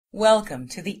Welcome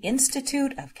to the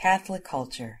Institute of Catholic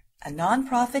Culture, a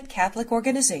nonprofit Catholic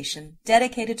organization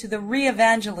dedicated to the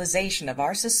re-evangelization of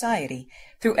our society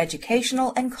through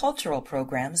educational and cultural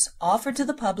programs offered to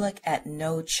the public at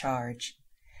no charge.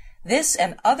 This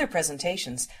and other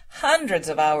presentations, hundreds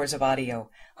of hours of audio,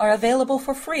 are available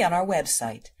for free on our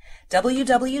website,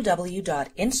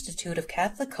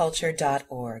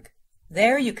 www.instituteofcatholicculture.org.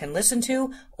 There you can listen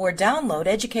to or download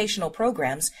educational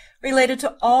programs related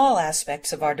to all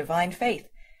aspects of our divine faith,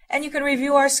 and you can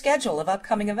review our schedule of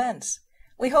upcoming events.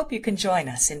 We hope you can join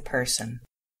us in person.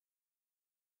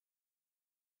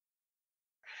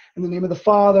 In the name of the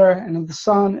Father, and of the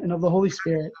Son, and of the Holy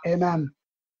Spirit. Amen.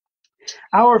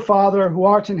 Our Father, who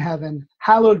art in heaven,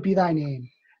 hallowed be thy name.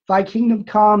 Thy kingdom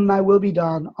come, thy will be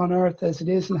done, on earth as it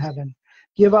is in heaven.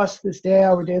 Give us this day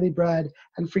our daily bread,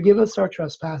 and forgive us our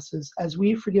trespasses, as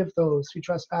we forgive those who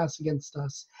trespass against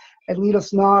us. And lead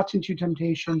us not into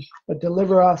temptation, but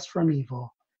deliver us from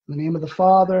evil. In the name of the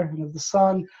Father, and of the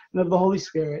Son, and of the Holy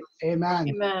Spirit. Amen.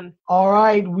 Amen. All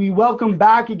right, we welcome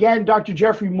back again Dr.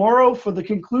 Jeffrey Morrow for the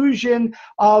conclusion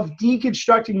of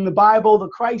Deconstructing the Bible, the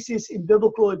Crisis in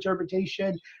Biblical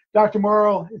Interpretation. Dr.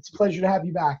 Morrow, it's a pleasure to have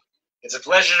you back. It's a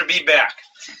pleasure to be back.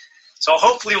 So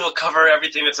hopefully we'll cover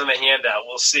everything that's on the handout.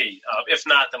 We'll see. If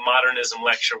not, the modernism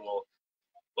lecture will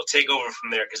take over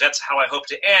from there, because that's how I hope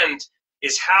to end,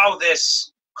 is how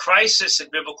this crisis in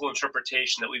biblical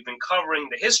interpretation that we've been covering,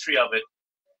 the history of it,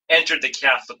 entered the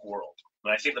Catholic world.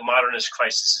 And I think the modernist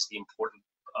crisis is the important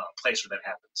place where that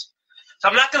happens. So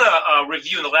I'm not going to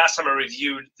review, and the last time I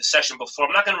reviewed the session before,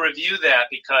 I'm not going to review that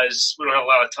because we don't have a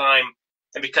lot of time,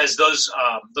 and because those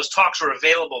talks are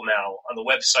available now on the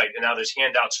website, and now there's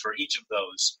handouts for each of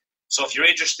those. So if you're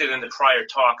interested in the prior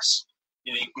talks,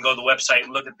 you can go to the website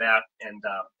and look at that and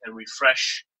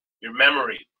refresh your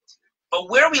memory. But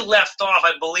where we left off,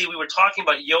 I believe we were talking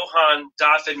about Johann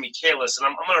David Michaelis, and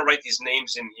I'm going to write these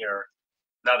names in here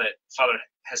now that Father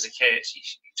Hezekiah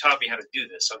taught me how to do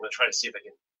this. So I'm going to try to see if I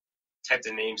can type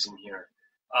the names in here.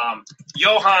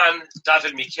 Johann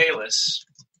David Michaelis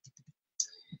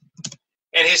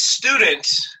and his student,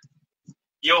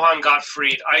 Johann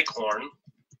Gottfried Eichhorn,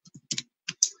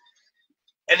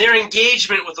 and their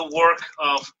engagement with the work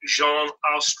of Jean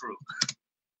Austruc.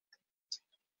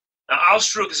 Now,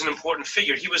 Austruc is an important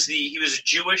figure. He was a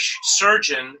Jewish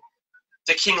surgeon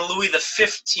to King Louis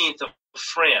XV of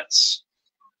France.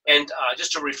 And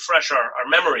just to refresh our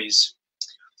memories,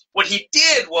 what he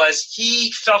did was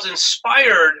he felt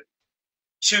inspired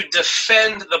to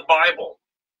defend the Bible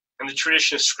and the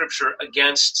tradition of Scripture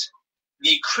against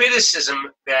the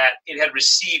criticism that it had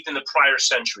received in the prior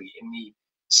century, in the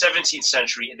 17th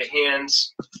century, at the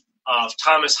hands of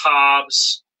Thomas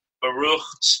Hobbes, Baruch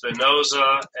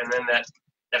Spinoza, and then that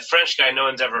French guy no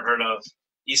one's ever heard of,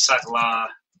 Isaac La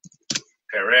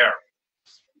Pereire.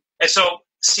 And so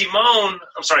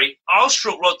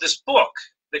Austruc wrote this book,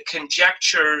 The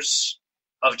Conjectures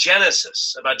of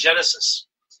Genesis, about Genesis.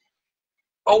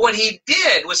 But what he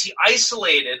did was he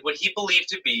isolated what he believed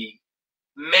to be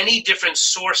many different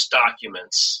source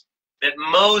documents that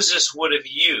Moses would have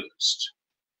used.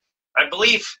 I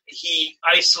believe he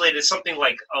isolated something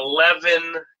like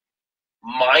 11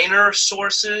 minor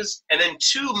sources and then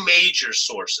 2 major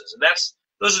sources. And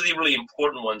those are the really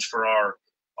important ones for our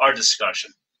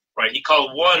discussion. Right? He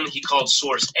called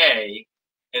source A,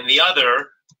 and the other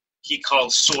he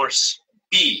called source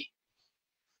B.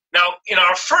 Now, in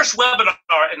our first webinar,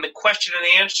 in the question and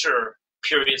answer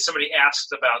period, somebody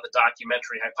asked about the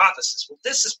documentary hypothesis. Well,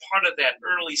 this is part of that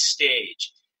early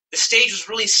stage. The stage was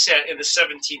really set in the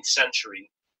 17th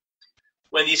century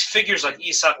when these figures like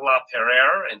Isaac La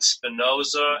Pereire and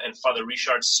Spinoza and Father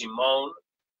Richard Simon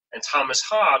and Thomas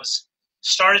Hobbes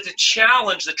started to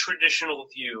challenge the traditional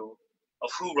view of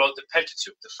who wrote the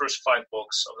Pentateuch, the first 5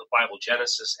 books of the Bible: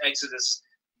 Genesis, Exodus,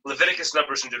 Leviticus,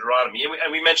 Numbers, and Deuteronomy.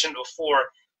 And we mentioned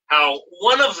before how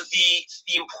one of the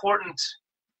important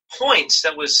points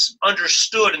that was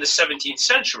understood in the 17th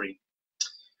century,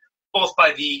 both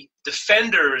by the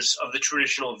defenders of the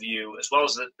traditional view as well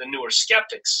as the newer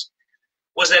skeptics,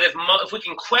 was that if we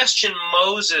can question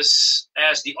Moses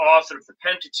as the author of the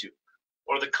Pentateuch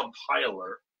or the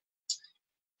compiler,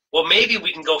 well, maybe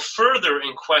we can go further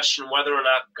and question whether or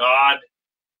not God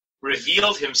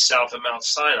revealed himself at Mount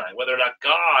Sinai, whether or not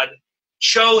God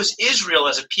chose Israel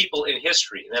as a people in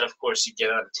history. And then, of course, you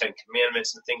get out the 10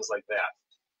 Commandments and things like that.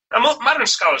 Now, modern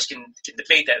scholars can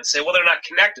debate that and say, well, they're not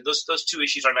connected. Those 2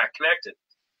 issues are not connected.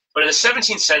 But in the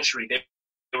 17th century, they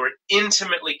were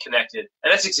intimately connected,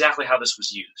 and that's exactly how this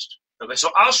was used. Okay, so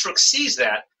Austruc sees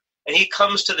that, and he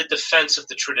comes to the defense of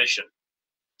the tradition.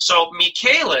 So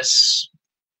Michaelis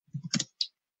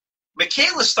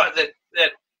Michaelis thought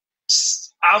that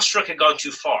Astruc had gone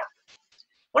too far.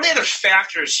 One of the other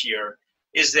factors here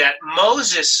is that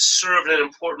Moses served an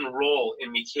important role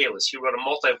in Michaelis. He wrote a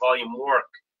multi-volume work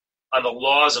on the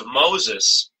laws of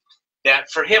Moses that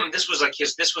for him, this was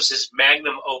his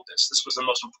magnum opus. This was the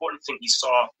most important thing he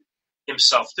saw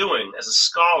himself doing as a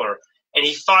scholar. And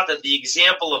he thought that the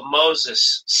example of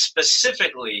Moses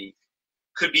specifically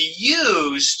could be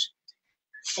used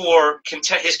for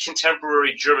his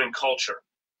contemporary German culture.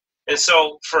 And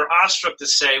so for Astruc to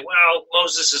say, well,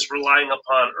 Moses is relying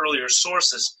upon earlier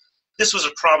sources, this was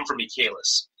a problem for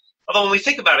Michaelis. Although when we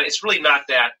think about it, it's really not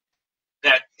that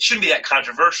it shouldn't be that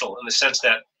controversial in the sense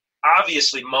that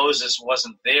obviously Moses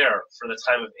wasn't there for the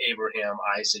time of Abraham,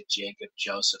 Isaac, Jacob,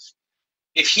 Joseph.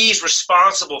 If he's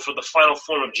responsible for the final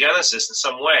form of Genesis in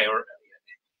some way, or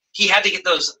he had to get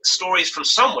those stories from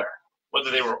somewhere, whether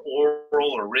they were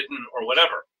oral or written or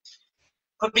whatever.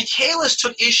 But Michaelis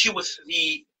took issue with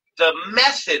the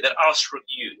method that Astruc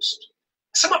used,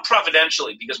 somewhat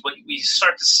providentially, because what we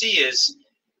start to see is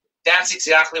that's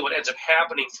exactly what ends up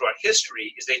happening throughout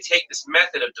history, is they take this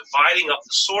method of dividing up the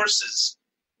sources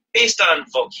based on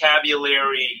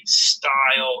vocabulary,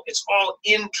 style. It's all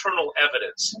internal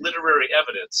evidence, literary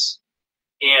evidence,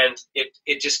 and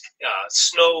it just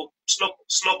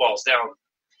snowballs down.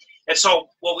 And so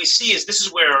what we see is this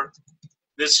is where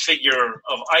this figure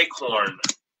of Eichhorn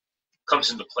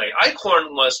comes into play.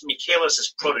 Eichhorn was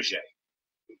Michaelis' protege.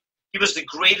 He was the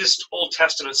greatest Old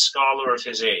Testament scholar of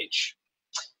his age.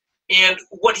 And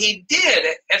what he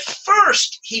did, at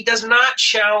first, he does not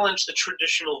challenge the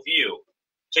traditional view.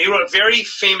 So he wrote a very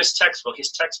famous textbook.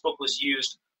 His textbook was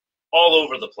used all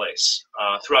over the place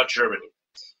throughout Germany.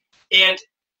 And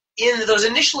in those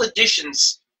initial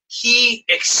editions, he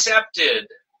accepted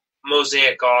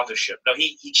Mosaic authorship. Now,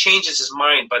 he changes his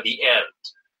mind by the end.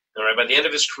 All right, by the end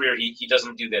of his career, he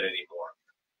doesn't do that anymore.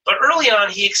 But early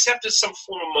on, he accepted some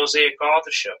form of Mosaic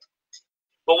authorship.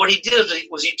 But what he did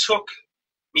was he took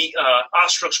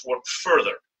Astruc's work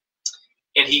further,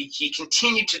 and he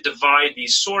continued to divide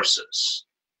these sources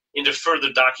into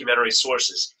further documentary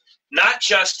sources, not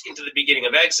just into the beginning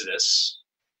of Exodus,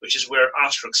 which is where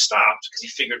Astruc stopped, because he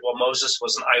figured, well, Moses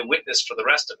was an eyewitness for the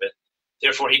rest of it,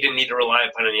 therefore he didn't need to rely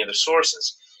upon any other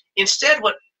sources. Instead,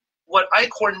 what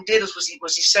Eichhorn did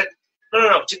was he said,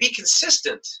 no, to be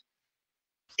consistent,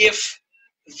 if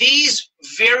these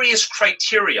various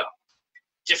criteria,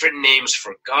 different names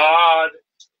for God,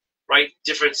 right,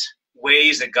 different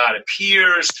ways that God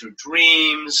appears through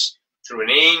dreams, through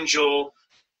an angel,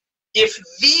 if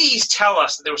these tell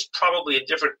us that there was probably a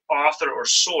different author or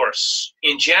source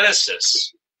in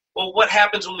Genesis, well, what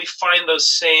happens when we find those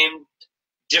same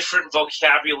different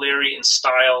vocabulary and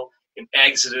style in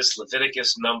Exodus,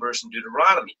 Leviticus, Numbers, and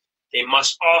Deuteronomy? They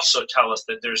must also tell us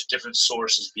that there's different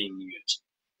sources being used.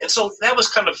 And so that was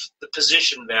kind of the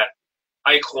position that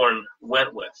Eichhorn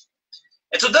went with.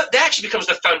 And so that actually becomes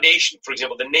the foundation, for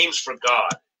example, the names for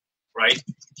God, right?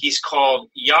 He's called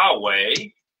Yahweh,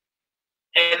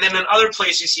 and then in other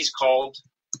places he's called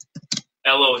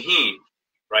Elohim,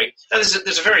 right? Now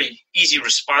there's a very easy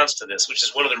response to this, which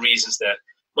is one of the reasons that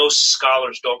most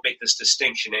scholars don't make this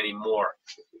distinction anymore.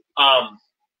 And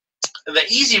the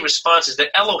easy response is that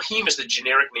Elohim is the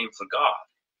generic name for God.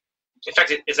 In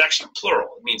fact, it's actually plural.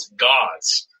 It means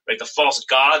gods, right? The false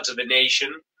gods of the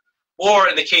nation. Or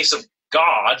in the case of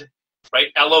God, right?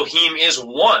 Elohim is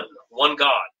one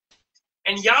God.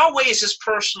 And Yahweh is his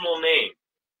personal name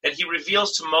that he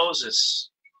reveals to Moses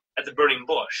at the burning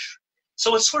bush.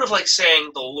 So it's sort of like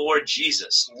saying the Lord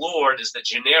Jesus. Lord is the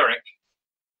generic,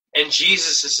 and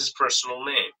Jesus is his personal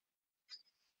name.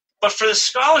 But for the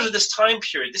scholars of this time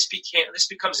period, this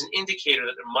becomes an indicator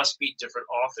that there must be different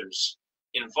authors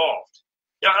involved.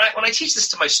 You know, when I teach this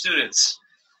to my students,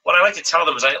 what I like to tell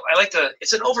them is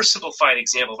it's an oversimplified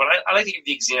example, but I like to give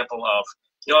the example of,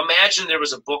 imagine there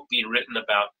was a book being written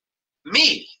about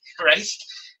me, right?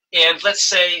 And let's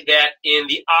say that in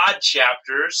the odd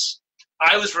chapters,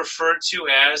 I was referred to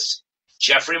as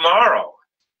Jeffrey Morrow.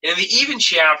 And in the even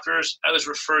chapters, I was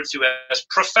referred to as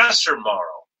Professor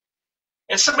Morrow.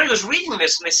 And somebody was reading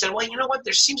this and they said, well, you know what?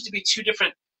 There seems to be two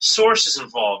different sources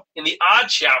involved. In the odd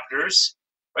chapters,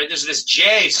 right, there's this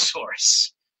J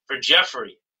source for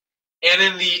Jeffrey. And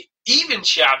in the even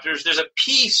chapters, there's a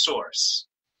P source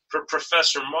for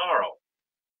Professor Morrow.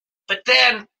 But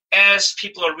then, as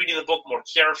people are reading the book more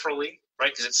carefully, right,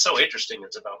 because it's so interesting,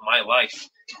 it's about my life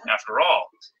after all,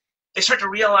 they start to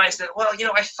realize that, well,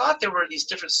 I thought there were these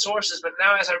different sources, but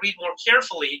now as I read more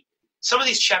carefully, some of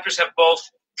these chapters have both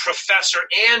Professor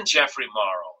and Jeffrey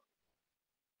Morrow.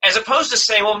 As opposed to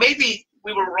saying, well, maybe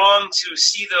we were wrong to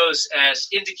see those as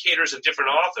indicators of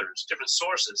different authors, different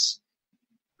sources.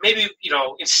 Maybe,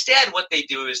 instead what they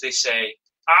do is they say,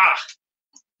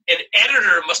 an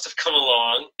editor must have come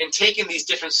along and taken these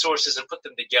different sources and put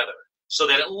them together so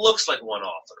that it looks like one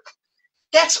author.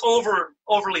 That's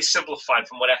overly simplified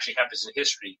from what actually happens in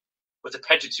history with the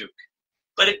Pentateuch.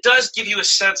 But it does give you a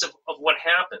sense of what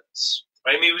happens.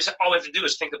 Right? I mean, all we have to do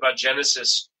is think about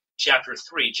Genesis chapter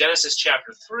 3. Genesis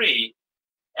chapter 3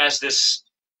 as this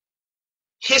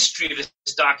history of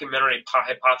this documentary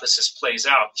hypothesis plays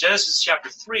out. Genesis chapter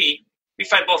 3, we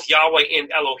find both Yahweh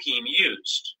and Elohim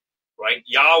used. Right?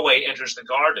 Yahweh enters the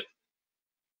garden.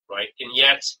 Right? And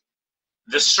yet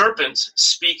the serpent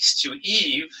speaks to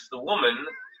Eve, the woman,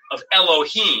 of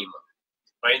Elohim.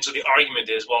 Right? And so the argument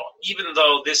is, well, even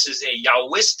though this is a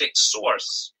Yahwistic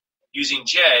source using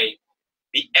J,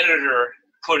 the editor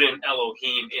put in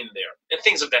Elohim in there, and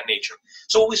things of that nature.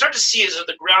 So what we start to see is at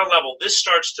the ground level, this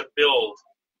starts to build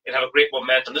and have a great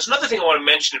momentum. There's another thing I want to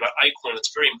mention about Eichhorn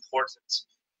that's very important,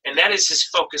 and that is his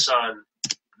focus on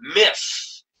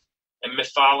myth and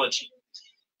mythology.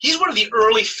 He's one of the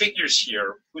early figures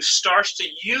here who starts to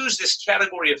use this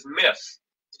category of myth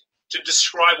to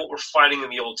describe what we're finding in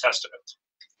the Old Testament.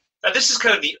 Now, this is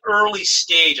kind of the early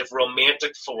stage of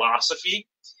Romantic philosophy,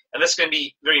 and that's going to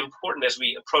be very important as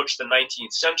we approach the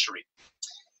 19th century.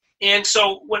 And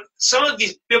so what some of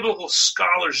these biblical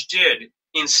scholars did,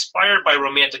 inspired by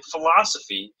Romantic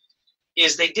philosophy,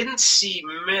 is they didn't see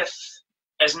myth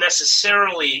as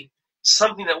necessarily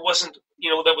something that wasn't,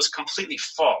 that was completely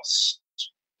false.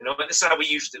 But this is how we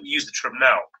use the term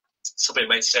now. Somebody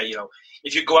might say,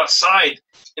 if you go outside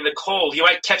in the cold, you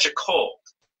might catch a cold,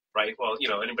 right? Well,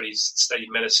 anybody who's studied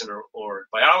medicine or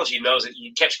biology knows that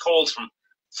you catch colds from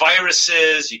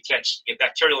viruses, you get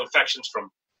bacterial infections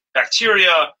from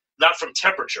bacteria, not from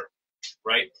temperature,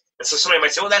 right? And so somebody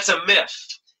might say, well, that's a myth.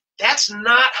 That's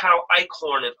not how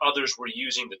Eichhorn and others were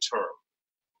using the term.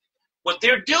 What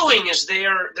they're doing is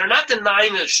they're not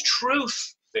denying there's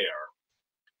truth there.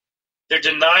 They're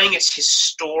denying its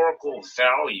historical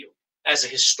value as a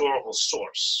historical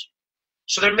source.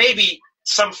 So there may be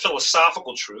some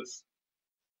philosophical truth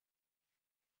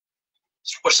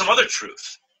or some other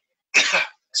truth.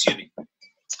 Excuse me.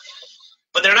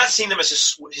 But they're not seeing them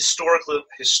as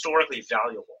historically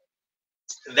valuable.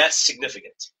 And that's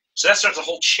significant. So that starts a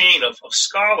whole chain of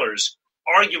scholars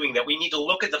arguing that we need to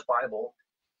look at the Bible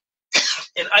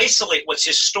and isolate what's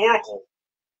historical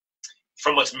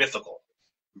from what's mythical.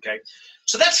 Okay?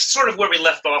 So that's sort of where we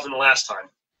left off in the last time.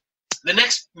 The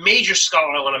next major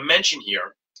scholar I want to mention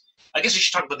here, I guess we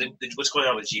should talk about what's going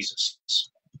on with Jesus.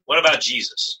 What about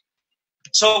Jesus?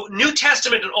 So New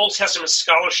Testament and Old Testament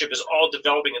scholarship is all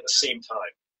developing at the same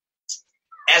time.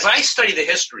 As I study the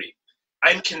history,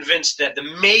 I'm convinced that the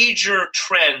major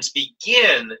trends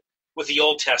begin with the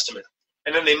Old Testament,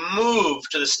 and then they move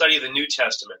to the study of the New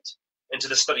Testament and to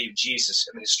the study of Jesus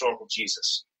and the historical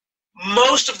Jesus.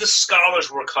 Most of the scholars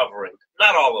we're covering,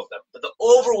 not all of them, but the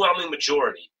overwhelming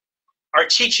majority, are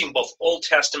teaching both Old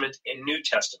Testament and New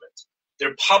Testament.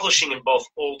 They're publishing in both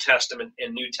Old Testament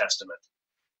and New Testament.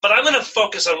 But I'm going to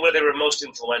focus on where they were most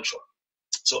influential.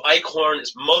 So Eichhorn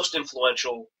is most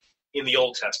influential in the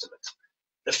Old Testament.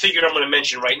 The figure I'm going to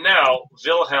mention right now,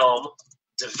 Wilhelm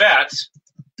de Wet,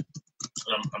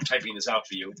 I'm typing this out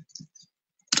for you,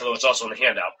 although it's also in the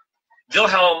handout.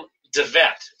 Wilhelm de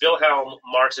Wet, Wilhelm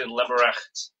Martin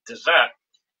Leberecht de Wet,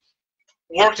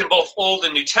 worked in both Old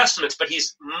and New Testaments, but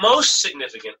he's most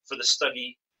significant for the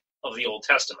study of the Old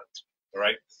Testament. All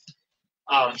right.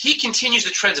 He continues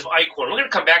the trends of Eichhorn. We're going to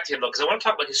come back to him, though, because I want to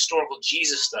talk about historical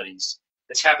Jesus studies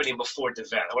that's happening before de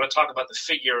Wet. I want to talk about the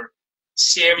figure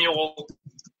Samuel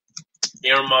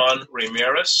Hermann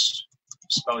Ramirez,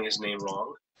 spelling his name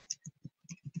wrong.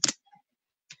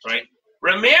 Right?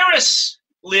 Ramirez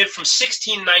lived from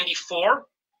 1694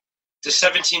 to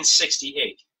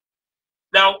 1768.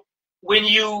 Now, when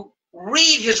you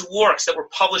read his works that were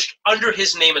published under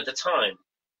his name at the time,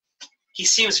 he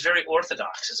seems very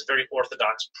orthodox. He's a very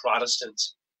orthodox Protestant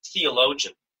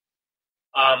theologian.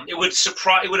 It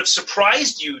would have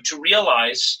surprised you to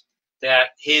realize that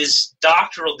his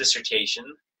doctoral dissertation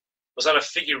was on a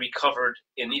figure we covered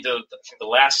in either the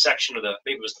last section or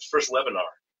maybe it was the first webinar,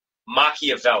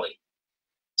 Machiavelli.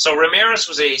 So Ramirez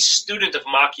was a student of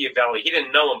Machiavelli. He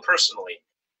didn't know him personally,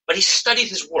 but he studied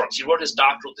his works. He wrote his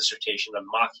doctoral dissertation on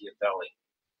Machiavelli.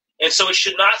 And so it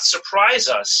should not surprise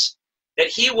us that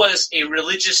he was a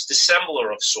religious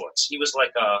dissembler of sorts. He was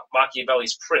like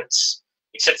Machiavelli's prince,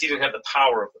 except he didn't have the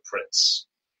power of the prince.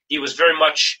 He was very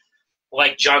much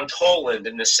like John Toland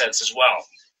in this sense as well.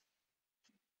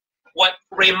 what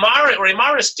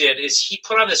Reimarus did is he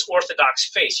put on this orthodox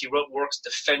face. He wrote works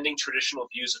defending traditional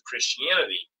views of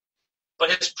Christianity.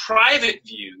 But his private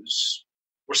views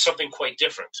were something quite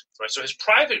different. Right? So his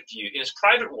private view, in his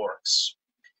private works,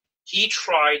 he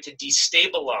tried to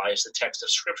destabilize the text of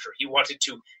Scripture. He wanted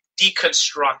to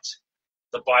deconstruct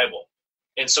the Bible.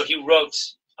 And so he wrote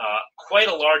quite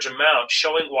a large amount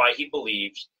showing why he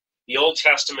believed the Old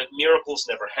Testament miracles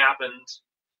never happened,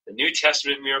 the New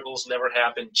Testament miracles never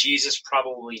happened, Jesus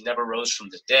probably never rose from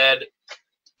the dead,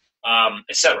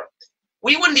 etc.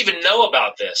 We wouldn't even know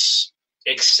about this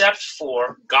except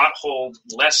for Gotthold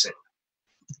Lessing,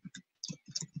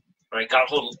 right?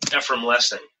 Gotthold Ephraim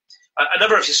Lessing. A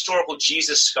number of historical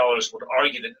Jesus scholars would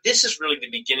argue that this is really the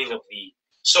beginning of the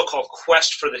so-called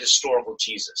quest for the historical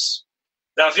Jesus.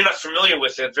 Now, if you're not familiar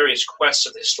with the various quests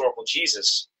of the historical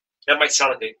Jesus, that might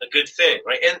sound like a good thing,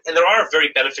 right? And there are very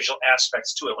beneficial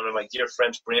aspects to it. One of my dear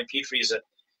friends, Bram Petrie,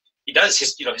 he does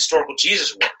his historical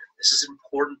Jesus work. This is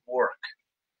important work.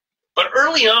 But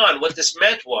early on, what this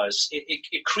meant was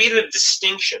it created a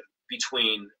distinction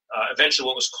between eventually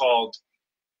what was called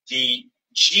the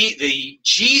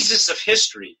Jesus of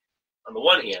history, on the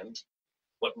one hand,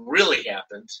 what really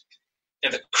happened,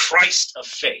 and the Christ of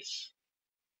faith.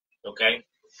 Okay?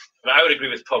 And I would agree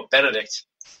with Pope Benedict,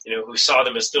 who saw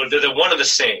them as they're one and the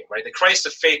same, right? The Christ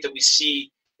of faith that we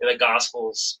see in the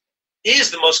Gospels is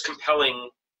the most compelling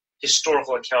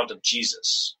historical account of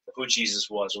Jesus, of who Jesus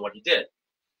was and what he did.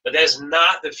 But that is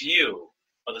not the view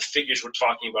of the figures we're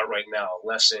talking about right now,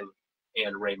 Lessing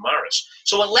and Reimarus.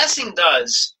 So what Lessing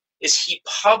does is he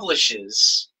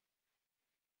publishes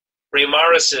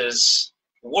Reimarus's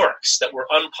works that were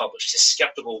unpublished, his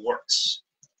skeptical works.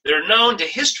 They're known to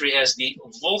history as the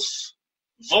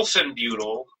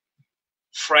Wolfenbüttel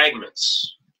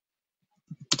fragments.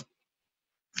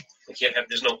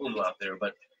 There's no umlaut there,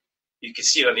 but you can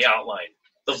see it on the outline.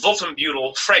 The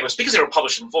Wolfenbüttel fragments, because they were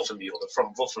published in Wolfenbüttel, they're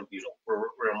from Wolfenbüttel, where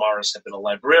Reimarus had been a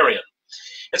librarian.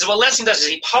 And so what Lessing does is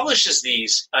he publishes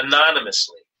these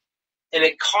anonymously, and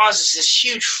it causes this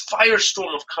huge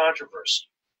firestorm of controversy.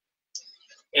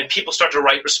 And people start to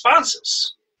write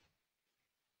responses.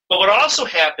 But what also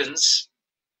happens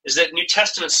is that New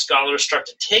Testament scholars start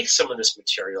to take some of this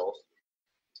material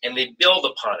and they build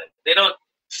upon it. They don't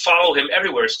follow him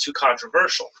everywhere, it's too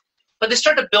controversial. But they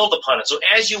start to build upon it. So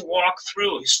as you walk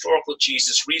through historical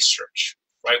Jesus research,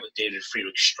 right, with David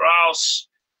Friedrich Strauss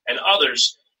and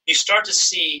others, you start to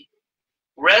see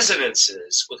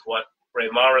resonances with what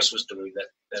Reimarus was doing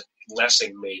that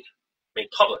Lessing made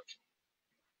public.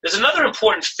 There's another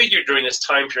important figure during this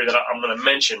time period that I'm going to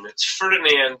mention. It's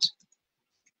Ferdinand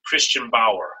Christian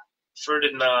Bauer.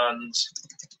 Ferdinand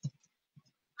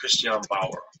Christian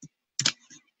Bauer.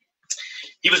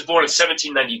 He was born in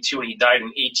 1792 and he died in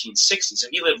 1860, so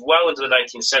he lived well into the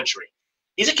 19th century.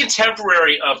 He's a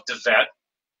contemporary of De Wet,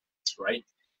 right?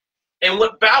 And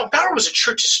what Bauer was a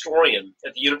church historian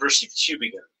at the University of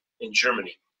Tübingen in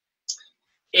Germany.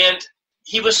 And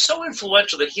he was so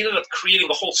influential that he ended up creating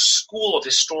a whole school of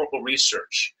historical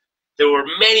research. There were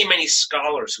many, many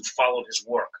scholars who followed his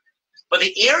work. But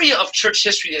the area of church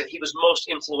history that he was most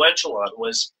influential on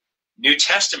was New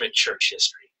Testament church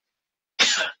history.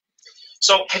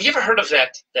 So have you ever heard of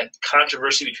that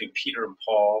controversy between Peter and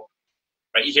Paul?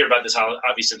 Right, you hear about this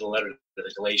obviously in the letter to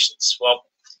the Galatians. Well,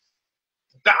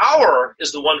 Bauer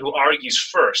is the one who argues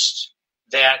first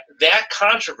that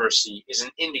controversy is an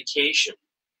indication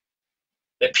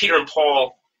that Peter and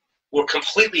Paul were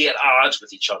completely at odds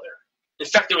with each other. In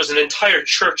fact, there was an entire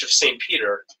church of St.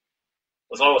 Peter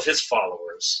with all of his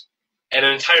followers, and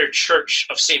an entire church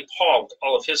of St. Paul with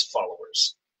all of his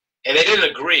followers. And they didn't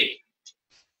agree.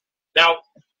 Now,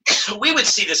 we would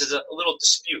see this as a little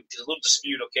dispute.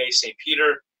 Okay, St.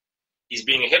 Peter, he's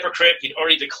being a hypocrite. He'd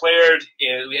already declared,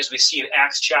 as we see in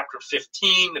Acts chapter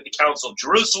 15, at the Council of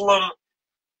Jerusalem,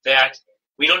 that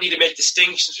we don't need to make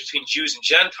distinctions between Jews and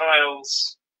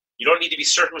Gentiles. You don't need to be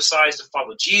circumcised to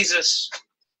follow Jesus.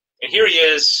 And here he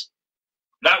is,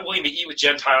 not willing to eat with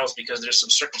Gentiles because there's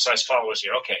some circumcised followers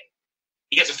here. Okay.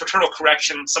 He gets a fraternal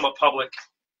correction, somewhat public.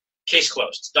 Case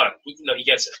closed. It's done. He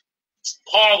gets it.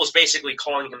 Paul was basically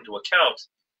calling him to account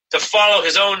to follow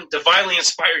his own divinely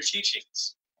inspired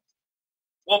teachings.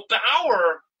 Well,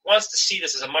 Bauer wants to see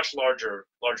this as a much larger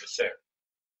thing.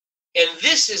 And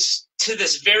this is, to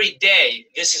this very day,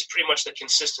 this is pretty much the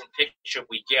consistent picture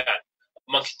we get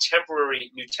among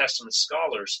contemporary New Testament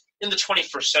scholars in the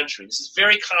 21st century. This is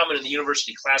very common in the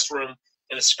university classroom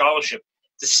and the scholarship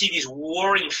to see these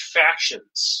warring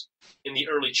factions in the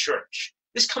early church.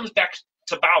 This comes back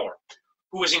to Bauer,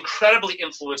 who was incredibly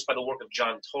influenced by the work of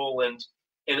John Toland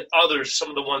and others, some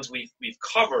of the ones we've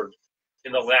covered,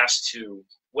 in the last two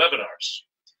webinars.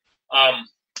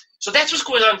 So that's what's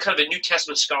going on kind of in New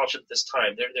Testament scholarship at this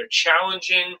time. They're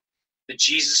challenging the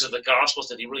Jesus of the Gospels.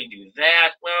 Did he really do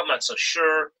that? Well, I'm not so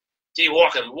sure. Did he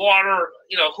walk in water?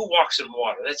 Who walks in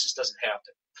water? That just doesn't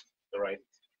happen, all right?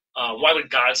 Why would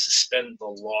God suspend the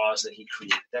laws that he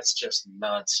created? That's just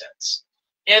nonsense.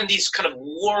 And these kind of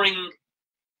warring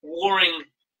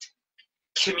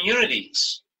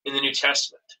communities in the New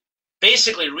Testament,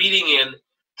 basically reading in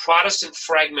Protestant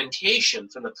fragmentation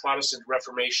from the Protestant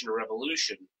Reformation or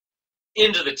Revolution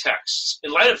into the texts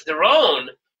in light of their own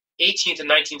 18th and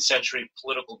 19th century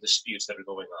political disputes that are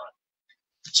going on.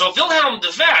 So Wilhelm de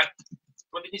Wet,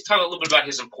 let me talk a little bit about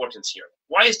his importance here.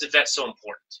 Why is de Wet so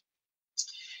important?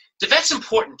 De Wet's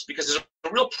important because there's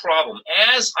a real problem.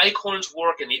 As Eichhorn's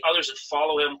work and the others that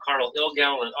follow him, Karl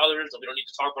Ilgel and others that we don't need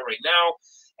to talk about right now,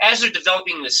 as they're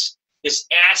developing this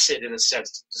acid, in a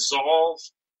sense, to dissolve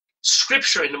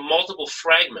Scripture into multiple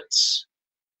fragments,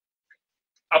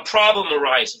 a problem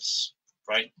arises,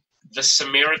 right? The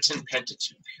Samaritan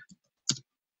Pentateuch.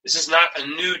 This is not a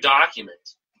new document.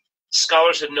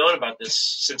 Scholars have known about this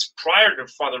since prior to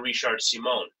Father Richard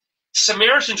Simon.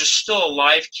 Samaritans are still a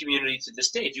live community to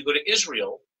this day. If you go to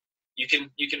Israel, you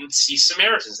can see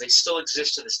Samaritans. They still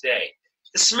exist to this day.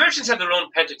 The Samaritans have their own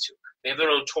Pentateuch. They have their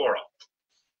own Torah.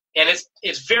 And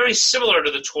it's very similar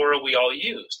to the Torah we all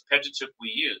use, the Pentateuch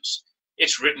we use.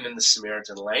 It's written in the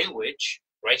Samaritan language,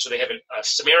 right? So they have a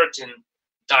Samaritan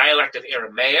dialect of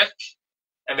Aramaic,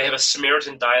 and they have a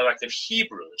Samaritan dialect of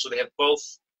Hebrew. So they have both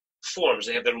forms.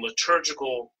 They have their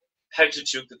liturgical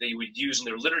Pentateuch that they would use in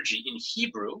their liturgy in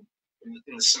Hebrew,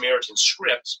 in the Samaritan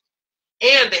script,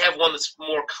 and they have one that's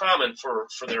more common for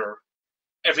their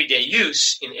everyday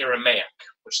use in Aramaic,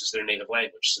 which is their native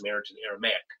language, Samaritan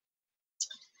Aramaic.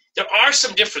 There are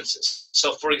some differences.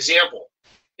 So, for example,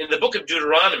 in the book of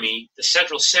Deuteronomy, the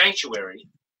central sanctuary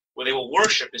where they will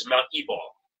worship is Mount Ebal.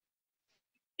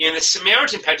 In the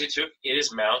Samaritan Pentateuch, it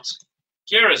is Mount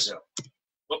Gerizim.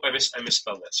 Oh, I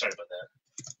misspelled that. Sorry about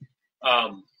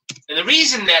that. And the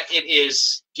reason that it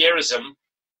is Gerizim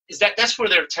is that that's where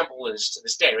their temple is to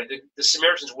this day. Right? The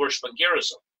Samaritans worship on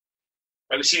Gerizim.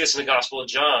 Right? We see this in the Gospel of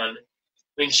John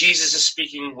when Jesus is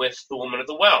speaking with the woman at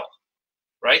the well.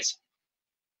 Right?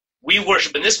 We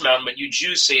worship in this mountain, but you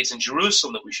Jews say it's in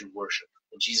Jerusalem that we should worship.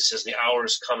 And Jesus says the hour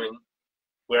is coming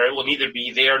where it will neither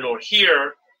be there nor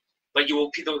here, but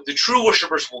the true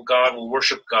worshipers will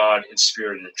worship God in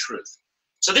spirit and in truth.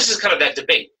 So this is kind of that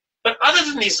debate. But other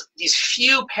than these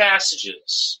few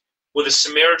passages where the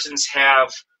Samaritans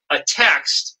have a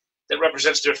text that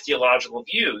represents their theological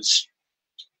views,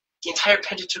 the entire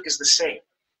Pentateuch is the same.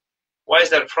 Why is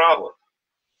that a problem?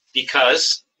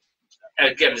 Because,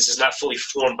 again, this is not fully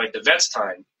formed by de Wet's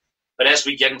time, but as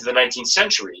we get into the 19th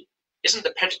century, isn't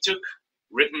the Pentateuch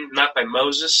written not by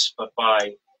Moses, but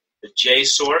by the J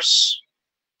source,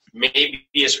 maybe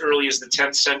as early as the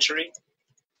 10th century,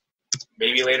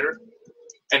 maybe later,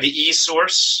 and the E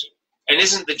source? And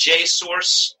isn't the J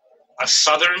source a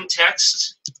southern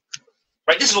text?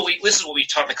 Right. This is what we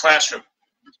taught in the classroom.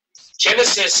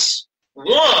 Genesis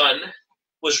 1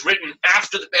 was written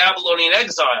after the Babylonian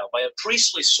exile by a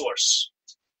priestly source,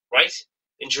 right,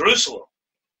 in Jerusalem.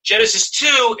 Genesis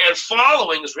 2 and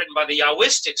following was written by the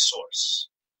Yahwistic source,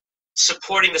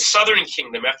 supporting the southern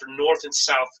kingdom after north and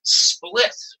south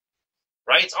split,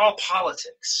 right? It's all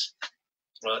politics.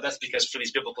 Well, that's because for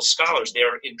these biblical scholars, they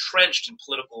are entrenched in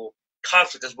political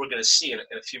conflict, as we're going to see in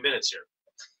a few minutes here.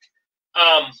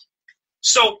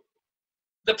 So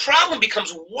the problem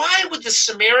becomes, why would the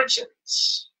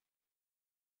Samaritans,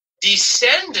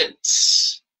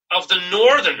 descendants of the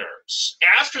northerners,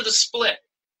 after the split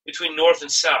between north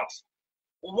and south,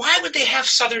 why would they have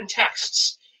southern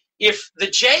texts? If the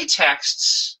J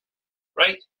texts,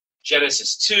 right,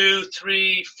 Genesis 2,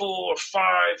 3, 4, 5,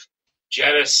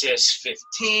 Genesis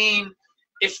 15,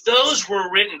 if those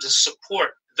were written to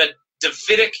support the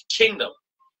Davidic kingdom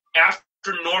after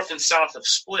north and south have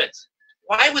split,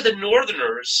 why would the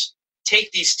northerners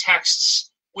take these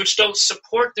texts which don't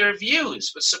support their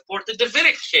views, but support the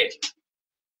Davidic king?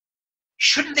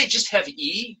 Shouldn't they just have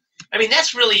E? I mean,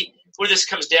 that's really where this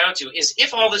comes down to, is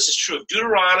if all this is true, if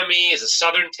Deuteronomy is a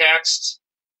southern text,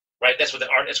 right? That's what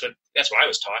I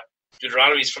was taught.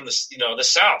 Deuteronomy is from the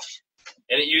south,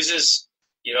 and it uses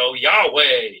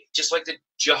Yahweh, just like the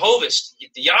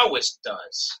Yahwist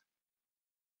does.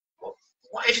 Well,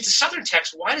 why, if it's a southern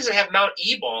text, why does it have Mount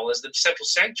Ebal as the central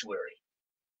sanctuary?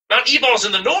 Mount Ebal is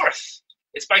in the north.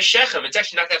 It's by Shechem. It's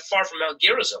actually not that far from Mount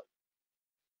Gerizim.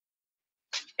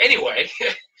 Anyway,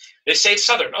 they say it's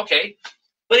southern. Okay.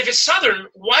 But if it's southern,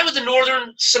 why would the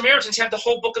northern Samaritans have the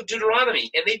whole book of Deuteronomy?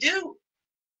 And they do.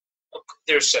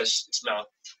 There says it's Mount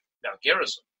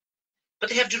Gerizim. But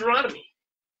they have Deuteronomy.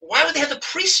 Why would they have the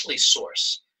priestly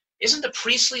source? Isn't the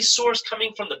priestly source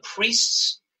coming from the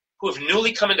priests who have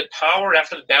newly come into power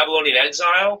after the Babylonian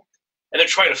exile? And they're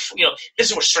trying to, this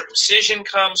is where circumcision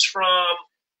comes from.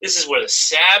 This is where the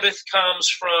Sabbath comes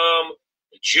from,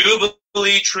 the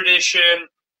Jubilee tradition,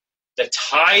 the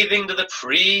tithing to the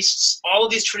priests. All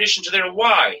of these traditions are there.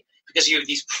 Why? Because you have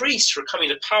these priests who are coming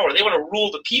to power. They want to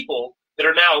rule the people that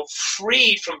are now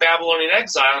freed from Babylonian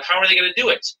exile. And how are they going to do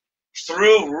it?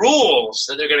 Through rules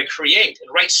that they're going to create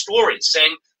and write stories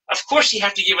saying, of course you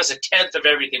have to give us a tenth of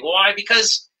everything. Why?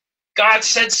 Because God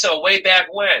said so way back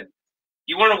when.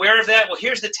 You weren't aware of that? Well,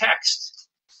 here's the text.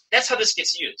 That's how this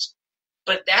gets used.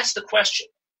 But that's the question.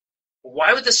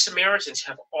 Why would the Samaritans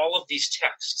have all of these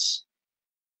texts?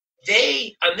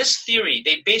 On this theory,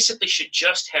 they basically should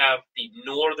just have the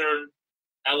northern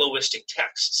Elohistic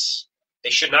texts. They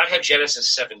should not have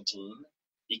Genesis 17,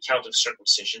 the account of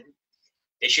circumcision.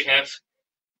 They should have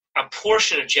a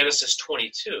portion of Genesis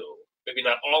 22, maybe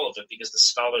not all of it, because the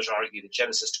scholars argue that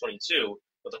Genesis 22,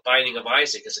 with the binding of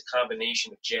Isaac, is a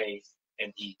combination of J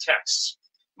and E texts.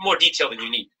 More detail than you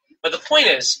need. But the point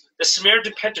is, the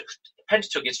Samaritan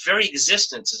Pentateuch, its very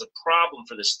existence is a problem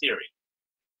for this theory.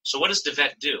 So what does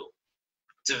Devet do?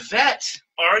 Devet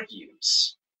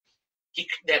argues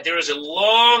that there is a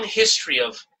long history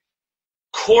of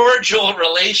cordial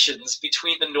relations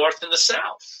between the North and the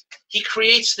South. He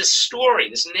creates this story,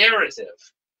 this narrative,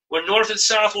 where North and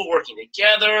South were working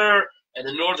together, and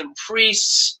the Northern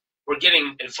priests were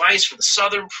getting advice from the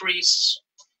Southern priests,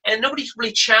 and nobody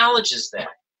really challenges that.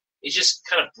 It just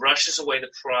kind of brushes away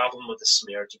the problem of the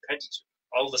Samaritan Pentateuch.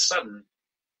 All of a sudden,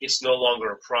 it's no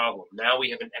longer a problem. Now we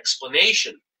have an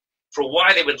explanation for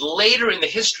why they would later in the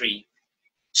history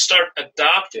start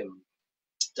adopting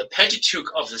the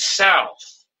Pentateuch of the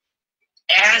South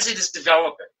as it is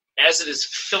developing, as it is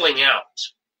filling out.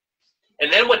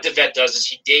 And then what Devet does is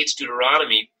he dates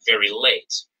Deuteronomy very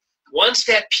late. Once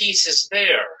that piece is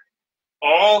there,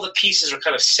 all the pieces are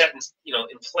kind of set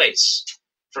in place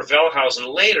for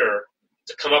Wellhausen later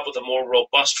to come up with a more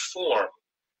robust form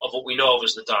of what we know of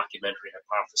as the documentary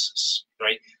hypothesis,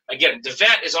 right? Again,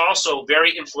 Devet is also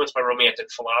very influenced by Romantic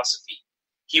philosophy.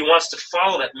 He wants to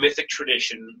follow that mythic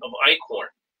tradition of Eichhorn.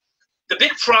 The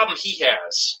big problem he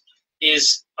has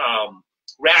is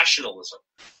rationalism.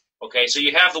 Okay, so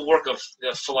you have the work of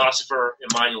the philosopher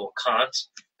Immanuel Kant.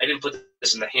 I didn't put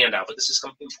this in the handout, but this is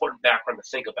some important background to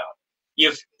think about. You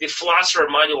have the philosopher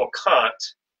Immanuel Kant,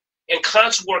 and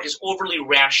Kant's work is overly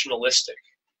rationalistic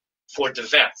for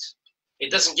Devet.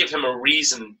 It doesn't give him a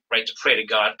reason, right, to pray to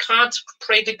God. Kant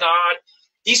prayed to God.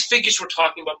 These figures we're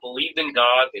talking about believed in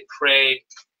God. They prayed.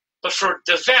 But for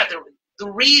Devet,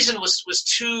 the reason was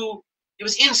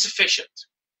insufficient.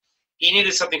 He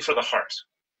needed something for the heart.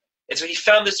 And so he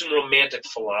found this in Romantic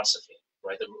philosophy,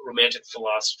 right? The Romantic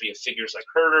philosophy of figures like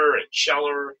Herder and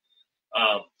Scheller.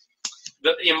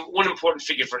 One important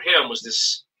figure for him was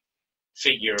this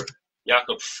figure,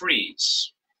 Jakob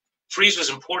Fries. Fries was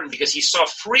important because he saw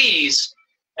Fries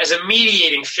as a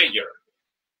mediating figure.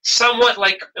 Somewhat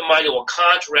like Immanuel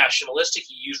Kant, rationalistic,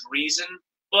 he used reason,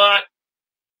 but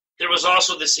there was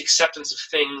also this acceptance of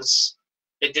things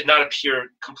that did not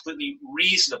appear completely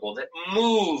reasonable, that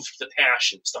moved the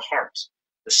passions, the heart,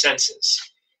 the senses.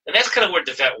 And that's kind of where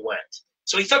Devet went.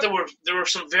 So he thought there were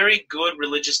some very good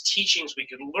religious teachings we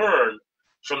could learn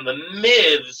from the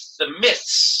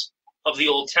myths of the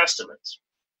Old Testament.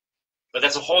 But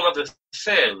that's a whole other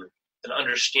thing than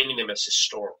understanding them as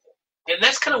historical. And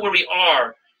that's kind of where we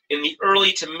are in the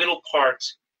early to middle part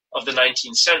of the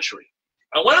 19th century.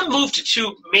 I want to move to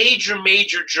two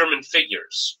major German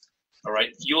figures. All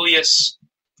right, Julius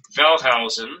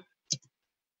Wellhausen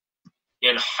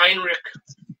and Heinrich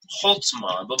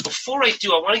Holtzmann. But before I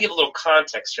do, I want to give a little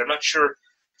context here. I'm not sure if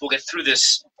we'll get through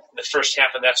this in the first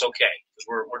half, and that's okay, because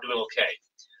we're doing okay.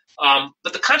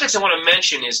 But the context I want to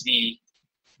mention is the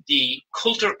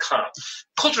Kulturkampf.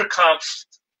 Kulturkampf,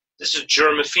 this is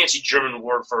a fancy German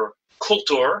word for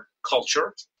Kultur,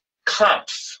 culture,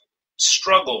 Kampf,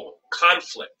 struggle,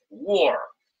 conflict, war,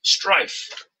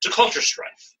 strife. It's a culture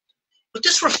strife. What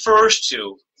this refers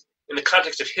to, in the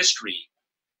context of history,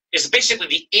 is basically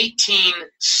the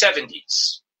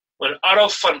 1870s, when Otto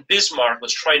von Bismarck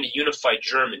was trying to unify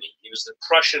Germany. He was the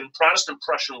Protestant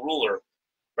Prussian ruler,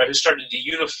 right, who started to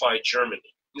unify Germany.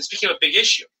 And this became a big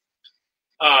issue,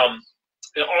 an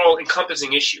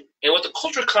all-encompassing issue. And what the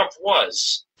Kulturkampf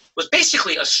was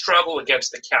basically a struggle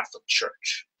against the Catholic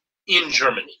Church in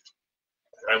Germany.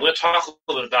 I'm going to talk a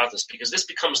little bit about this because this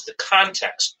becomes the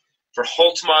context for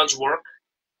Holtzmann's work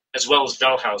as well as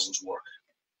Wellhausen's work.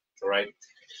 All right.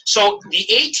 So the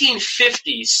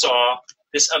 1850s saw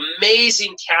this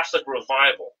amazing Catholic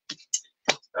revival.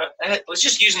 I was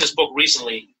just using this book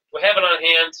recently. Do I have it on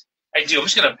hand? I do. I'm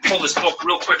just going to pull this book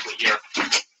real quickly here.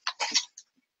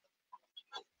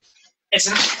 It's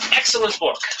an excellent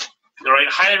book. All right,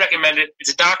 I highly recommend it.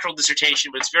 It's a doctoral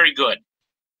dissertation, but it's very good.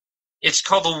 It's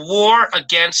called The War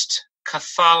Against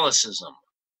Catholicism.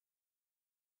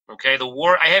 Okay, the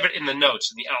war, I have it in the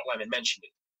notes, in the outline, I mentioned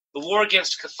it. The War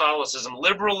Against Catholicism,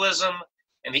 Liberalism,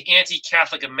 and the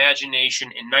Anti-Catholic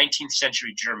Imagination in 19th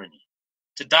Century Germany.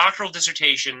 It's a doctoral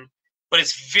dissertation, but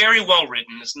it's very well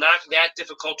written. It's not that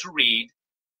difficult to read.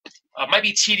 It might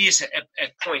be tedious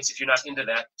at points if you're not into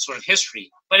that sort of history,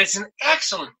 but it's an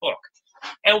excellent book.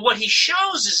 And what he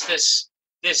shows is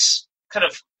this kind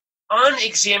of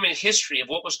unexamined history of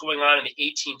what was going on in the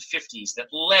 1850s that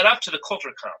led up to the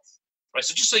Kulturkampf. Right?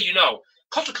 So just so you know,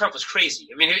 Kulturkampf was crazy.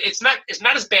 I mean, it's not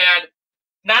as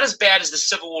bad as the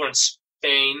Civil War in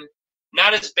Spain,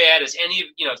 not as bad as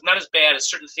it's not as bad as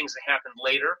certain things that happened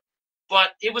later,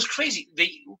 but it was crazy.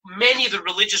 Many of the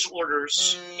religious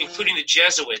orders, including the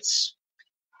Jesuits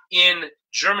in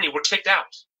Germany, were kicked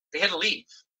out. They had to leave.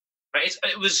 Right?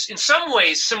 It was in some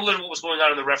ways similar to what was going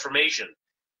on in the Reformation.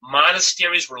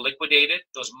 Monasteries were liquidated.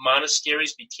 Those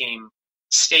monasteries became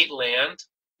state land.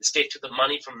 The state took the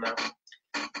money from them.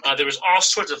 There was all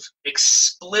sorts of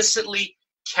explicitly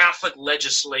Catholic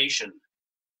legislation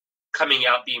coming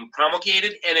out, being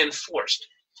promulgated and enforced.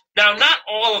 Now, not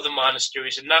all of the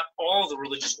monasteries and not all of the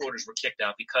religious orders were kicked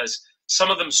out, because some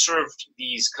of them served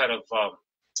these kind of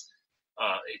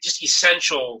just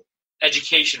essential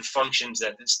education functions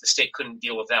that the state couldn't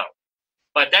deal without.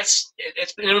 But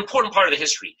it's been an important part of the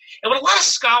history. And what a lot of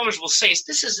scholars will say is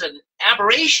this is an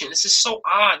aberration. This is so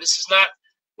odd. This is not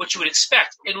what you would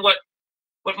expect. And what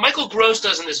Michael Gross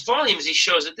does in this volume is he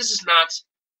shows that this is not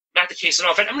the case at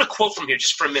all. In fact, I'm going to quote from here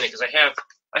just for a minute, because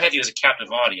I have you as a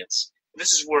captive audience.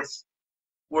 This is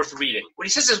worth reading. What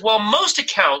he says is, while most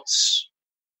accounts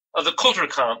of the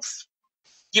Kulturkampf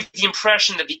give the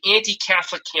impression that the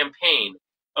anti-Catholic campaign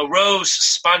arose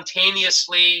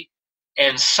spontaneously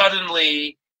and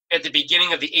suddenly at the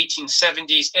beginning of the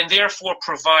 1870s, and therefore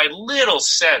provide little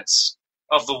sense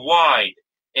of the wide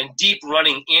and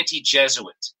deep-running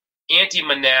anti-Jesuit,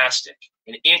 anti-monastic,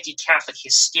 and anti-Catholic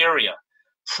hysteria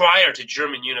prior to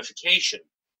German unification.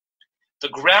 The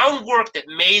groundwork that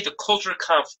made the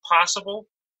Kulturkampf possible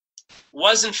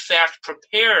was in fact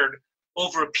prepared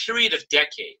over a period of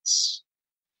decades.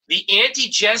 The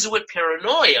anti-Jesuit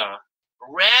paranoia,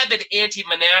 rabid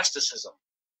anti-monasticism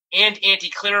and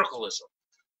anti-clericalism,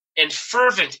 and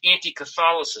fervent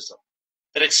anti-Catholicism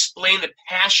that explain the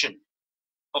passion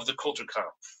of the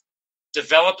Kulturkampf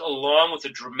developed along with the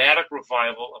dramatic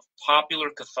revival of popular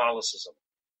Catholicism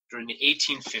during the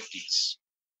 1850s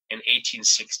and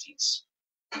 1860s.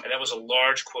 And that was a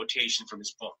large quotation from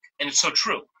his book. And it's so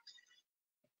true.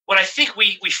 What I think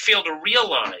we fail to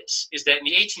realize is that in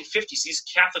the 1850s, these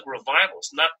Catholic revivals,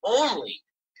 not only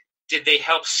did they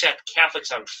help set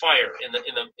Catholics on fire in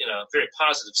a very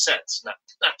positive sense, not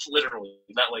literally,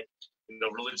 not like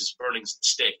religious burnings at the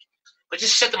stake, but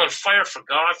just set them on fire for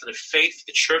God, for their faith,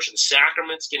 the church, and the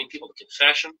sacraments, getting people to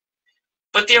confession.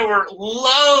 But there were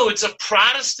loads of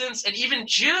Protestants and even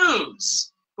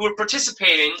Jews who were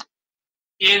participating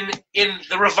in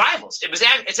the revivals.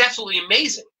 It's absolutely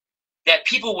amazing that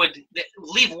people would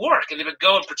leave work and they would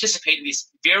go and participate in these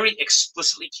very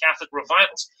explicitly Catholic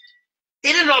revivals.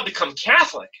 They didn't all become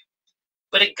Catholic,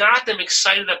 but it got them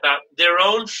excited about their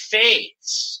own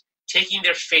faiths, taking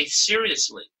their faith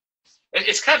seriously.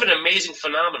 It's kind of an amazing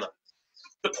phenomenon.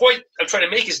 The point I'm trying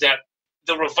to make is that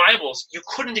the revivals, you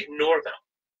couldn't ignore them.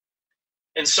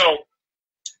 And so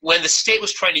when the state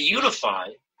was trying to unify,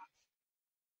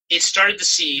 it started to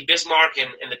see, Bismarck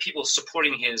and the people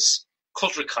supporting his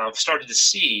Kulturkampf started to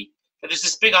see that there's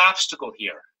this big obstacle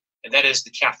here, and that is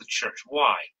the Catholic Church.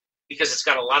 Why? Because it's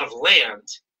got a lot of land.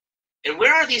 And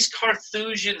where are these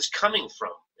Carthusians coming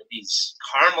from? These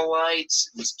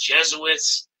Carmelites, these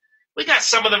Jesuits. We got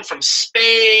some of them from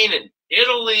Spain and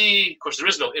Italy. Of course, there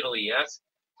is no Italy yet,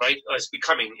 right? It's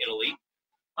becoming Italy.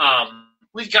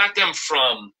 We've got them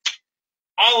from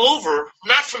all over,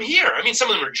 not from here. I mean, some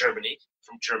of them are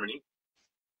from Germany.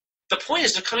 The point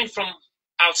is they're coming from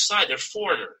outside. They're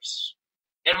foreigners.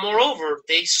 And moreover,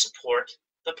 they support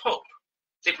the Pope.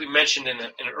 I think we mentioned in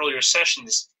an earlier session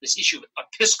this issue of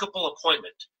episcopal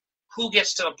appointment. Who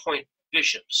gets to appoint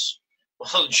bishops?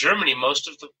 Well, in Germany, most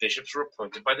of the bishops were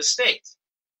appointed by the state,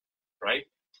 right?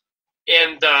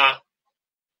 And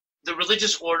the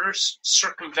religious orders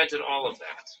circumvented all of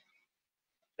that.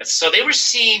 And so they were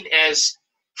seen as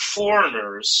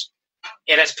foreigners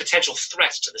and as potential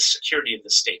threats to the security of the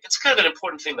state. That's kind of an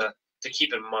important thing to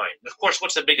keep in mind. And of course,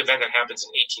 what's the big event that happens in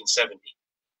 1870?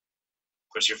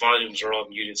 Of course, your volumes are all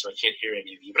muted, so I can't hear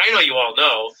any of you. But I know you all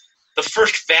know the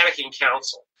First Vatican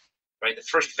Council, right? The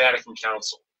First Vatican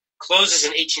Council closes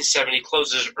in 1870,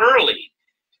 closes early,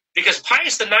 because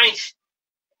Pius IX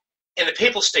and the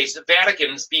Papal States, the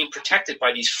Vatican, is being protected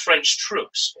by these French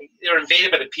troops. They're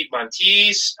invaded by the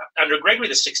Piedmontese under Gregory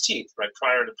XVI, right,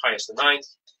 prior to Pius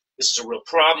IX. This is a real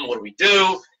problem. What do we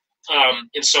do?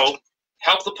 And so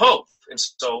help the Pope. And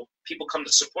so people come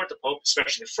to support the Pope,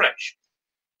 especially the French.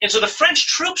 And so the French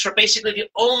troops are basically the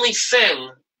only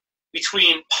thing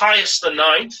between Pius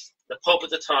IX, the Pope at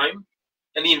the time,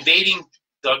 and the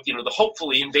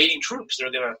hopefully invading troops.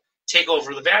 They're going to take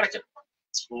over the Vatican.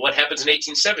 What happens in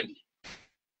 1870?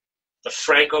 The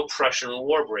Franco-Prussian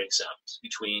War breaks out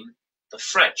between the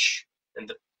French and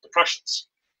the Prussians.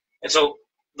 And so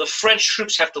the French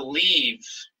troops have to leave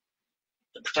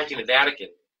protecting the Vatican,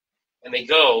 and they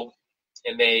go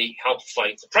and they help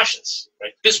fight the Prussians,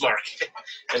 right? Bismarck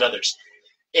and others.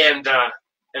 And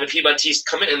the Piedmontese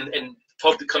come in, and the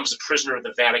Pope becomes a prisoner of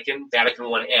the Vatican. Vatican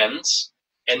I ends,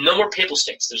 and no more papal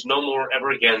states. There's no more,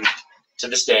 ever again, to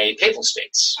this day, papal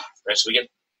states. Right? So we get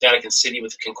Vatican City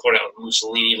with the Concordat with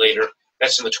Mussolini later.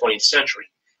 That's in the 20th century.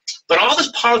 But all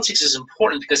this politics is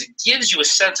important because it gives you a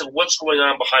sense of what's going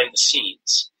on behind the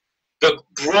scenes. The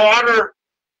broader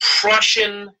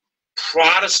Prussian,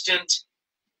 Protestant,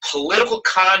 political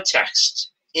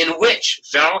context in which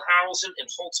Wellhausen and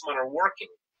Holtzmann are working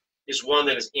is one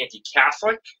that is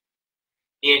anti-Catholic,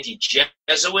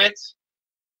 anti-Jesuit,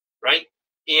 right?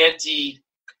 Anti-ritual,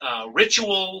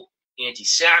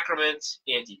 anti-sacrament,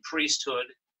 anti-priesthood.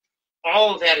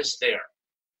 All of that is there.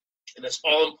 And that's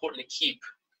all important to keep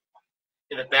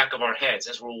in the back of our heads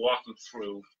as we're walking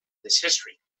through this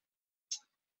history.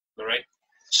 All right?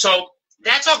 So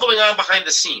that's all going on behind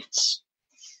the scenes.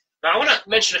 Now, I want to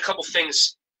mention a couple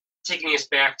things taking us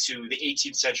back to the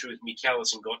 18th century with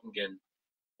Michaelis and Göttingen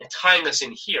and tying us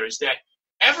in here is that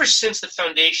ever since the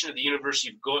foundation of the University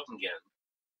of Göttingen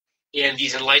and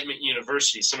these Enlightenment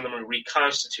universities, some of them are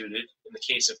reconstituted. In the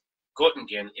case of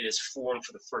Göttingen, it is formed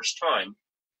for the first time.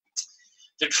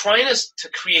 They're trying to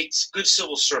create good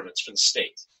civil servants for the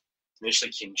state.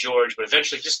 Initially King George, but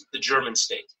eventually just the German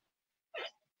state.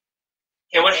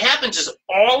 And what happens is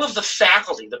all of the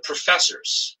faculty, the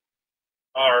professors,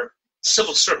 are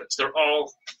civil servants. They're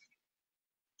all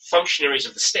functionaries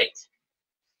of the state.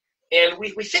 And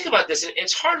we think about this, and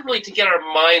it's hard really to get our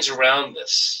minds around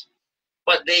this.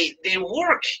 But they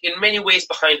work in many ways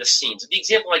behind the scenes. The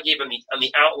example I gave on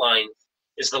the outline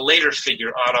is the later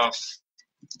figure, Adolf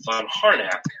von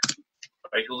Harnack,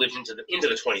 right, who lived into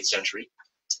the 20th century.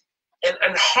 And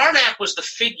Harnack was the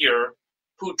figure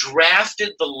who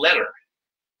drafted the letter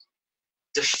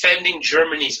defending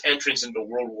Germany's entrance into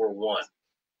World War I.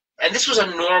 And this was a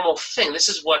normal thing. This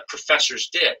is what professors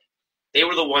did. They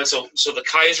were the ones, so the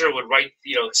Kaiser would write,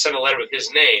 send a letter with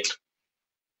his name,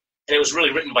 and it was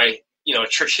really written by, a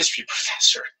church history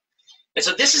professor. And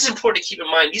so this is important to keep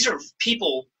in mind. These are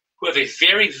people who have a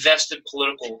very vested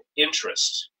political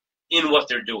interest in what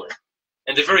they're doing,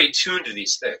 and they're very attuned to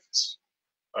these things.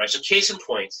 All right, so case in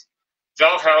point,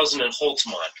 Wellhausen and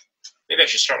Holtzmann. Maybe I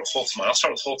should start with Holtzmann. I'll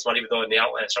start with Holtzmann, even though in the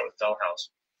outline I start with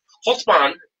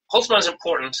Wellhausen. Holtzmann is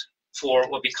important for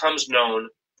what becomes known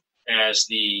as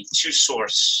the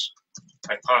two-source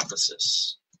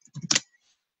hypothesis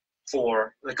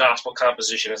for the gospel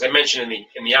composition. As I mentioned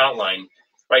in the outline,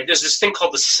 right, there's this thing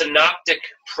called the synoptic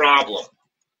problem.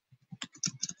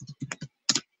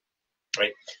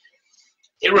 Right?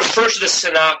 It refers to the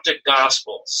synoptic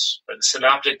gospels. Right? The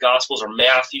synoptic gospels are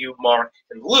Matthew, Mark,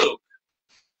 and Luke.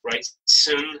 Right?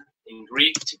 Syn in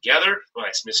Greek together. Oh,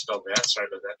 I misspelled that. Sorry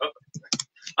about that. Oh,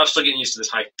 I'm still getting used to this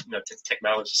high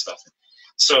technology stuff.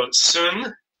 So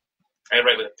syn, I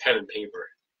write with a pen and paper.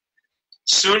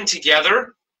 Syn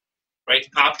together, right?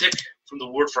 Optic from the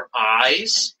word for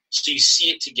eyes. So you see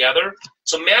it together.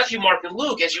 So Matthew, Mark, and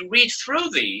Luke, as you read through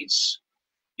these,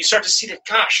 you start to see that,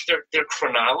 gosh, their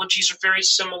chronologies are very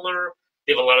similar.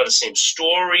 They have a lot of the same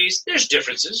stories. There's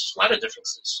differences, a lot of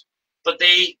differences. But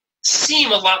they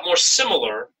seem a lot more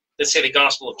similar than, say, the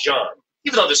Gospel of John,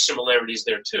 even though there's similarities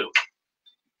there too.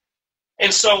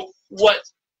 And so what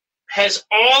has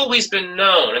always been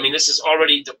known, this is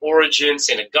already the origin,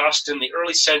 St. Augustine, the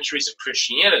early centuries of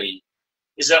Christianity,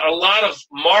 is that a lot of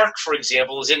Mark, for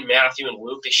example, is in Matthew and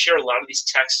Luke. They share a lot of these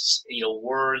texts,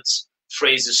 words,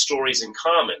 phrases, stories in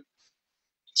common.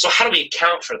 So how do we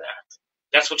account for that?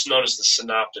 That's what's known as the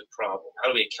synoptic problem. How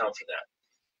do we account for that?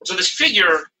 And so this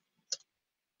figure,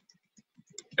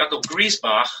 Jakob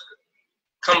Griesbach,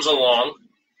 comes along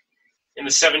in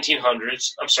the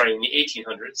 1700s. I'm sorry, in the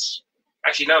 1800s.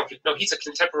 Actually, no, he's a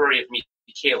contemporary of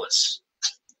Michaelis.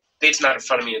 Date's not in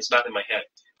front of me. It's not in my head,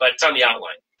 but it's on the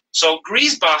outline. So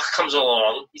Griesbach comes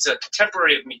along. He's a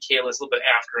contemporary of Michaelis, a little bit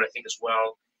after, I think, as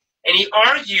well. And he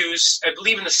argues, I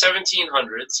believe in the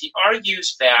 1700s, he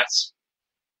argues that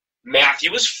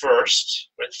Matthew was first,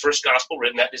 right, the first gospel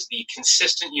written. That is the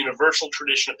consistent universal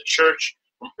tradition of the church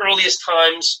from earliest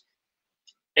times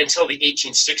until the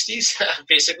 1860s,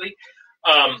 basically.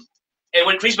 And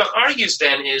what Griesbach argues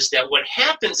then is that what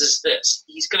happens is this.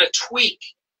 He's going to tweak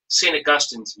St.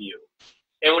 Augustine's view.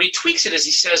 And what he tweaks it is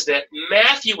he says that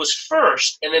Matthew was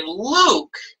first, and then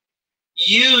Luke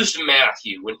used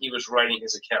Matthew when he was writing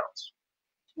his account.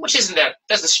 Which isn't that,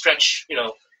 doesn't stretch,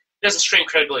 doesn't strain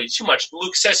credibility too much.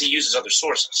 Luke says he uses other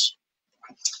sources.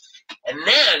 And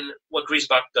then what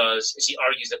Griesbach does is he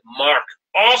argues that Mark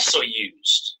also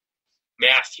used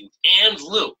Matthew and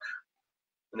Luke.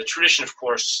 And the tradition, of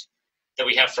course, that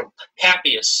we have from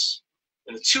Papias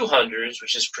in the 200s,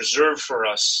 which is preserved for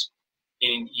us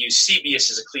in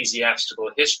Eusebius's Ecclesiastical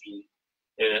History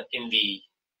in the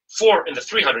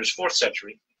 300s, 4th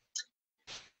century,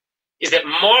 is that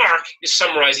Mark is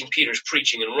summarizing Peter's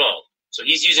preaching in Rome. So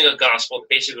he's using a gospel that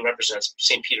basically represents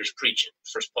St. Peter's preaching, the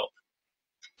first pope.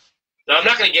 Now, I'm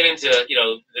not going to get into,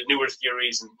 the newer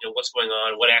theories and, what's going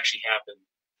on and what actually happened.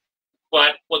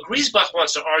 But what Griesbach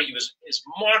wants to argue is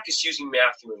Mark is using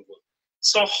Matthew and Luke.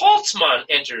 So Holtzmann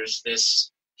enters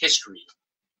this history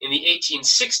in the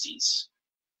 1860s.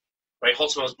 Right?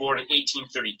 Holtzmann was born in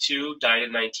 1832, died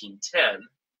in 1910.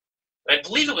 I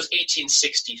believe it was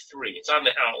 1863. It's on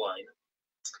the outline.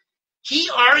 He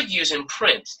argues in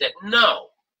print that no.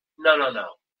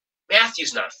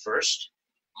 Matthew's not first.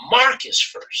 Mark is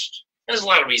first. There's a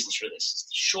lot of reasons for this. It's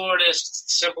the shortest, it's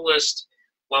the simplest,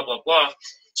 blah, blah, blah.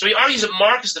 So he argues that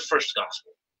Mark is the first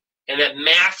gospel, and that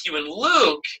Matthew and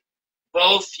Luke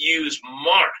both use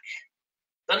Mark.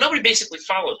 Now, nobody basically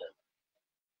followed him.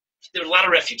 There were a lot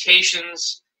of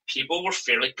refutations. People were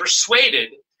fairly persuaded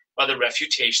by the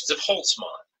refutations of Holtzmann.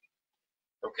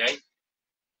 Okay?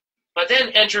 But then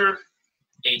enter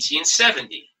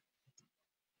 1870.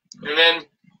 And then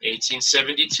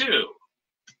 1872.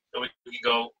 And we can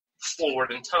go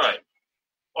forward in time.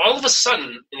 All of a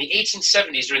sudden, in the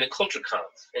 1870s, during the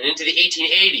Kulturkampf, and into the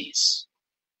 1880s,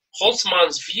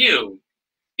 Holtzmann's view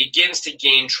begins to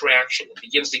gain traction. It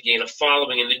begins to gain a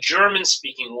following in the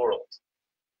German-speaking world.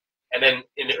 And then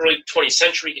in the early 20th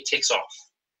century, it takes off.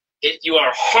 You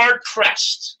are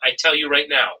hard-pressed, I tell you right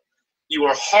now, you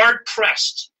are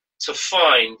hard-pressed to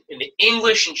find in the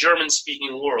English and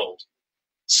German-speaking world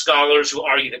scholars who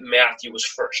argue that Matthew was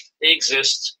first. They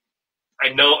exist. I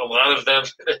know a lot of them,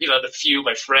 the few,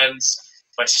 my friends,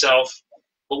 myself,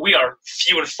 but we are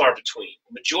few and far between.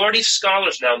 The majority of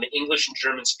scholars now in the English and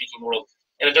German-speaking world,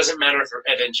 and it doesn't matter if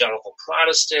they're evangelical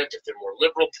Protestant, if they're more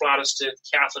liberal Protestant,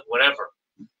 Catholic, whatever.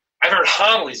 I've heard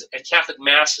homilies at Catholic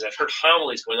masses. I've heard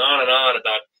homilies going on and on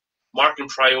about mark and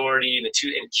priority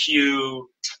and Q,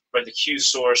 right? The Q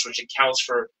source, which accounts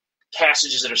for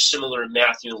passages that are similar in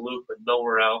Matthew and Luke, but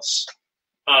nowhere else.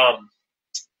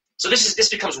 So this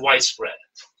becomes widespread.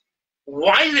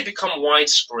 Why did it become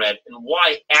widespread, and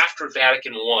why after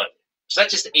Vatican I? It's not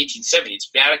just the 1870s;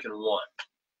 it's Vatican I.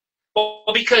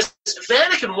 Well, because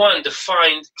Vatican I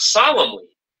defined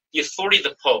solemnly the authority of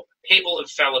the Pope, papal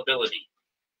infallibility.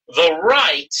 The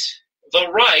right,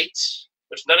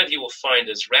 which none of you will find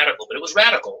as radical, but it was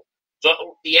radical,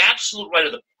 the absolute right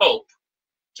of the Pope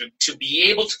to be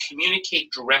able to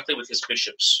communicate directly with his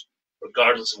bishops,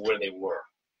 regardless of where they were.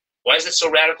 Why is it so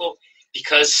radical?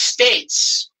 Because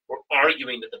states were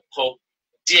arguing that the Pope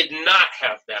did not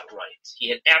have that right. He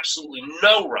had absolutely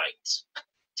no right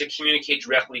to communicate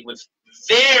directly with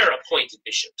their appointed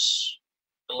bishops,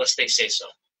 unless they say so.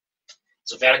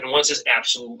 So Vatican I says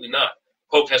absolutely not.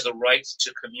 Pope has the right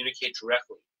to communicate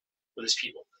directly with his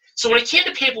people. So when it came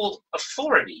to papal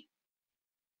authority,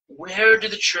 where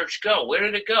did the church go? Where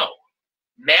did it go?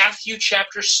 Matthew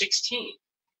chapter 16.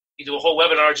 You do a whole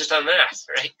webinar just on that,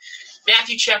 right?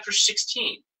 Matthew chapter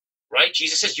 16, right?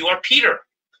 Jesus says, you are Peter.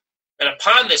 And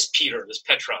upon this Peter, this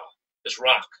Petra, this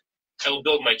rock, I will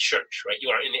build my church, right? You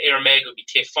are, in the Aramaic, it would be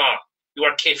Kepha. You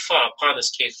are Kepha, upon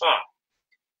this Kepha,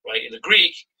 right? In the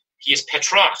Greek, he is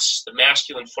Petros, the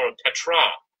masculine form of Petra.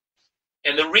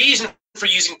 And the reason for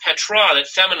using Petra, that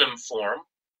feminine form,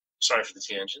 sorry for the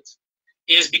tangent,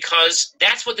 is because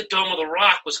that's what the Dome of the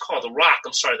Rock was called. The rock,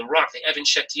 the Evan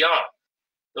Shetia.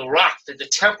 The rock that the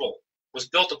temple was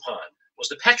built upon was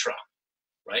the Petra,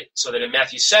 right? So that in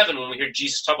Matthew 7, when we hear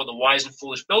Jesus talk about the wise and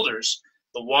foolish builders,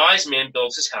 the wise man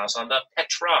builds his house on the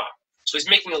Petra, So he's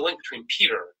making a link between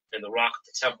Peter and the rock of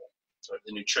the temple, or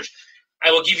the new church.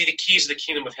 I will give you the keys of the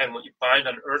kingdom of heaven. What you bind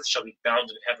on earth shall be bound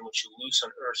in heaven. What you loose on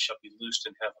earth shall be loosed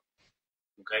in heaven.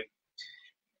 Okay?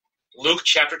 Luke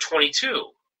chapter 22,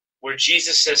 where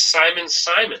Jesus says, Simon,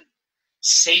 Simon,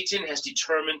 Satan has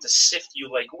determined to sift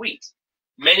you like wheat.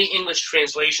 Many English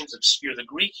translations obscure the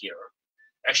Greek here.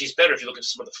 Actually, it's better if you look at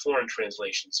some of the foreign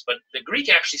translations. But the Greek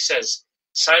actually says,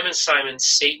 Simon, Simon,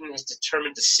 Satan has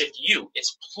determined to sift you.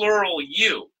 It's plural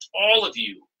you, all of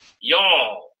you,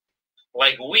 y'all,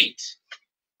 like wheat.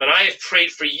 But I have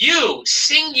prayed for you,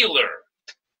 singular,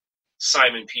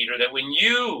 Simon Peter, that when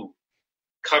you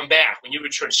come back, when you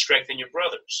return, strengthen your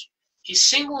brothers. He's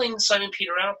singling Simon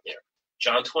Peter out there.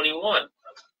 John 21.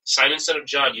 Simon, son of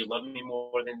John, you love me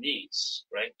more than these,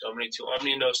 right? Domine tu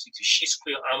omnia nosti tu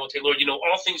scisquia amo te. Lord, you know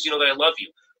all things, you know that I love you.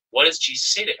 What does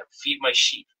Jesus say to him? Feed my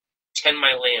sheep, tend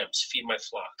my lambs, feed my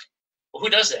flock. Well, who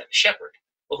does that? The shepherd.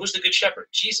 Well, who's the good shepherd?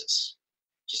 Jesus.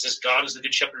 Just as God is the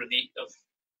good shepherd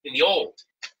in the old.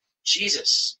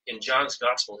 Jesus, in John's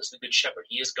gospel, is the good shepherd.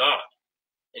 He is God.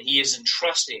 And he is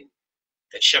entrusting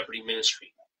that shepherding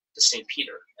ministry to St.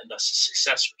 Peter and thus his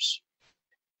successors.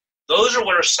 Those are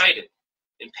what are cited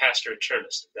in Pastor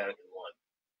Eternus of Vatican I.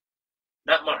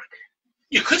 Not Mark.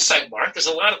 You could cite Mark. There's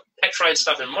a lot of Petrine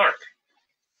stuff in Mark.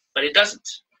 But it doesn't.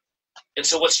 And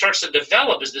so what starts to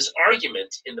develop is this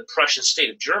argument in the Prussian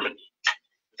state of Germany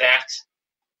that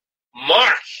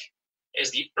Mark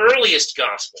is the earliest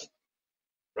gospel,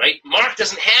 right? Mark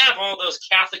doesn't have all those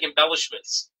Catholic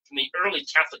embellishments from the early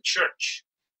Catholic Church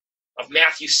of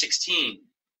Matthew 16,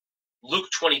 Luke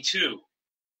 22,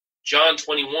 John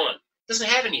 21. Doesn't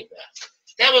have any of that.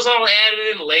 That was all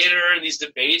added in later in these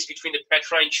debates between the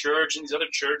Petrine Church and these other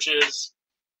churches.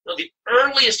 No, the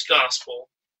earliest gospel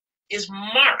is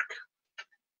Mark.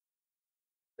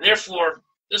 And therefore,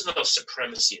 there's no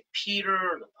supremacy of Peter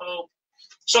or the Pope.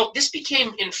 So this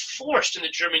became enforced in the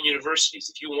German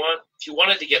universities. If you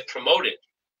wanted to get promoted,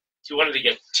 if you wanted to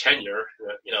get tenure,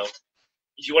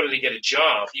 if you wanted to get a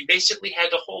job, you basically had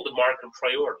to hold a Markan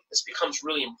priority. This becomes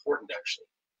really important, actually.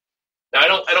 Now, I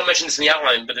don't mention this in the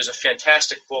outline, but there's a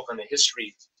fantastic book on the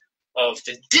history of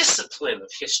the discipline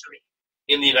of history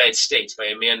in the United States by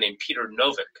a man named Peter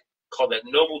Novick called That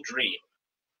Noble Dream,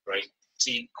 right? It's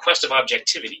the quest of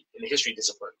objectivity in the history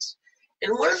disciplines.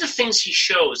 And one of the things he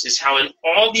shows is how in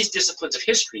all these disciplines of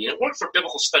history, and it worked for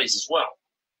biblical studies as well,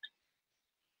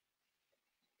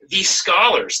 these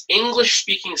scholars,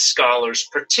 English-speaking scholars,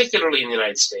 particularly in the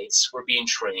United States, were being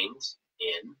trained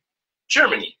in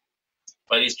Germany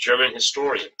by these German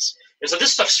historians. And so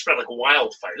this stuff spread like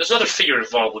wildfire. There's another figure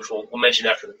involved, which we'll mention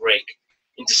after the break,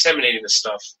 in disseminating this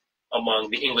stuff among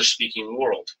the English-speaking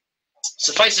world.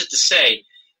 Suffice it to say,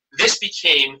 this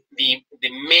became the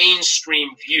mainstream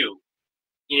view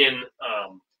in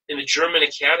the German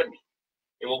Academy,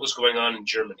 in what was going on in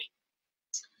Germany.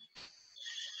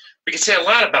 We could say a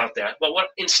lot about that, but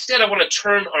instead I want to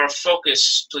turn our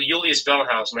focus to Julius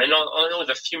Wellhausen. I know I only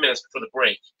have a few minutes before the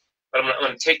break, but I'm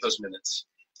going to take those minutes.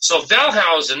 So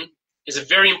Wellhausen is a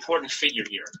very important figure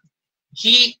here.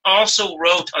 He also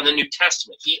wrote on the New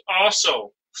Testament. He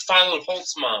also followed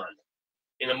Holtzmann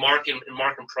in the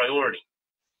Markan priority.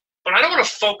 But I don't want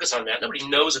to focus on that. Nobody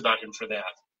knows about him for that.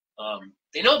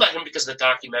 They know about him because of the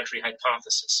documentary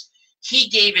Hypothesis. He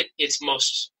gave it its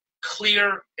most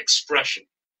clear expression.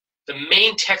 The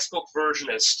main textbook version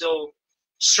that is still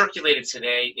circulated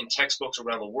today in textbooks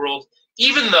around the world,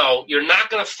 even though you're not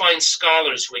going to find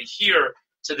scholars who adhere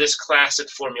to this classic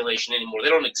formulation anymore. They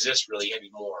don't exist really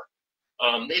anymore.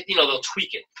 They'll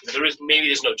tweak it. Maybe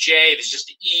there's no J, there's just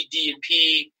the E, D, and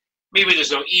P. Maybe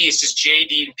there's no E, it's just J,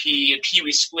 D, and P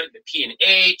we split into P and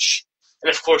H.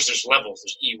 And of course there's levels.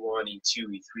 There's E1, E2,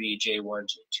 E3, J1,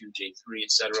 J2, J3,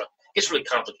 etc. It's really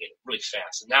complicated, really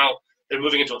fast. And now they're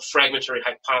moving into a fragmentary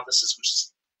hypothesis, which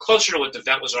is closer to what de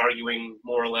Wet was arguing,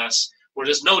 more or less, where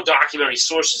there's no documentary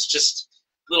sources, just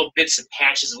little bits and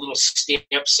patches, little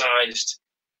stamp-sized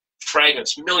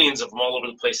fragments, millions of them all over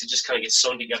the place. They just kind of get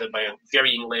sewn together by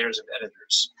varying layers of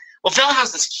editors. Well,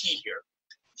 Wellhausen's key here.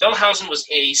 Wellhausen was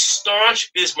a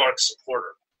staunch Bismarck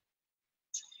supporter.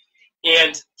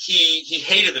 And he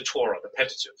hated the Torah, the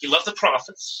Pentateuch. He loved the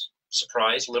prophets.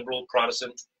 Surprise, liberal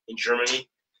Protestant in Germany.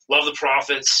 Loved the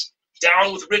prophets.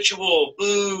 Down with ritual,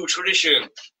 boo, tradition,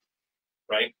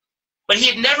 right? But he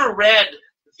had never read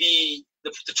the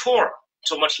Torah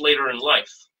until much later in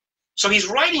life. So he's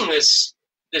writing this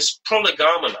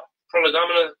Prolegomena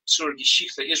zur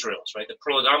Geschichte Israels, right? The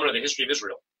Prolegomena, the history of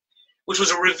Israel, which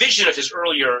was a revision of his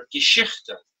earlier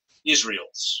Geschichte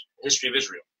Israels, the history of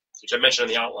Israel, which I mentioned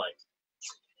in the outline.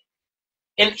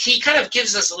 And he kind of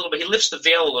gives us a little bit, he lifts the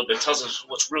veil a little bit, tells us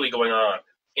what's really going on.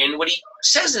 And what he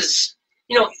says is,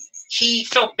 he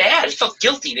felt bad, he felt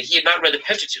guilty that he had not read the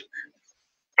Pentateuch.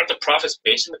 Aren't the prophets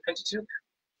based in the Pentateuch?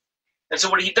 And so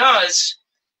what he does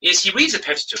is he reads the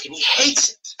Pentateuch and he hates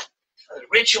it.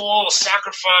 Ritual,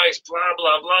 sacrifice, blah,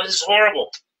 blah, blah. This is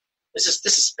horrible. This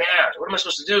is bad. What am I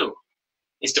supposed to do?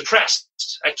 He's depressed.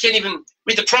 I can't even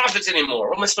read the prophets anymore.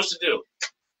 What am I supposed to do?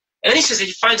 And then he says that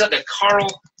he finds out that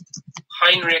Karl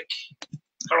Heinrich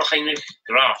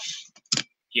Graf,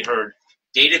 he heard,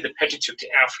 dated the Pentateuch to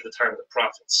after the time of the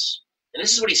prophets. And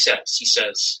this is what he says. He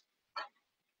says,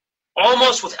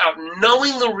 almost without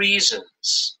knowing the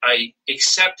reasons, I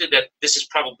accepted that this is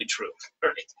probably true.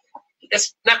 Right?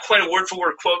 That's not quite a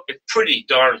word-for-word quote, but pretty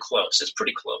darn close. It's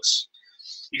pretty close.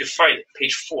 You can find it,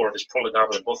 page 4 of his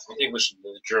Prolegomena, both in English and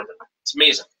in German. It's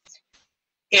amazing.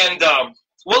 And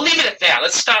we'll leave it at that.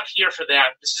 Let's stop here for that.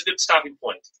 This is a good stopping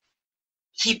point.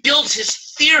 He builds his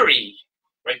theory,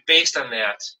 right, based on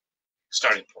that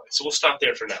starting point. So we'll stop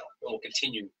there for now, and we'll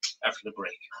continue after the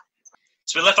break.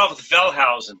 So we left off with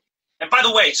Wellhausen. And by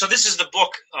the way, so this is the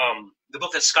book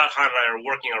that Scott Hahn and I are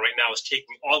working on right now is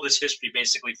taking all this history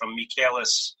basically from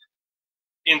Michaelis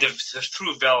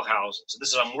through Wellhausen.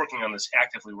 So I'm working on this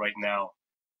actively right now.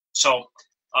 So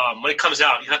when it comes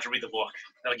out, you have to read the book.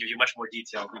 That'll give you much more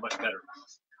detail. It'll be much better.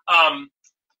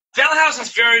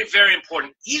 Wellhausen's very, very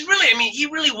important. He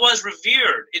really was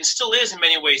revered and still is in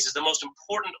many ways as the most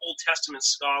important Old Testament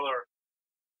scholar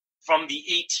from the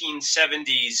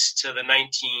 1870s to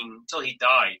till he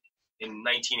died in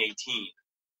 1918.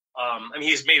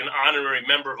 He's made an honorary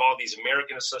member of all these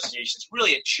American associations,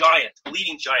 really a giant,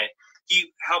 leading giant.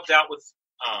 He helped out with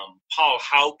Paul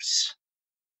Haupt's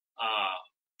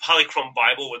Polychrome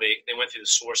Bible, where they went through the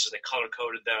sources, they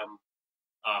color-coded them.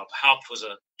 Haupt was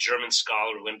a German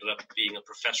scholar who ended up being a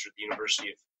professor at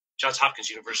the Johns Hopkins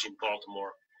University in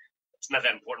Baltimore. It's not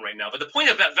that important right now. But the point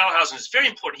of Wellhausen is very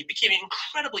important. He became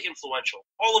incredibly influential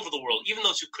all over the world. Even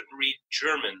those who couldn't read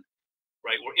German,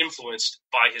 right, were influenced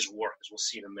by his work, as we'll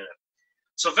see in a minute.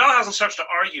 So Wellhausen starts to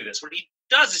argue this. What he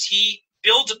does is he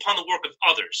builds upon the work of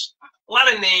others. A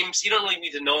lot of names, you don't really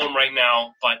need to know them right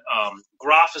now, but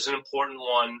Graf is an important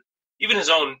one. Even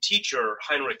his own teacher,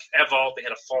 Heinrich Ewald, they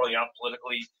had a falling out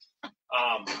politically.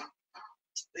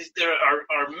 There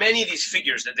are many of these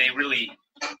figures that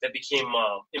became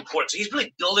important. So he's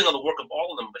really building on the work of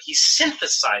all of them, but he's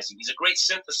synthesizing. He's a great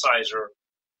synthesizer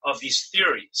of these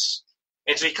theories.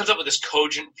 And so he comes up with this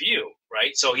cogent view,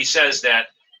 right? So he says that,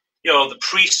 the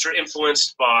priests are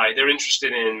they're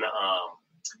interested in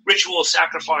ritual,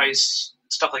 sacrifice,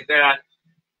 stuff like that.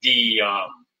 The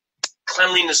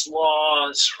cleanliness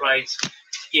laws, right?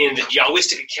 In the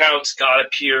Yahwistic accounts, God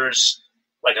appears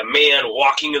like a man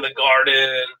walking in the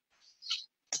garden.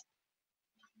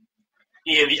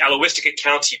 In the Elohistic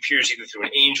accounts, he appears either through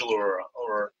an angel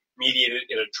or mediated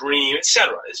in a dream,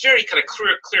 etc. It's very kind of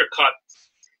clear-cut.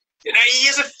 And he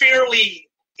has a fairly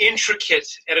intricate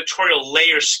editorial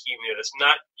layer scheme here that's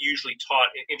not usually taught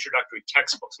in introductory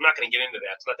textbooks. I'm not going to get into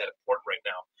that. It's not that important right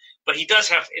now. But he does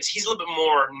he's a little bit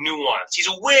more nuanced. He's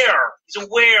aware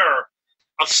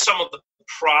of some of the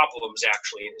problems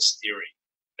actually in his theory.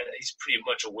 He's pretty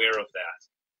much aware of that.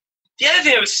 The other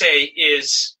thing I would say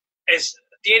is, as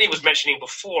Danny was mentioning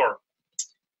before,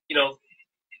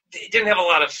 it didn't have a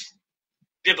lot of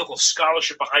biblical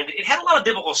scholarship behind it. It had a lot of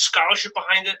biblical scholarship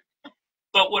behind it,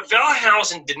 but what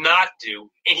Wellhausen did not do,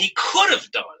 and he could have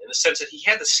done in the sense that he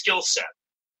had the skill set,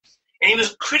 and he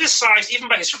was criticized even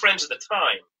by his friends at the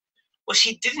time, was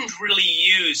he didn't really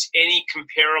use any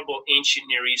comparable ancient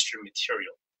Near Eastern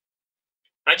material.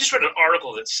 I just read an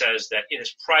article that says that in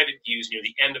his private views near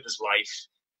the end of his life,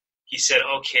 he said,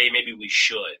 okay, maybe we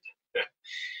should.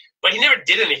 But he never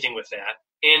did anything with that.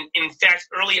 And in fact,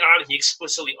 early on, he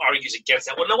explicitly argues against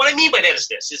that. Well, no, what I mean by that is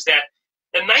that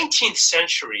the 19th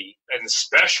century, and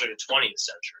especially the 20th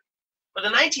century, but the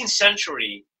 19th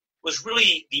century was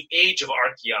really the age of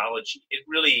archaeology. It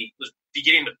really was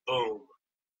beginning to boom.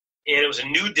 And it was a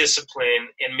new discipline,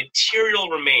 and material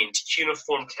remains,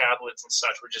 cuneiform tablets and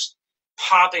such, were just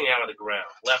popping out of the ground,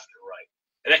 left and right.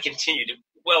 And that continued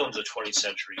well into the 20th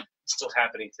century. It's still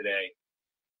happening today.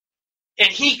 And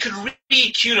he could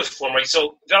read cuneiform, right?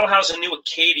 So Wellhausen knew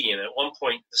Akkadian. At one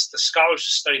point, the scholars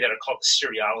who study that are called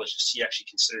Assyriologists. He actually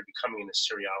considered becoming an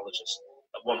Assyriologist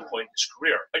at one point in his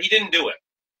career. But he didn't do it.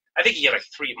 I think he had like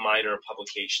 3 minor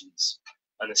publications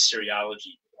on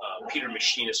Assyriology. Peter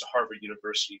Machinus at Harvard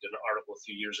University did an article a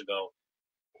few years ago,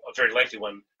 a very lengthy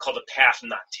one, called The Path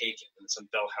Not Taken. And it's on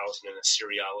Wellhausen and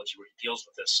Assyriology where he deals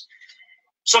with this.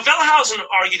 So Wellhausen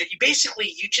argued that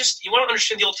you want to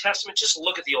understand the Old Testament, just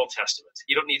look at the Old Testament.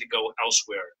 You don't need to go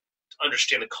elsewhere to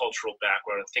understand the cultural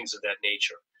background and things of that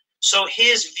nature. So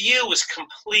his view was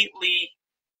completely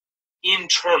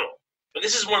internal. But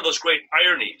this is one of those great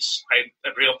ironies I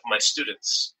bring up with my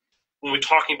students when we're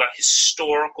talking about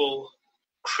historical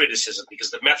criticism, because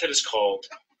the method is called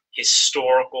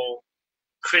historical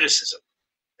criticism.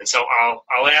 And so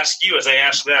I'll ask you as I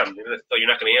ask them, though you're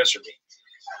not going to answer me.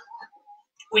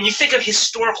 When you think of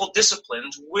historical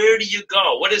disciplines, where do you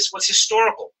go? What's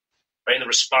historical? Right? And the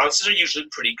responses are usually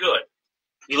pretty good.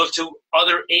 You look to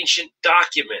other ancient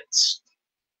documents,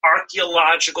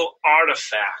 archaeological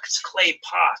artifacts, clay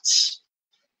pots,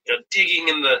 digging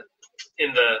in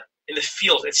the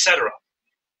field, etc.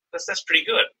 That's pretty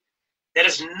good. That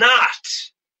is not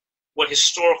what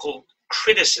historical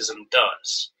criticism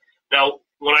does. Now,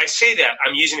 when I say that,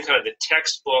 I'm using kind of the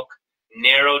textbook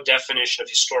narrow definition of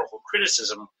historical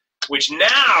criticism, which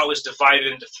now is divided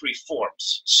into three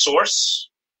forms: source,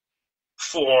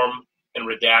 form, and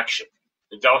redaction.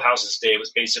 In Wellhausen's day, it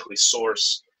was basically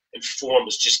source, and form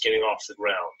was just getting off the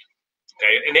ground.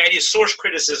 Okay, and the idea of source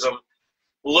criticism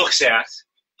looks at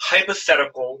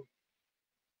hypothetical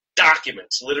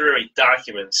documents, literary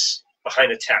documents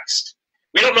behind a text.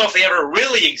 We don't know if they ever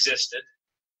really existed,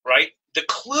 right? The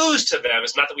clues to them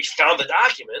is not that we found the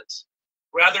document.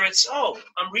 Rather, it's,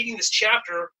 I'm reading this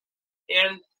chapter,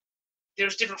 and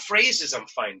there's different phrases I'm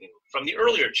finding from the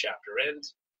earlier chapter, and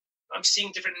I'm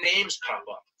seeing different names pop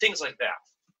up, things like that.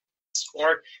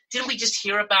 Or, didn't we just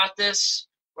hear about this,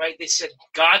 right?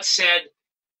 God said,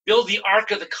 build the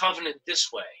Ark of the Covenant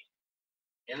this way.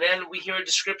 And then we hear a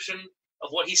description of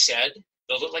what he said,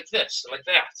 build it like this and like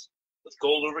that, with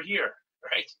gold over here,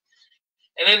 right?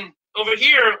 And then over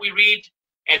here we read,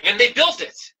 and then they built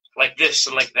it like this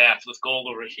and like that with gold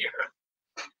over here.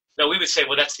 Now we would say,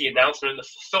 well, that's the announcement and the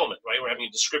fulfillment, right? We're having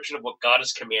a description of what God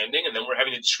is commanding, and then we're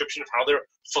having a description of how they're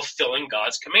fulfilling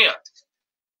God's command.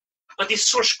 But these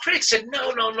source critics said,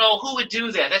 no, who would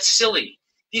do that? That's silly.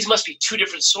 These must be two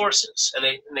different sources. And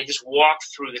they just walk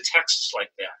through the texts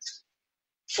like that.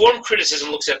 Form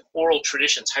criticism looks at oral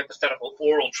traditions, hypothetical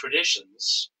oral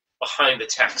traditions behind the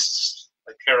texts,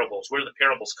 like parables. Where do the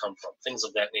parables come from? Things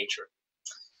of that nature.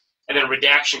 And then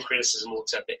redaction criticism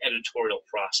looks at the editorial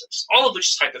process, all of which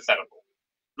is hypothetical,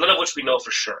 none of which we know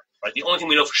for sure. Right? The only thing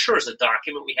we know for sure is the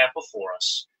document we have before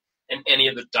us and any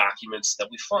of the documents that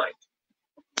we find.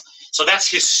 So that's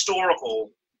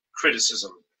historical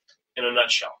criticism in a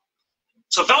nutshell.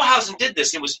 So Wellhausen did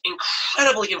this. It was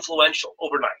incredibly influential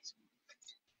overnight.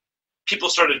 People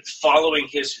started following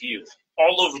his view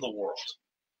all over the world.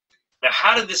 Now,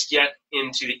 how did this get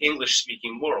into the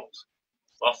English-speaking world?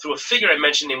 Well, through a figure I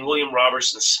mentioned named William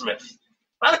Robertson Smith.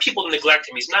 A lot of people neglect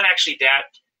him. He's not actually that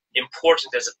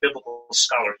important as a biblical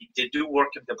scholar. He did do work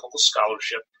in biblical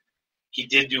scholarship. He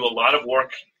did do a lot of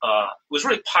work, was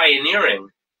really pioneering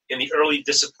in the early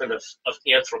discipline of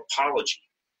anthropology.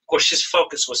 Of course, his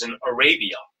focus was in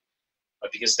Arabia,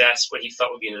 because that's what he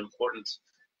thought would be an important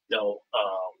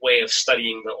way of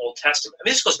studying the Old Testament.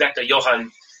 And this goes back to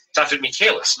Johann David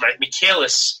Michaelis, right?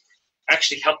 Michaelis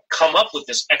actually helped come up with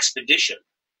this expedition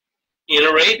in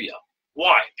Arabia.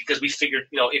 Why? Because we figured,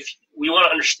 if we want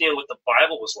to understand what the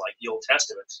Bible was like, the Old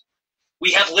Testament,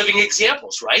 we have living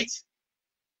examples, right?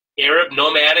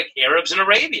 Nomadic Arabs in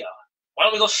Arabia. Why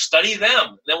don't we go study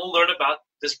them? Then we'll learn about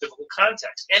this biblical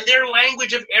context. And their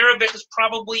language of Arabic is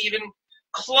probably even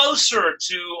closer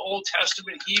to Old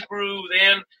Testament Hebrew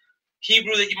than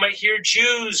Hebrew that you might hear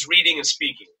Jews reading and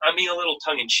speaking. I mean, a little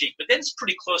tongue-in-cheek, but then it's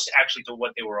pretty close actually to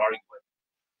what they were arguing.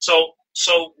 So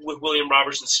with William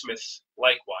Robertson Smith,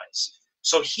 likewise.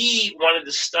 So he wanted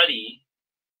to study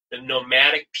the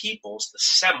nomadic peoples, the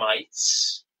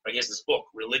Semites. Right? He has this book,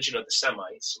 Religion of the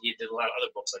Semites. He did a lot of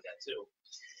other books like that too.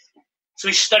 So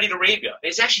he studied Arabia.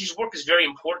 His work is very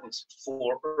important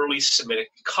for early Semitic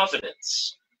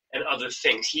covenants and other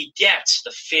things. He gets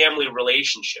the family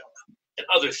relationship and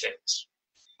other things.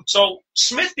 So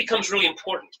Smith becomes really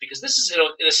important because this is,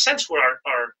 in a sense, where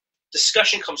our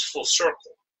discussion comes full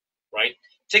circle, right?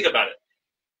 Think about it.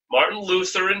 Martin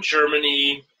Luther in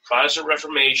Germany, Protestant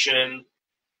Reformation,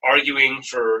 arguing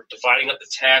for dividing up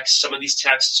the text. Some of these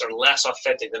texts are less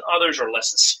authentic than others or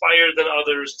less inspired than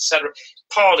others, etc.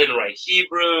 Paul didn't write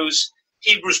Hebrews.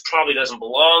 Hebrews probably doesn't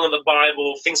belong in the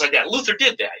Bible, things like that. Luther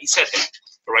did that. He said that,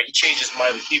 right? He changed his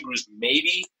mind with Hebrews,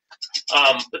 maybe.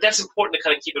 But that's important to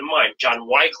kind of keep in mind. John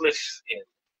Wycliffe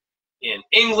in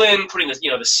England, putting the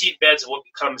seedbeds of what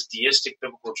becomes deistic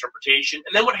biblical interpretation.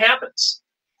 And then what happens?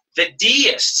 The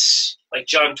deists, like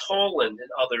John Toland and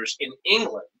others in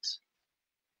England,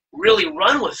 really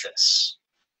run with this.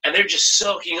 And they're just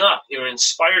soaking up. They're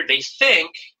inspired, they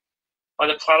think, by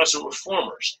the Protestant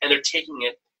reformers, and they're taking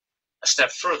it a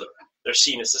step further. They're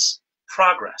seen as this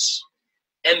progress.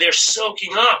 And they're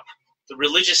soaking up the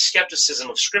religious skepticism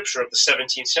of Scripture of the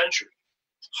 17th century.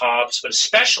 Hobbes, but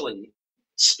especially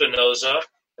Spinoza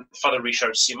and Father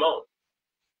Richard Simon.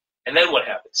 And then what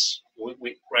happens?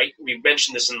 We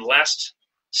mentioned this in the last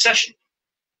session.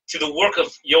 Through the work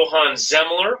of Johann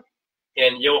Zemmler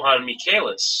and Johann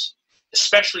Michaelis,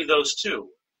 especially those two,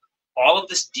 all of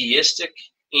this deistic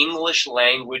English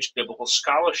language biblical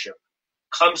scholarship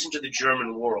comes into the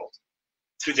German world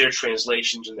through their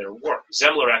translations and their work.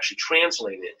 Zemmler actually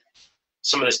translated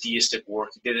some of this deistic work.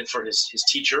 He did it for his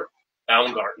teacher,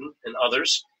 Baumgarten, and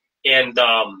others. And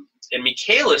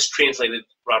Michaelis translated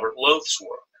Robert Loth's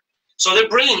work. So they're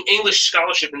bringing English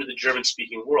scholarship into the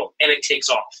German-speaking world, and it takes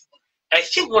off. And I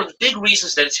think one of the big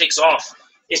reasons that it takes off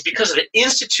is because of the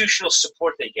institutional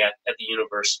support they get at the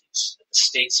universities, at the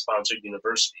state-sponsored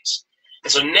universities.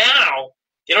 And so now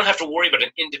they don't have to worry about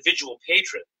an individual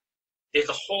patron. They have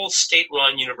the whole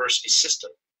state-run university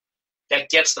system that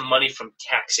gets the money from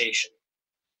taxation.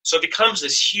 So it becomes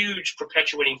this huge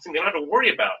perpetuating thing. They don't have to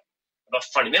worry about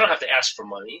funding. They don't have to ask for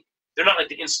money. They're not like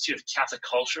the Institute of Catholic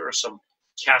Culture or some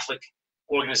Catholic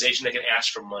organization that can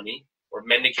ask for money or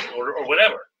mendicant order or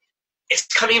whatever. It's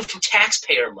coming in from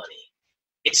taxpayer money.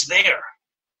 It's there,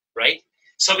 right?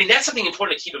 So, I mean, that's something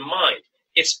important to keep in mind.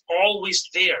 It's always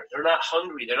there. They're not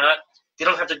hungry. They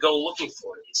don't have to go looking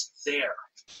for it. It's there.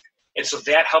 And so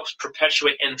that helps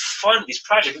perpetuate and fund these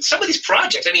projects. And some of these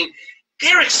projects, I mean,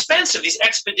 they're expensive. These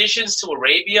expeditions to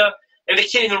Arabia, and they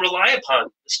can't even rely upon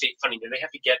the state funding there. They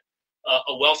have to get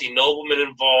a wealthy nobleman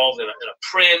involved and a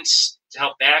prince to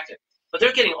help back it. But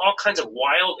they're getting all kinds of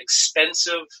wild,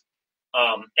 expensive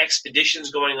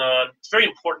expeditions going on. It's very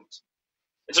important.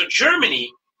 And so Germany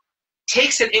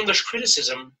takes that English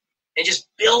criticism and just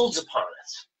builds upon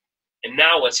it. And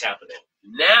now what's happening?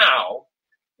 Now,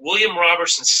 William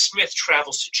Robertson Smith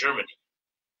travels to Germany.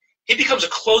 He becomes a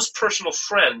close personal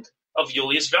friend of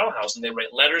Julius Wellhausen. They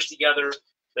write letters together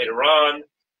later on.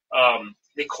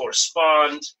 They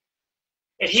correspond.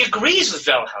 And he agrees with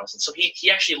Wellhausen. So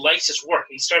he actually likes his work.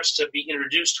 He starts to be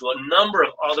introduced to a number of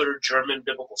other German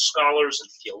biblical scholars and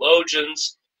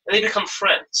theologians, and they become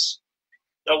friends.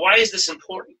 Now, why is this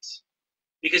important?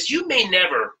 Because you may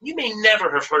never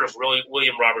have heard of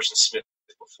William Robertson Smith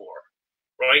before,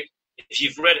 right? If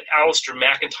you've read Alistair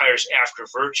McIntyre's After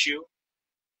Virtue,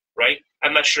 right?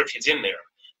 I'm not sure if he's in there,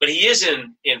 but he is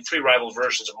in Three Rival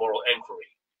Versions of Moral Enquiry,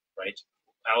 right?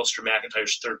 Alistair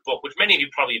McIntyre's third book, which many of you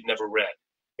probably have never read.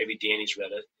 Maybe Danny's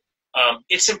read it.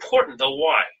 It's important, though.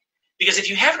 Why? Because if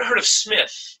you haven't heard of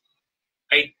Smith,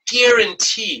 I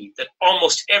guarantee that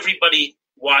almost everybody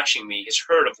watching me has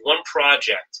heard of one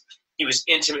project he was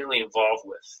intimately involved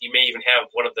with. You may even have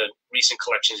one of the recent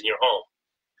collections in your home.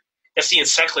 That's the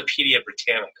Encyclopedia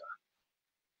Britannica,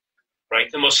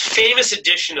 right? The most famous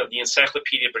edition of the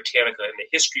Encyclopedia Britannica in the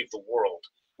history of the world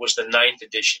was the 9th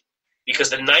edition, because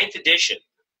the 9th edition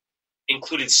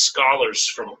included scholars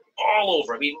from all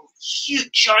over. I mean,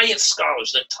 huge, giant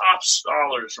scholars, the top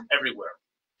scholars from everywhere.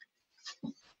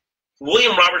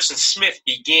 William Robertson Smith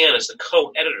began as the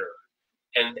co-editor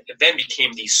and then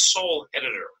became the sole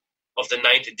editor of the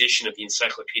 9th edition of the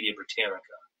Encyclopedia Britannica.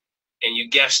 And you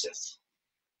guessed it.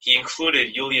 He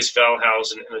included Julius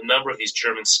Wellhausen and a number of these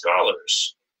German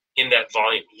scholars in that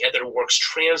volume. He had their works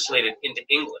translated into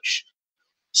English.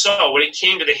 So when it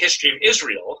came to the history of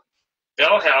Israel,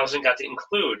 Wellhausen got to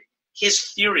include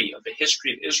his theory of the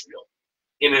history of Israel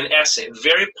in an essay, a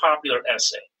very popular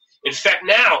essay. In fact,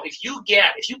 now, if you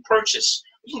purchase,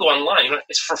 you can go online.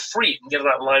 It's for free. You can get it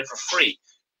online for free.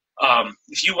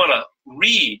 If you want to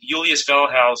read Julius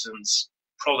Wellhausen's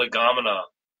Prolegomena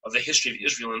of the history of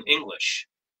Israel in English,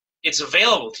 it's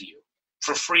available to you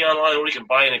for free online, or you can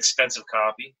buy an expensive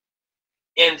copy.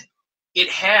 And it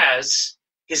has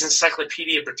his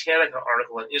Encyclopedia Britannica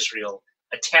article on Israel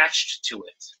attached to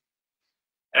it.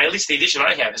 And at least the edition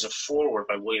I have has a foreword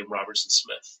by William Robertson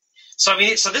Smith. So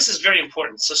this is very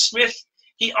important. So Smith,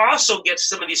 he also gets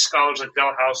some of these scholars like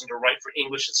Wellhausen to write for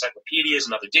English encyclopedias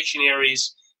and other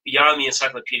dictionaries beyond the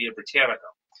Encyclopedia Britannica.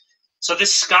 So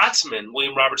this Scotsman,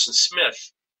 William Robertson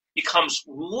Smith, becomes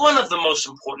one of the most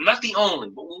important, not the only,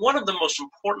 but one of the most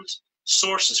important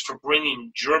sources for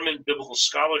bringing German biblical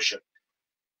scholarship,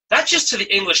 not just to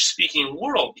the English-speaking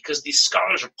world, because these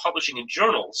scholars are publishing in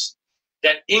journals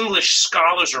that English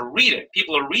scholars are reading.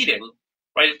 People are reading,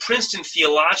 right? At Princeton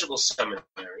Theological Seminary,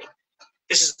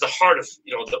 this is the heart of,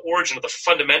 the origin of the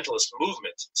fundamentalist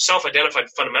movement, self-identified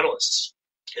fundamentalists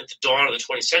at the dawn of the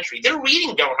 20th century. They're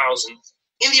reading Wellhausen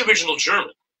in the original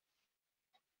German.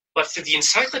 But through the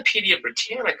Encyclopedia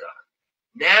Britannica,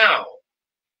 now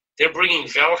they're bringing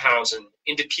Wellhausen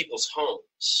into people's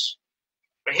homes.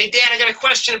 Right? Hey, Dad, I got a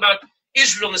question about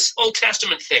Israel and this Old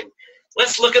Testament thing.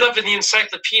 Let's look it up in the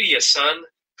encyclopedia, son.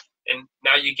 And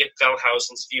now you get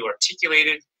Wellhausen's view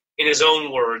articulated in his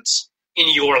own words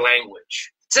in your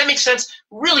language. Does that make sense?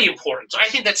 Really important. So I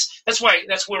think that's where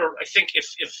I think if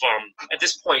at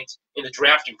this point in the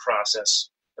drafting process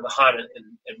in the Han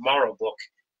and Morrow book,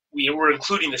 we're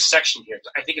including this section here.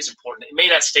 I think it's important. It may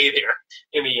not stay there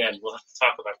in the end. We'll have to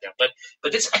talk about that.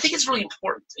 But this, I think it's really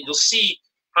important, and you'll see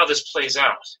how this plays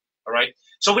out. All right.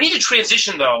 So we need to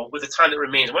transition, though, with the time that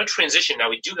remains. I want to transition now.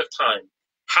 We do have time.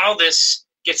 How this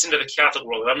gets into the Catholic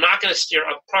world. And I'm not going to steer.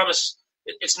 I promise.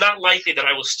 It's not likely that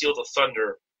I will steal the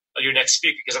thunder of your next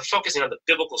speaker, because I'm focusing on the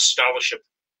biblical scholarship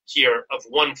here of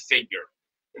one figure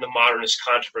in the modernist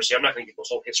controversy. I'm not going to give the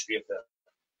whole history of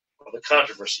the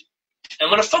controversy. I'm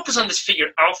going to focus on this figure,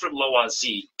 Alfred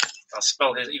Loisy. I'll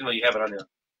spell his, even though you have it on the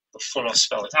phone, I'll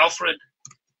spell it. Alfred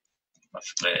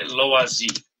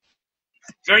Loisy.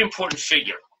 Very important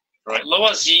figure. All right.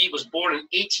 Loisy was born in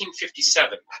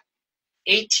 1857.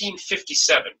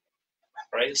 1857.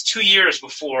 Right? It's 2 years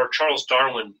before Charles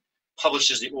Darwin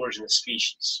publishes The Origin of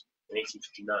Species in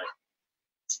 1859.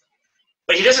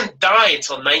 But he doesn't die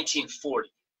until 1940.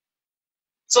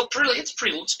 So it's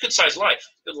a good-sized life,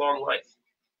 good long life.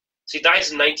 So he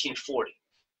dies in 1940.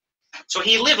 So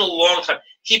he lived a long time.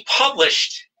 He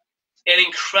published an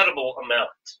incredible amount.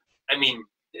 I mean,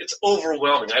 it's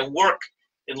overwhelming. I work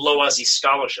in Loisy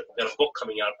scholarship. I've got a book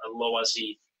coming out on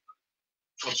Loisy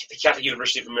from the Catholic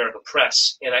University of America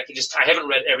Press, and I haven't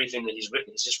read everything that he's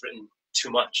written. He's just written too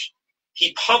much.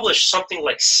 He published something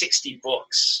like 60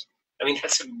 books. I mean,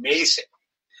 that's amazing,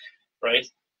 right?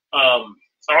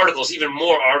 Articles, even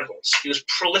more articles. He was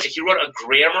prolific. He wrote a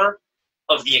grammar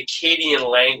of the Akkadian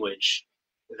language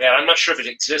that I'm not sure if it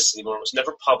exists anymore. It was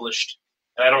never published,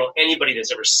 and I don't know anybody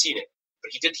that's ever seen it.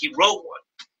 But he wrote one.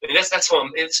 And that's how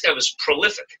this guy was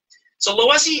prolific. So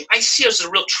Loisy, I see as a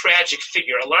real tragic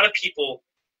figure. A lot of people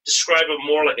describe him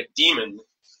more like a demon.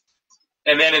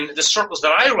 And then in the circles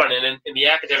that I run in the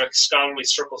academic scholarly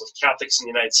circles of Catholics in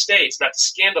the United States, not to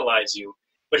scandalize you,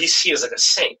 but he's seen as like a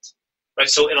saint. Right?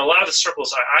 So in a lot of the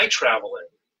circles I travel in,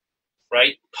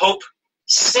 right, Pope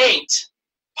Saint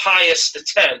Pius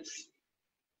X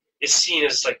is seen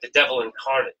as like the devil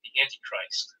incarnate, the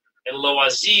Antichrist. And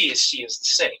Loisy is seen as the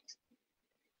saint.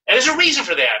 And there's a reason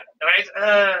for that.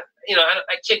 And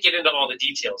I can't get into all the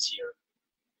details here.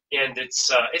 And it's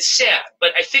sad.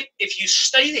 But I think if you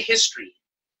study the history,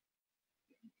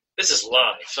 this is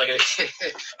live, so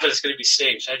but it's going to be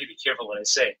saved, so I have to be careful what I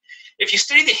say. If you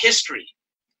study the history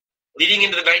leading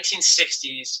into the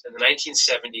 1960s and the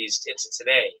 1970s into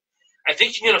today, I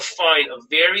think you're going to find a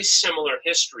very similar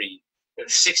history in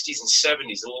the 60s and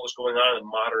 70s than what was going on in the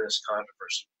modernist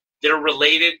controversy. They're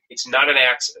related. It's not an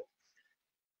accident.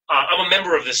 I'm a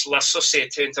member of this La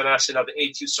Société Internationale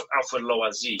d'Études sur Alfred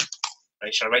Loisy.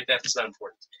 Right? Should I write that? It's not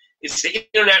important. It's the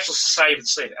International Society of the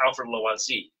Slave, Alfred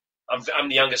Loisy. I'm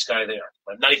the youngest guy there.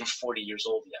 I'm not even 40 years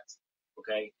old yet.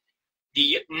 Okay.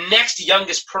 The next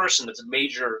youngest person that's a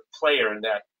major player in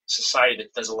that society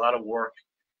that does a lot of work,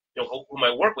 whom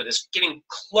I work with, is getting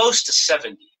close to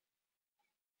 70.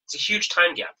 It's a huge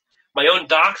time gap. My own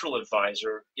doctoral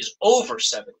advisor is over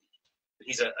 70.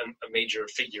 He's a major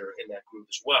figure in that group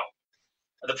as well.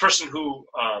 The person who,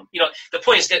 the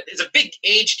point is that there's a big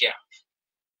age gap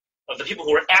of the people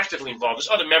who are actively involved. There's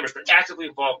other members, but actively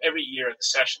involved every year at the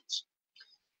sessions.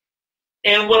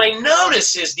 And what I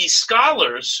notice is these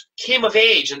scholars came of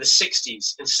age in the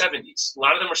 60s and 70s. A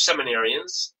lot of them are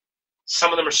seminarians.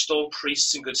 Some of them are still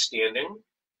priests in good standing.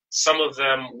 Some of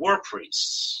them were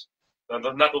priests. Not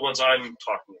the ones I'm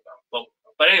talking about.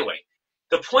 But anyway,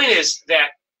 the point is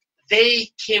that they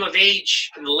came of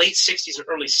age in the late 60s and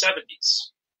early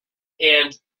 70s.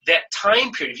 And that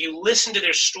time period, if you listen to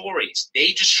their stories,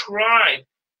 they describe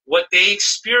what they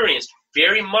experienced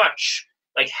very much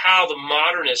like how the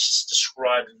modernists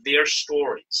describe their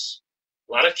stories.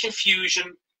 A lot of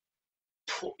confusion,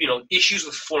 issues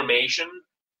with formation,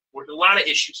 a lot of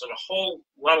issues on a whole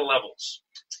lot of levels.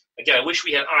 Again, I wish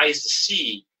we had eyes to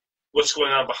see what's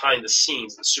going on behind the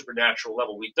scenes at the supernatural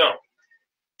level. We don't.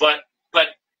 But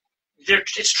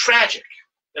it's tragic.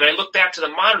 And I look back to the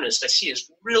modernists, I see it's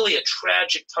really a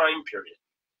tragic time period.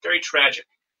 Very tragic.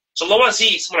 So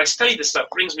Loisy, when I study this stuff,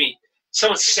 brings me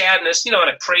some sadness, and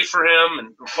I pray for him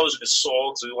and repose of his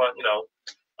soul. So we want,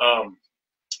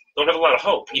 don't have a lot of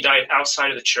hope. He died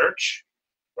outside of the church,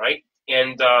 right?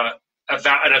 And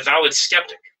an avowed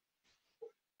skeptic.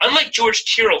 Unlike George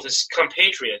Tyrrell, his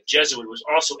compatriot, Jesuit, was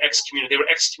also excommunicated. They were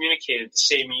excommunicated the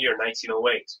same year,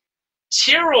 1908.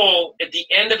 Tyrrell, at the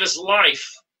end of his life,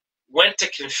 went to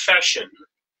confession.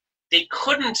 They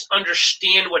couldn't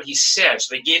understand what he said,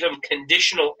 so they gave him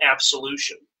conditional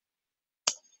absolution.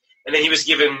 And then he was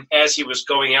given, as he was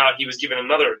going out, he was given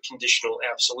another conditional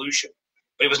absolution.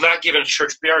 But he was not given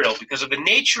church burial because of the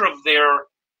nature of their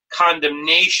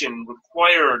condemnation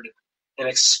required an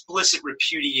explicit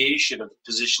repudiation of the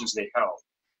positions they held.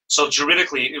 So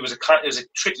juridically, it was a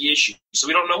tricky issue. So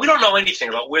we don't know anything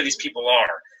about where these people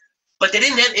are. But they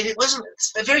didn't have, it wasn't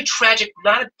a very tragic,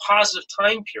 not a positive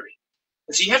time period.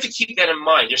 And so you have to keep that in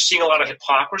mind. You're seeing a lot of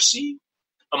hypocrisy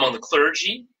among the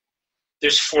clergy.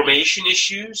 There's formation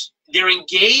issues. They're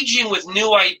engaging with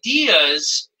new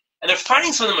ideas, and they're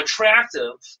finding some of them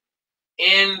attractive,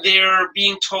 and they're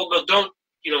being told, no,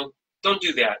 don't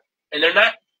do that. And they're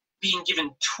not being given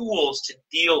tools to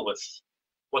deal with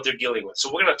what they're dealing with.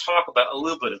 So we're going to talk about a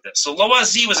little bit of this. So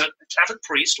Loisy was a Catholic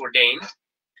priest ordained,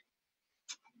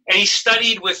 and he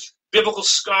studied with biblical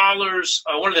scholars.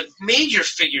 One of the major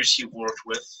figures he worked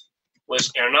with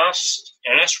was Ernest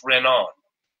Renan.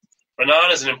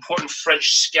 Renan is an important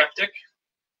French skeptic,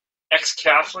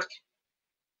 ex-Catholic.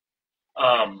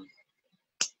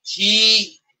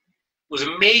 He was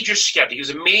a major skeptic. He was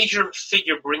a major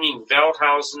figure bringing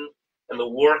Wellhausen and the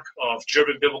work of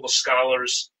German biblical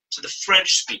scholars to the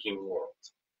French-speaking world.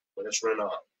 Well, that's Renan.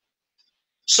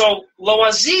 So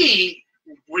Loisy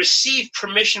received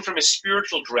permission from his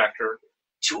spiritual director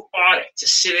to audit, to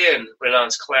sit in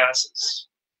Renan's classes.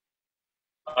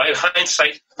 In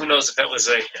hindsight, who knows if that was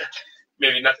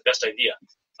maybe not the best idea.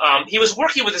 He was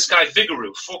working with this guy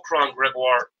Vigouroux, Fulcron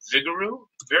Gregoire Vigouroux,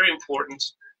 very important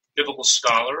biblical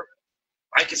scholar.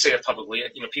 I can say that publicly.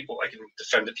 People, I can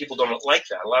defend it. People don't like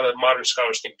that. A lot of modern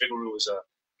scholars think Vigouroux is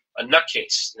a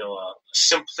nutcase, a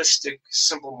simplistic,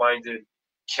 simple-minded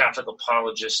Catholic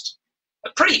apologist, a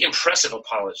pretty impressive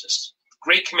apologist.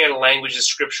 Great command of languages,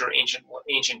 scripture,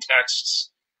 ancient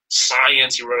texts,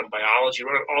 science. He wrote on biology. He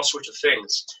wrote on all sorts of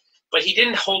things. But he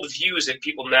didn't hold views that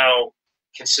people now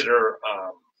consider,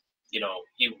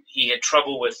 he had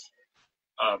trouble with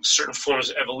certain forms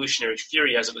of evolutionary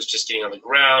theory as it was just getting on the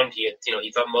ground. He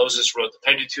thought Moses wrote the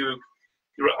Pentateuch.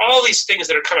 He wrote all these things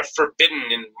that are kind of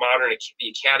forbidden in the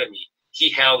academy.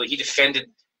 He defended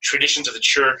traditions of the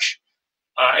church,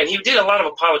 and he did a lot of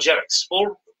apologetics.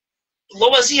 Well,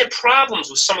 Loisy had problems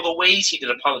with some of the ways he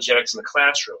did apologetics in the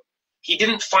classroom. He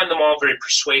didn't find them all very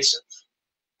persuasive.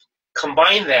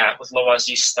 Combine that with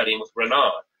Loisy's studying with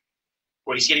Renan,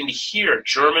 where he's getting to hear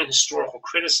German historical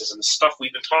criticism, the stuff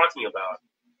we've been talking about,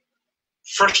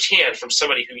 firsthand from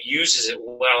somebody who uses it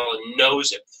well and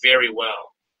knows it very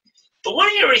well. But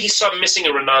one area he saw missing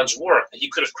in Renan's work that he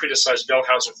could have criticized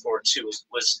Wellhausen for too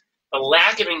was a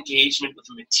lack of engagement with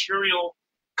the material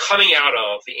coming out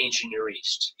of the ancient Near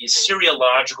East, the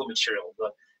Assyriological material,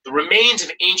 the remains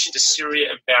of ancient Assyria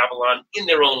and Babylon in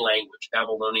their own language,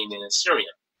 Babylonian and Assyrian.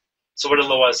 So what did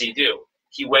Loisy do?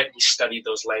 He went and he studied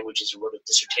those languages and wrote a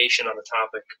dissertation on the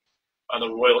topic, on the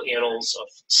royal annals of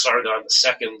Sargon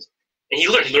II. And he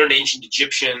learned ancient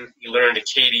Egyptian, he learned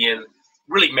Akkadian,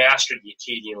 really mastered the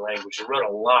Akkadian language and wrote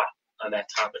a lot on that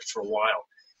topic for a while.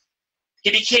 He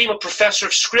became a professor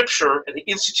of scripture at the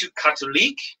Institut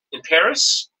Catholique in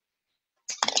Paris.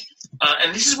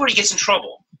 And this is where he gets in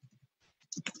trouble.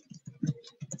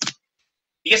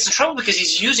 He gets in trouble because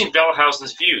he's using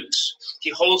Wellhausen's views. He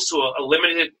holds to a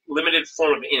limited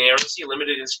form of inerrancy, a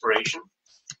limited inspiration.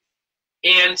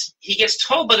 And he gets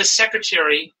told by the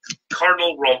secretary,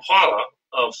 Cardinal Rompala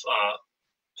of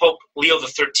Pope Leo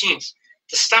XIII,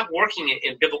 to stop working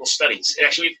in biblical studies. And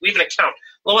actually, we have an account.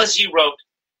 Loisy wrote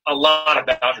a lot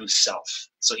about himself.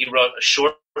 So he wrote a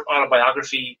short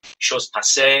autobiography, Chose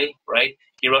Passée, right?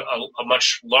 He wrote a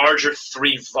much larger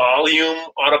 3-volume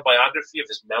autobiography of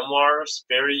his memoirs,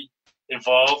 very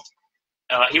involved.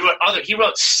 He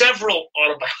wrote several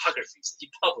autobiographies that he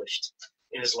published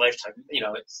in his lifetime.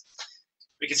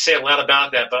 We could say a lot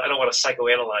about that, but I don't want to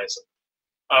psychoanalyze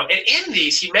them. And in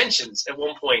these, he mentions at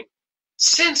one point,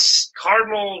 since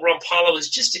Cardinal Rompala was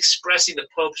just expressing the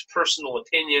Pope's personal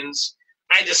opinions,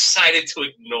 I decided to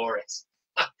ignore it.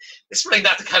 It's really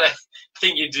not the kind of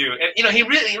thing you do. And, he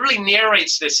really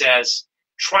narrates this as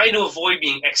trying to avoid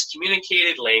being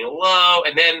excommunicated, laying low,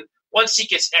 and then once he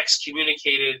gets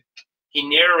excommunicated, he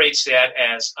narrates that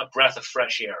as a breath of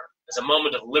fresh air, as a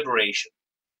moment of liberation.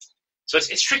 So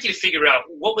it's tricky to figure out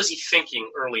what was he thinking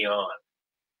early on.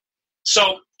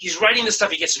 So he's writing this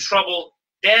stuff, he gets in trouble.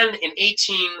 Then in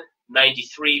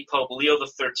 1893, Pope Leo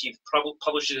XIII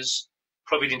publishes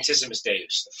Providentissimus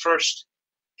Deus, the first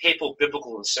papal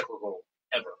biblical encyclical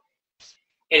ever.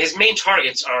 And his main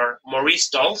targets are Maurice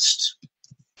Dalst,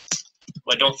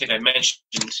 who I don't think I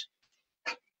mentioned,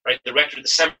 right, the rector of the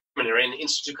seminary in the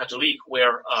Institut Catholique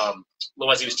where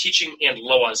Loisy was teaching, and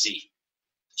Loisy.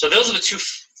 So those are the two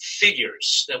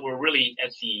figures that were really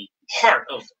at the heart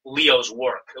of Leo's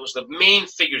work. It was the main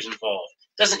figures involved.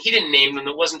 He didn't name them.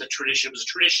 It wasn't a tradition. It was a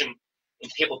tradition in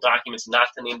papal documents not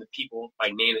to name the people by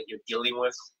name that you're dealing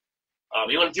with.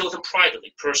 You want to deal with them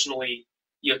privately, personally.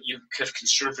 You have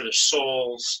concern for their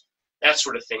souls, that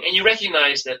sort of thing. And you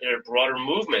recognize that there are broader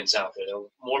movements out there. There are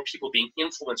more people being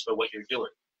influenced by what you're doing.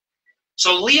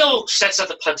 So Leo sets up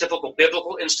the Pontifical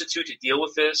Biblical Institute to deal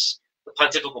with this. The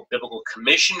Pontifical Biblical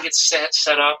Commission gets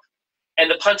set up. And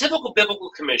the Pontifical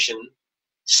Biblical Commission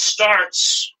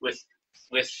starts with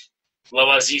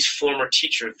Loisy's former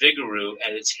teacher, Vigouroux,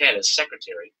 at its head as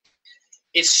secretary.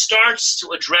 It starts to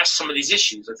address some of these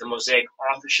issues, like the Mosaic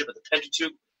authorship of the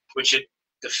Pentateuch, which it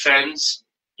defends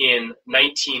in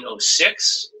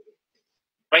 1906.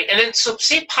 Right? And then so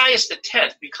St. Pius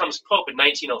X becomes Pope in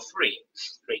 1903.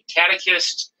 Great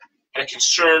catechist, had a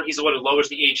concern. He's the one who lowers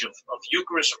the age of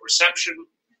Eucharist or reception.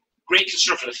 Great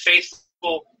concern for the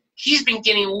faithful. He's been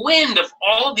getting wind of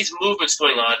all of these movements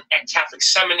going on at Catholic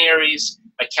seminaries,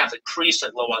 by Catholic priests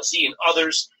like Loisy and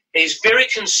others. And he's very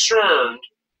concerned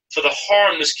for the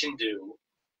harm this can do,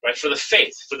 right, for the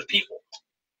faith, for the people.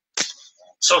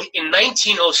 So in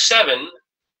 1907,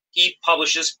 he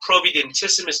publishes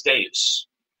Providentissimus Deus,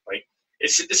 right?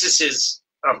 This is his,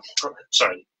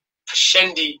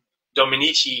 Pascendi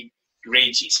Dominici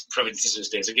Regis, Providentissimus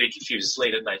Deus. I'm getting confused. It's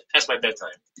late at night. Past my bedtime.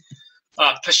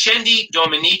 Pascendi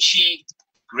Dominici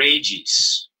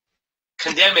Regis,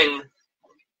 condemning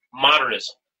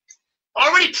modernism.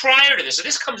 Already prior to this, so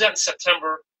this comes out in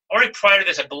September. Already prior to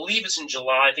this, I believe it's in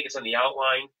July. I think it's on the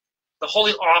outline. The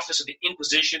Holy Office of the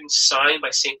Inquisition, signed by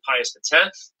St. Pius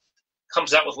X,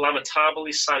 comes out with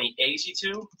Lamentabili Sine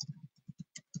Exitu.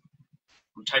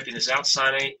 I'm typing this out,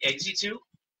 Sine Exitu.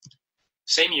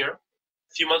 Same year,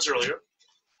 a few months earlier,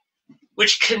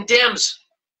 which condemns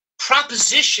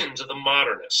propositions of the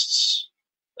modernists.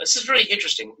 This is very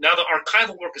interesting. Now the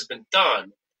archival work has been done,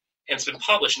 and it's been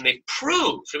published, and they've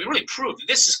really proved that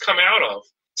this has come out of,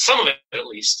 some of it at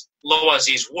least,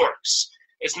 Loisy's works.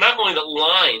 It's not only that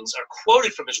lines are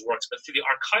quoted from his works, but through the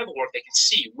archival work they can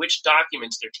see which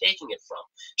documents they're taking it from.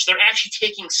 So they're actually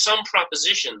taking some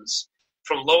propositions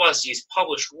from Loisy's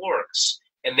published works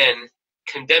and then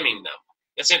condemning them.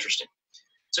 That's interesting.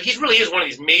 So he really is one of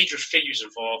these major figures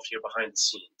involved here behind the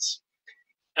scenes.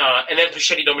 And then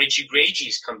Pascendi Dominici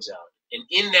Regis comes out. And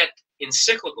in that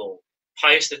encyclical,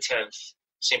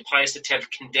 St. Pius X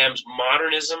condemns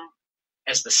modernism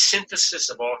as the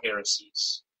synthesis of all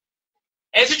heresies.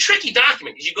 And it's a tricky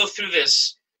document. As you go through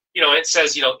this, it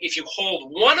says, if you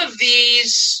hold one of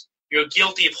these, you're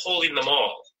guilty of holding them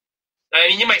all. I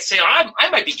mean, you might say, I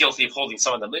might be guilty of holding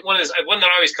some of them. One that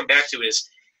I always come back to is,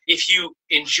 if you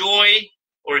enjoy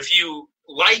or if you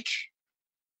like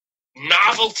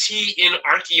novelty in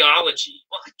archaeology,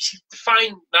 well,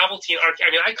 define novelty in archaeology.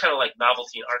 I mean, I kind of like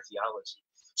novelty in archaeology.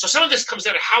 So some of this comes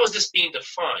down to how is this being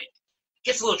defined? It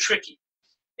gets a little tricky.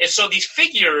 And so these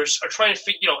figures are trying to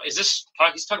figure, he's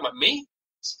talking about me?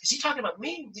 Is he talking about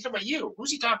me? Is he talking about you?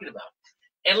 Who's he talking about?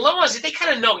 And Loisy, they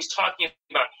kind of know he's talking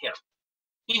about him.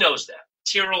 He knows that.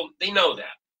 Tyrrell, they know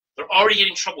that. They're already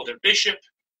getting in trouble with their bishop.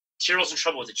 Tyrrell's in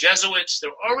trouble with the Jesuits.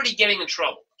 They're already getting in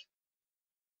trouble.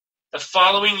 The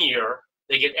following year,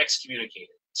 they get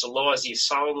excommunicated. So Loisy is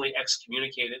solemnly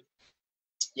excommunicated.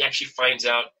 He actually finds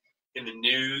out in the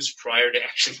news prior to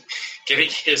actually getting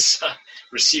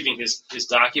receiving his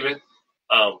document.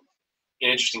 An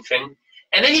interesting thing.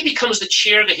 And then he becomes the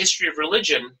chair of the history of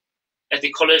religion at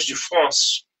the Collège de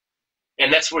France.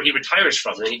 And that's where he retires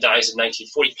from. And he dies in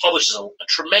 1940. He publishes a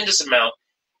tremendous amount.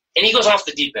 And he goes off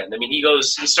the deep end. I mean, he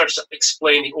starts to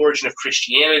explain the origin of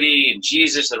Christianity and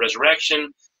Jesus and the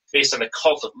resurrection based on the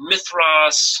cult of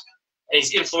Mithras. And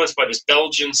he's influenced by this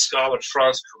Belgian scholar,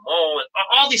 Franz Cumont. And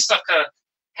all these stuff kind of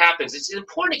happens. It's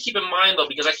important to keep in mind, though,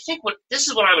 because I think this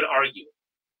is what I would argue.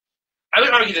 I would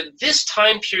argue that this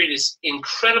time period is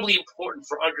incredibly important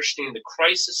for understanding the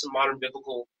crisis in modern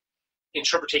biblical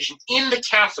interpretation in the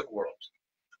Catholic world.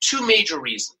 Two major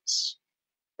reasons.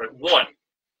 Right? One,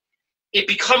 it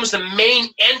becomes the main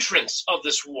entrance of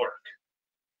this work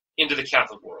into the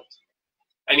Catholic world.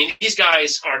 I mean, these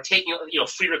guys are taking,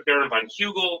 Friedrich Baron von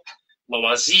Hugel,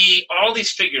 Loisy, all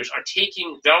these figures are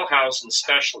taking Wellhausen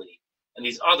especially, and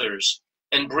these others,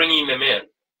 and bringing them in,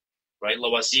 right?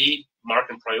 Loisy, Mark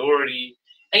and Priority.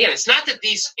 Again, it's not that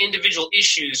these individual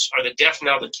issues are the death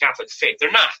knell of the Catholic faith.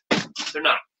 They're not.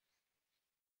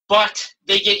 but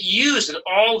they get used in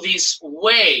all these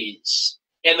ways.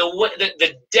 And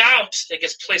the doubt that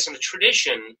gets placed on the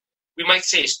tradition, we might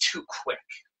say, is too quick.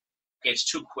 Okay, it's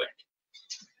too quick.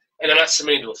 And they're not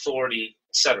submitting to authority,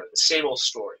 etc. The same old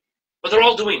story. But they're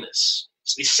all doing this.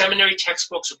 So these seminary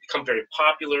textbooks have become very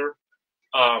popular.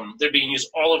 They're being used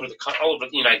all over the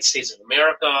United States of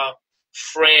America,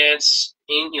 France,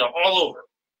 all over,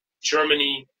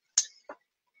 Germany.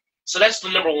 So that's the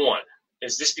number one,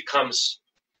 is this becomes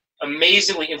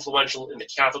amazingly influential in the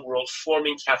Catholic world,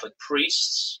 forming Catholic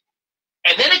priests.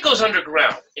 And then it goes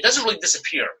underground. It doesn't really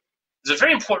disappear. There's a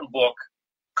very important book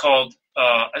called,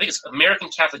 I think it's American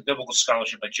Catholic Biblical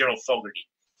Scholarship by Gerald Fogarty.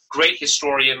 Great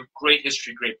historian, great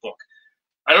history, great book.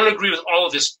 I don't agree with all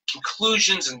of his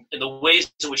conclusions and the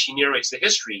ways in which he narrates the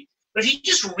history. But if you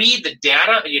just read the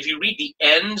data, and if you read the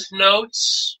end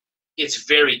notes, it's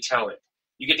very telling.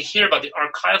 You get to hear about the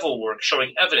archival work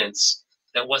showing evidence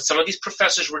that what some of these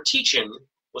professors were teaching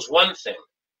was one thing.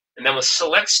 And then with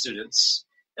select students,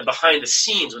 and behind the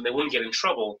scenes, when they wouldn't get in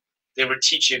trouble, they were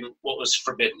teaching what was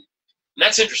forbidden. And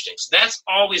that's interesting. So that's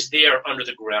always there under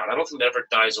the ground. I don't think that ever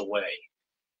dies away.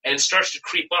 And it starts to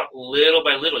creep up little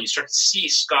by little. You start to see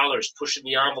scholars pushing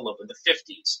the envelope in the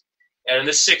 50s and in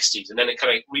the 60s. And then it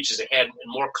kind of reaches ahead and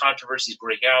more controversies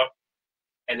break out.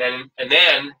 And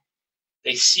then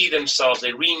they see themselves,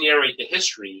 they re-narrate the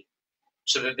history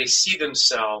so that they see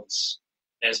themselves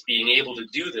as being able to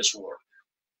do this work.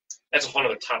 That's a whole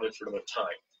other topic for another time.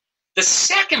 The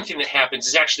second thing that happens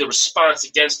is actually the response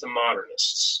against the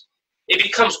modernists. It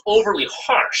becomes overly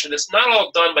harsh, and it's not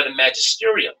all done by the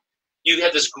magisterium. You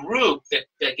have this group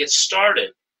that gets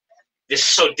started, this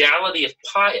sodality of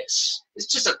pious. It's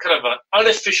just a kind of an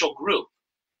unofficial group.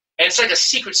 And it's like a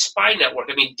secret spy network.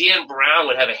 I mean, Dan Brown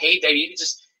would have a hate. I mean,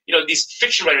 these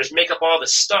fiction writers make up all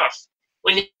this stuff.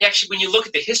 When you look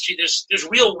at the history, there's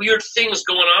real weird things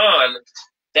going on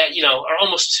that, are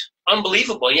almost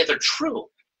unbelievable, and yet they're true.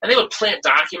 And they would plant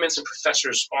documents in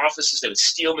professors' offices. They would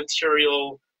steal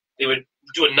material. They would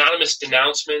do anonymous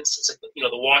denouncements. It's like,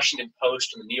 the Washington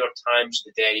Post and the New York Times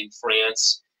of the day in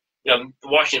France. The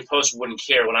Washington Post wouldn't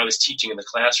care when I was teaching in the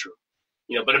classroom.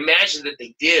 But imagine that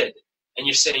they did. And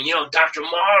you're saying, Dr.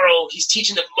 Morrow, he's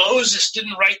teaching that Moses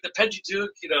didn't write the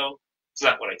Pentateuch. It's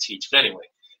not what I teach. But anyway.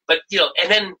 But, and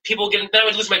then people then I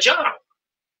would lose my job.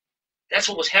 That's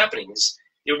what was happening, is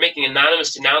they were making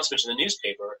anonymous announcements in the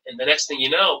newspaper, and the next thing you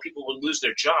know, people would lose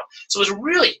their job. So it was a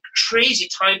really crazy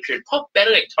time period. Pope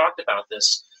Benedict talked about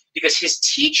this because his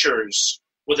teachers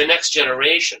were the next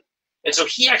generation. And so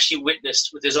he actually witnessed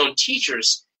with his own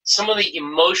teachers some of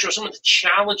the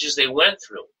challenges they went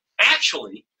through.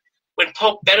 Actually, when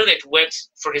Pope Benedict went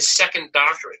for his second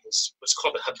doctorate, what's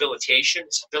called the habilitation,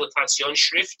 his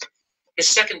Habilitationsschrift, his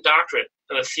second doctorate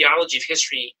in the theology of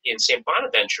history in St.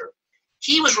 Bonaventure,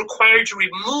 he was required to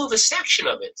remove a section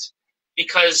of it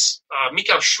because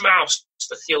Michael Schmaus,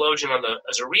 the theologian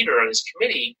as a reader on his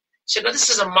committee, said, "No, this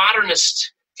is a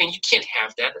modernist thing. You can't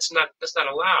have that. That's not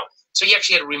allowed." So he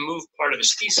actually had to remove part of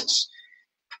his thesis.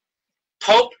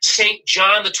 Pope St.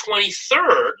 John the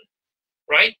 23rd,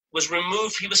 right, was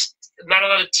removed. He was not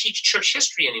allowed to teach church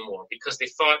history anymore because they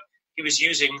thought he was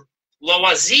using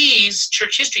Loisier's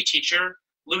church history teacher,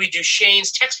 Louis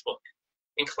Duchesne's textbook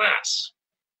in class.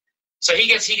 So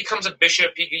he becomes a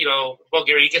bishop,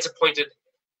 Bulgaria. He gets appointed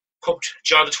Pope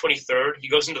John the 23rd. He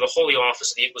goes into the Holy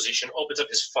Office of the Inquisition, opens up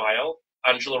his file,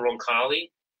 Angelo Roncalli,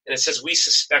 and it says, "We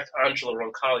suspect Angelo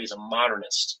Roncalli is a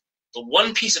modernist." The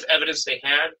one piece of evidence they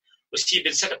had was he had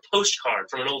been sent a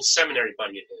postcard from an old seminary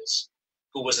buddy of his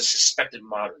who was a suspected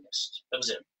modernist. That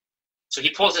was it. So he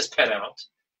pulls his pen out,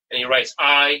 and he writes,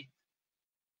 "I,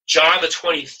 John the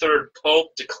 23rd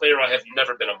Pope, declare I have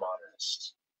never been a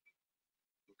modernist."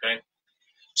 Okay?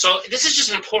 So this is just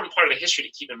an important part of the history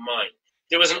to keep in mind.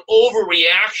 There was an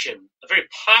overreaction, a very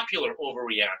popular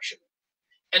overreaction.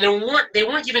 And they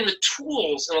weren't given the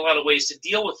tools in a lot of ways to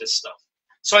deal with this stuff.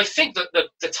 So I think that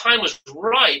the time was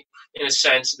ripe, in a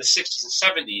sense, in the 60s and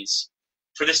 70s,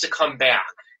 for this to come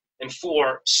back and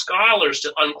for scholars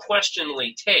to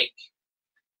unquestionably take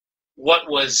what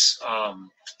was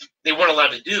they weren't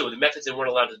allowed to do, the methods they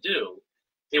weren't allowed to do.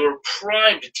 They were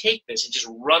primed to take this and just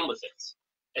run with it,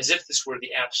 as if this were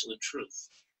the absolute truth.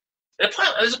 And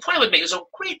there's a point I would make. There's a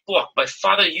great book by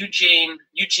Father Eugene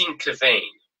Cavane.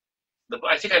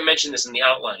 I think I mentioned this in the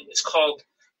outline. It's called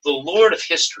The Lord of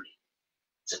History.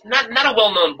 It's not a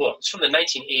well-known book. It's from the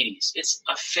 1980s. It's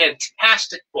a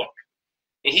fantastic book.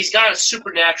 And he's got a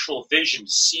supernatural vision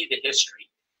to see the history.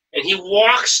 And he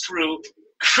walks through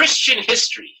Christian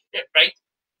history, right?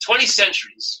 20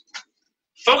 centuries,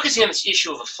 focusing on this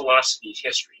issue of a philosophy of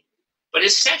history. But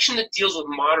his section that deals with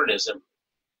modernism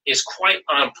is quite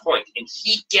on point, and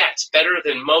he gets, better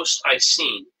than most I've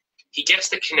seen, he gets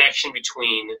the connection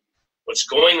between what's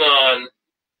going on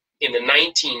in the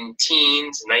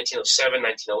 19-teens, 1907,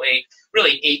 1908,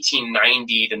 really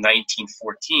 1890 to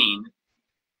 1914,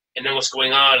 and then what's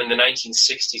going on in the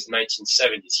 1960s and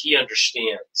 1970s. He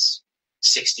understands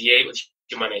 68 with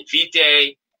Humanae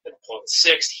Vitae and Paul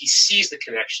VI. He sees the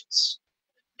connections.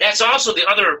 That's also the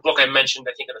other book I mentioned,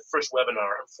 I think, in the first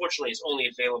webinar. Unfortunately, it's only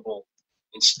available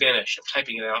in Spanish. I'm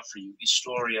typing it out for you.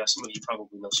 Historia, some of you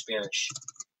probably know Spanish.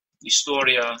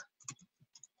 Historia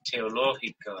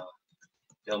Teológica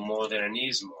del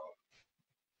Modernismo.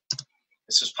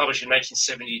 This was published in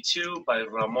 1972 by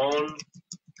Ramón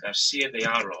García de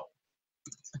Haro.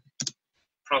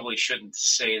 Probably shouldn't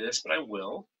say this, but I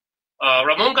will.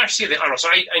 Ramón García de Haro, so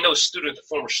I know a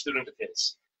former student of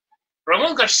his.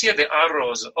 Ramón García de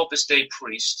Haro is an Opus Dei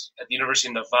priest at the University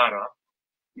of Navarra.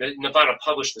 Navarra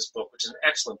published this book, which is an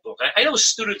excellent book. I know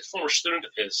a former student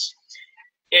of his,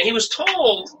 and he was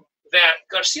told that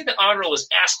García de Haro was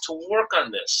asked to work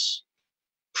on this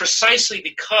precisely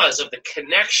because of the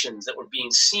connections that were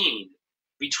being seen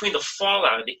between the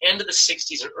fallout at the end of the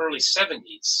 60s and early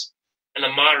 70s and the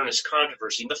modernist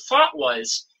controversy. And the thought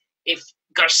was, if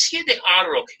García de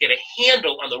Haro could get a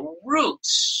handle on the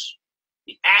roots,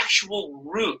 the actual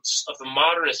roots of the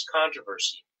modernist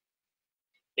controversy,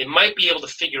 it might be able to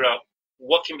figure out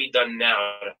what can be done now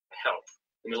to help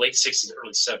in the late 60s and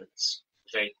early 70s,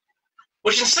 okay?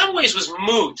 Which in some ways was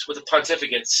moot with the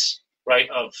pontificates, right,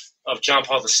 of John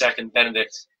Paul II,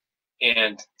 Benedict,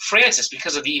 and Francis,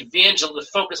 because of the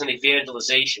focus on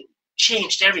evangelization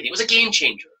changed everything. It was a game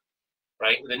changer,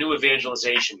 right, with a new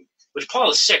evangelization, which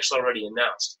Paul VI already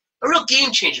announced. A real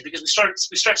game changer, because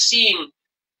we start seeing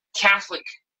Catholic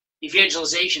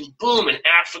evangelization boom in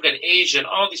Africa and Asia and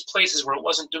all these places where it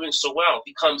wasn't doing so well. It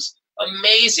becomes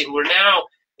amazing, where now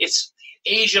it's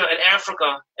Asia and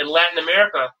Africa and Latin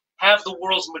America have the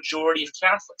world's majority of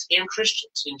Catholics and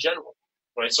Christians in general,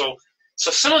 right? So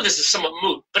some of this is somewhat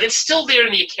moot, but it's still there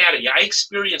in the academy. I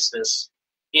experienced this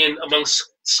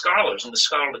amongst scholars in the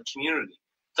scholarly community.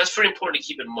 That's very important to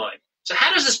keep in mind. So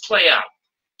how does this play out?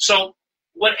 So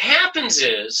what happens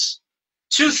is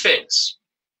two things.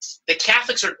 The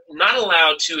Catholics are not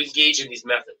allowed to engage in these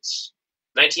methods.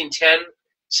 1910,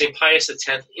 St. Pius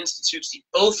X institutes the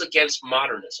oath against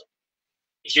modernism.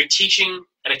 If you're teaching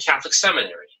at a Catholic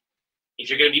seminary, if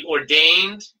you're going to be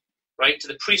ordained, right, to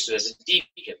the priesthood as a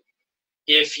deacon,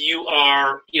 if you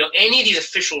are, any of these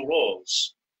official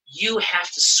roles, you have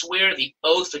to swear the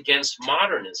oath against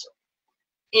modernism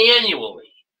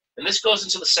annually. And this goes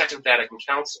into the Second Vatican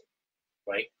Council,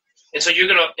 right? And so you're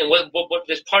going to, and what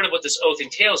part of what this oath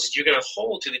entails is you're going to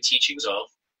hold to the teachings of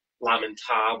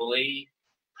Lamentabili,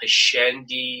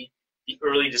 Pascendi, the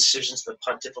early decisions of the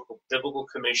Pontifical Biblical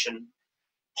Commission.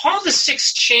 Paul VI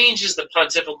changes the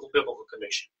Pontifical Biblical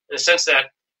Commission in the sense that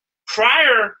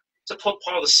prior to Pope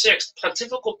Paul VI, the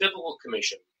Pontifical Biblical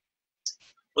Commission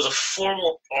was a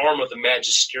formal arm of the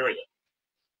magisterium.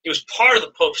 It was part of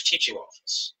the Pope's teaching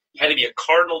office. You had to be a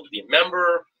cardinal to be a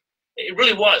member. It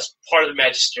really was part of the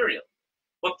magisterium.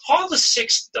 What Paul VI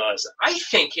does, I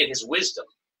think, in his wisdom,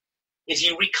 is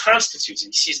he reconstitutes it.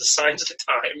 He sees the signs of the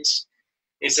times.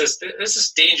 He says, this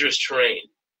is dangerous terrain.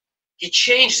 He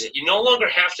changes it. You no longer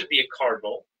have to be a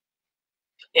cardinal.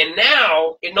 And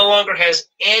now it no longer has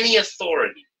any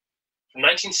authority. From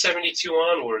 1972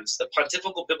 onwards, the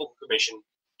Pontifical Biblical Commission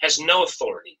has no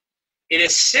authority. It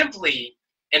is simply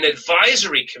an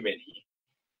advisory committee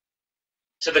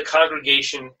to the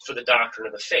Congregation for the Doctrine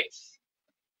of the Faith.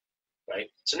 Right?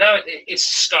 So now it's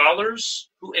scholars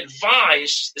who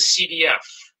advise the CDF,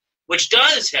 which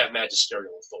does have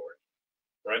magisterial authority,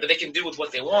 right? But they can do with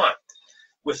what they want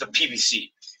with the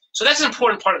PBC. So that's an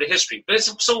important part of the history. But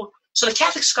so the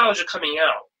Catholic scholars are coming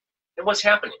out, and what's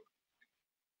happening?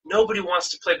 Nobody wants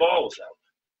to play ball with them,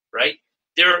 right?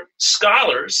 They're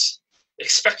scholars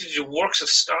expected to do works of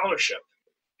scholarship,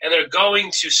 and they're going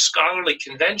to scholarly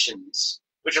conventions,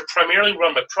 which are primarily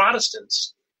run by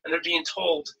Protestants, and they're being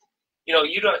told, you're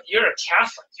a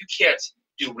Catholic. You can't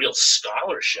do real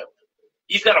scholarship.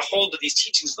 You've got to hold to these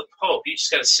teachings of the Pope. You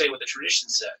just got to say what the tradition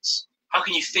says. How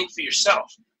can you think for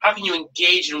yourself? How can you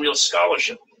engage in real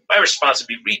scholarship? My response would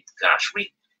be, read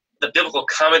the biblical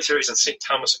commentaries on St.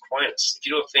 Thomas Aquinas. If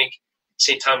you don't think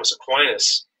St. Thomas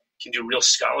Aquinas can do real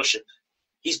scholarship,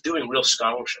 he's doing real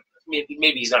scholarship.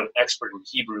 Maybe he's not an expert in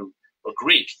Hebrew or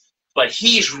Greek, but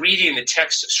he's reading the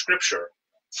text of Scripture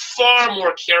far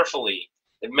more carefully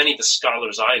than many of the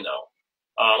scholars I know.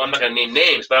 I'm not going to name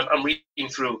names, but I'm reading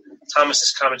through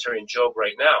Thomas's commentary on Job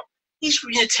right now. He's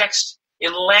reading the text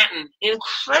in Latin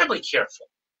incredibly careful.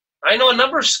 I know a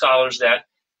number of scholars that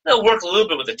they'll work a little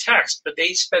bit with the text, but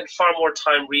they spend far more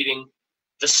time reading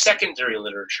the secondary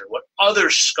literature, what other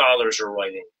scholars are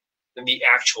writing, than the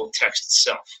actual text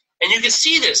itself. And you can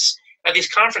see this at these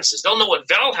conferences. They'll know what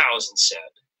Wellhausen said,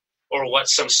 or what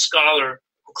some scholar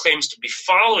who claims to be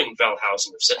following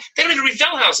Wellhausen have said. They don't even read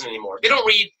Wellhausen anymore. They don't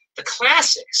read the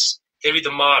classics. They read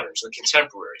the moderns, the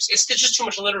contemporaries. There's just too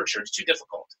much literature. It's too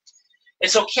difficult. And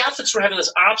so Catholics were having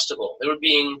this obstacle. They were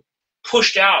being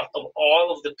pushed out of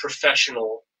all of the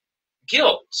professional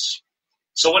guilds.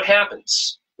 So what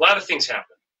happens? A lot of things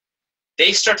happen.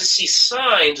 They start to see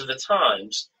signs of the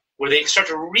times where they start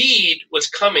to read what's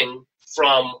coming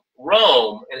from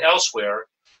Rome and elsewhere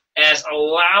as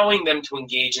allowing them to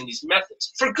engage in these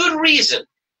methods. For good reason.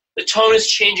 The tone is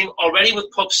changing already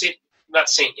with Pope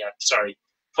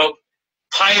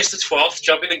Pius XII,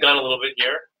 jumping the gun a little bit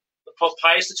here. Pope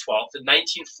Pius XII in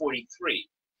 1943.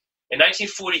 In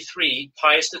 1943,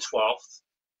 Pius XII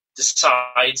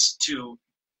decides to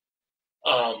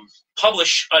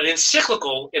publish an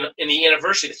encyclical in the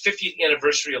anniversary, the 50th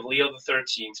anniversary of Leo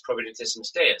XIII's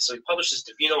Providentissimus Deus. So he publishes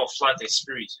Divino Afflante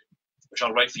Spiritu, which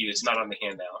I'll write for you. It's not on the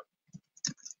handout.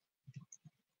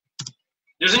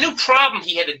 There's a new problem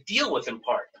he had to deal with in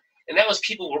part, and that was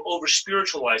people were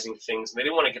over-spiritualizing things, and they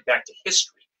didn't want to get back to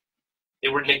history. They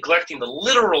were neglecting the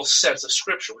literal sense of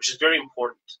Scripture, which is very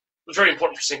important. It was very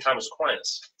important for St. Thomas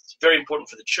Aquinas. It's very important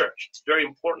for the Church. It's very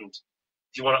important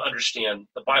if you want to understand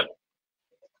the Bible.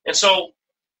 And so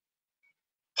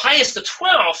Pius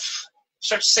XII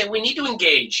starts to say we need to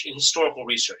engage in historical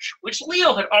research, which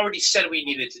Leo had already said we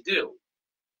needed to do.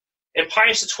 And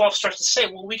Pius XII starts to say,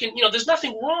 well, we can, there's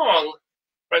nothing wrong,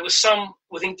 right,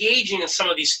 with engaging in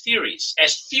some of these theories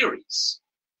as theories.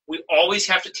 We always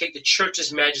have to take the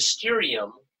Church's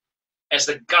magisterium as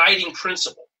the guiding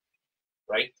principle,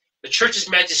 right? The Church's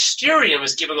magisterium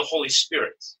is given the Holy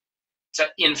Spirit to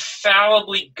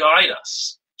infallibly guide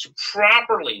us to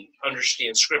properly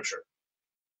understand Scripture.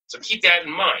 So keep that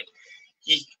in mind.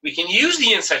 We can use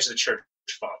the insights of the Church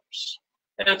Fathers,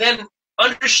 and then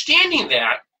understanding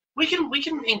that, we can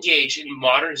engage in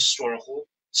modern historical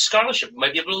scholarship. We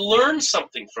might be able to learn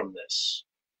something from this.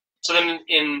 So then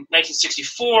in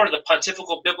 1964, the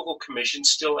Pontifical Biblical Commission,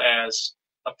 still as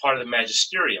a part of the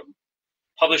Magisterium,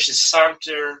 publishes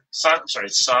Sancta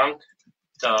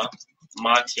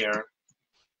Mater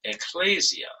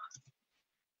Ecclesia,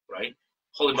 right?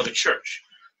 Holy Mother Church,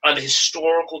 on the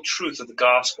historical truth of the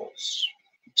Gospels,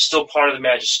 still part of the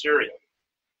Magisterium.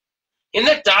 In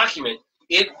that document,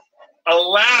 it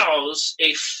allows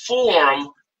a form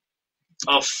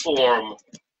of form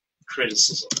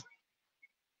criticism.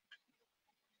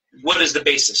 What is the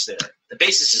basis there? The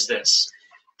basis is this.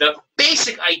 The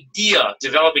basic idea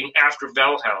developing after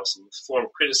Wellhausen with form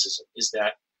criticism is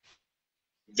that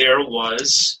there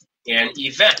was an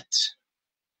event.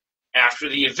 After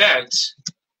the event,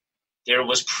 there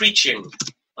was preaching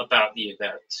about the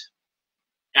event.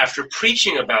 After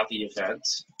preaching about the event,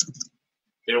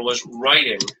 there was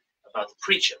writing about the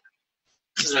preacher.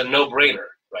 This is a no-brainer,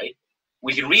 right?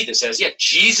 We can read this as,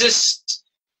 Jesus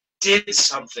did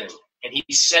something, and he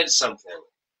said something.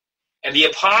 And the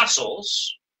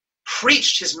apostles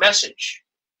preached his message.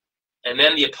 And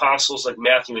then the apostles like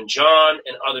Matthew and John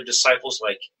and other disciples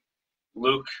like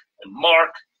Luke and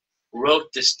Mark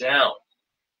wrote this down.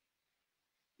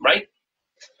 Right?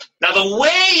 Now, the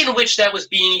way in which that was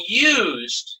being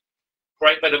used,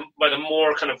 right, by the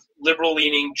more kind of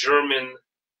liberal-leaning German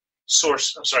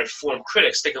form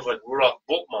critics, think of like Rudolf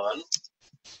Bultmann,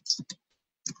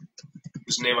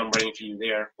 whose name I'm writing for you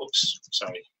there.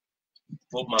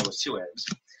 Bultmann with two N's.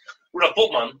 Rudolf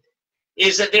Bultmann,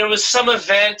 is that there was some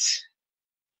event,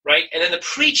 right, and then the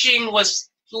preaching was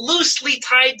loosely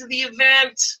tied to the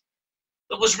event.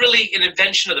 It was really an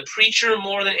invention of the preacher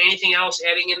more than anything else,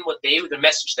 adding in the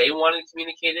message they wanted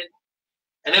communicated.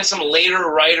 And then some later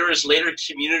writers, later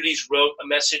communities wrote a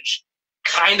message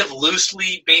kind of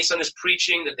loosely based on his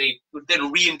preaching that they would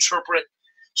then reinterpret,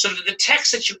 so that the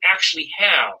text that you actually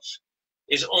have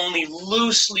is only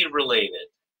loosely related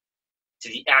to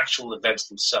the actual events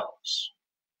themselves.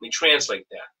 Let me translate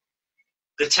that.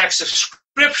 The text of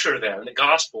Scripture then, the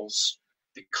Gospels,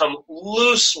 become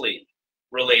loosely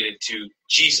related to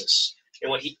Jesus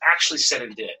and what he actually said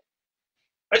and did.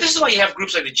 Right, this is why you have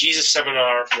groups like the Jesus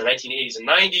Seminar from the 1980s and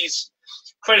 90s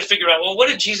try to figure out, well, what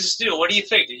did Jesus do? What do you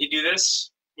think? Did he do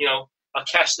this? I'll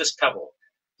cast this pebble.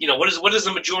 What does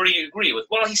the majority agree with?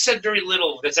 Well, he said very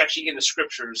little that's actually in the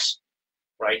Scriptures,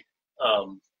 right?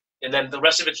 And then the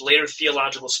rest of it's later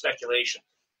theological speculation.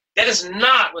 That is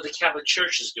not what the Catholic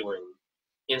Church is doing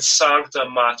in Sancta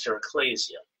Mater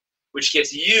Ecclesia. which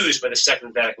gets used by the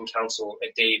Second Vatican Council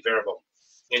at Dei Verbum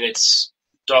in its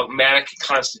dogmatic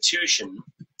constitution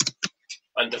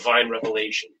on divine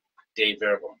revelation, Dei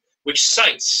Verbum, which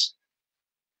cites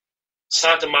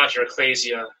Santa Mater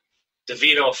Ecclesia,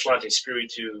 Divino Afflante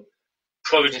Spiritu,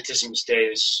 Providentissimus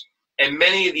Deus, and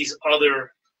many of these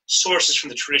other sources from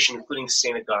the tradition, including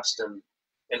St. Augustine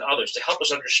and others, to help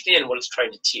us understand what it's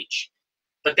trying to teach.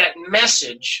 But that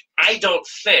message, I don't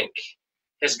think,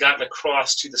 has gotten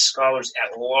across to the scholars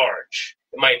at large,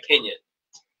 in my opinion.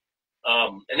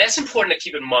 And that's important to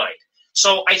keep in mind.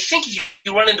 So I think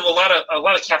you run into a lot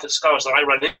of Catholic scholars that I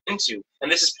run into,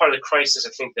 and this is part of the crisis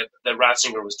I think that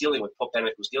Ratzinger was dealing with, Pope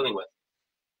Benedict was dealing with.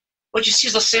 What you see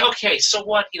is they'll say, okay, so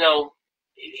what,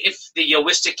 if the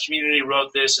Yoistic community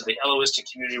wrote this or the Eloistic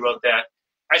community wrote that,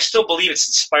 I still believe it's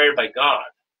inspired by God,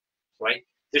 right?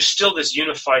 There's still this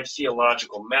unified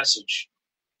theological message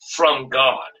from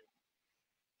God.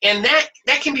 And that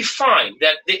can be fine,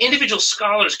 that the individual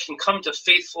scholars can come to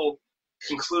faithful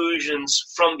conclusions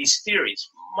from these theories.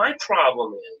 My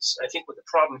problem is, I think what the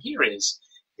problem here is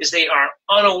they are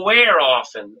unaware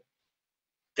often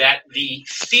that the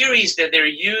theories that they're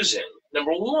using,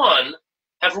 number one,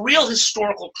 have real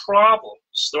historical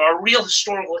problems. There are real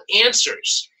historical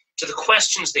answers to the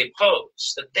questions they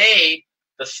pose that they,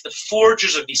 the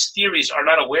forgers of these theories, were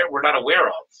not aware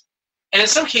of. And in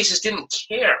some cases didn't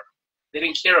care. They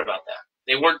didn't care about that.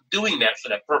 They weren't doing that for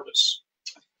that purpose.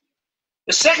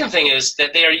 The second thing is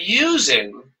that they are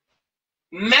using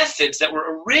methods that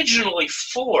were originally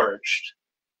forged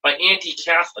by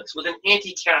anti-Catholics with an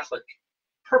anti-Catholic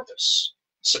purpose,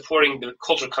 supporting the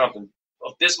cultural content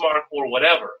of Bismarck or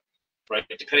whatever, right,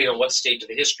 depending on what stage of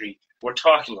the history we're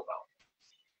talking about.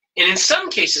 And in some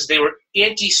cases, they were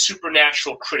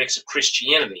anti-supernatural critics of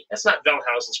Christianity. That's not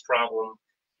Wellhausen's problem.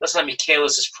 That's not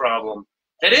Michaelis's problem.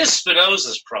 That is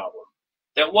Spinoza's problem.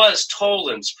 That was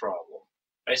Toland's problem.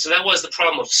 Right? So that was the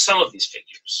problem of some of these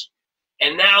figures.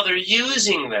 And now they're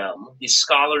using them, these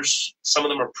scholars, some of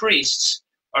them are priests,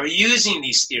 are using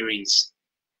these theories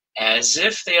as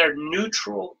if they are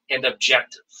neutral and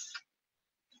objective.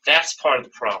 That's part of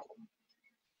the problem.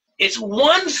 It's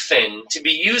one thing to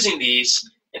be using these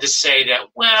and to say that,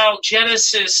 well,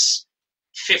 Genesis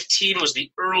 15 was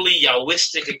the early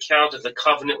Yahwistic account of the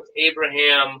covenant with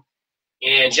Abraham,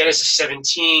 and Genesis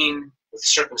 17 with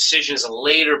circumcision is a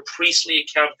later priestly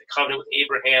account of the covenant with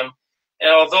Abraham. And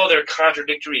although they're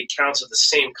contradictory accounts of the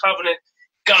same covenant,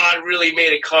 God really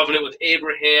made a covenant with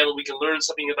Abraham, and we can learn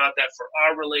something about that for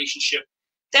our relationship.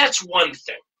 That's one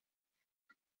thing.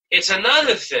 It's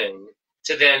another thing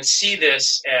to then see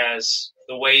this as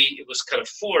the way it was kind of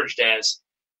forged as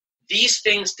these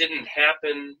things didn't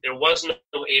happen. There was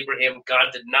no Abraham.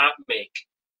 God did not make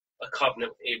a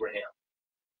covenant with Abraham.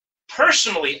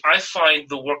 Personally, I find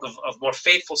the work of more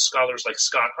faithful scholars like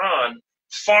Scott Hahn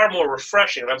far more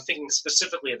refreshing. And I'm thinking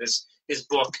specifically of his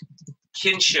book,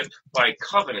 Kinship by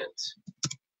Covenant,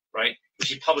 right, which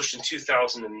he published in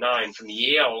 2009 from the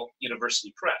Yale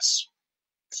University Press.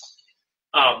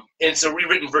 And it's a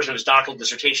rewritten version of his doctoral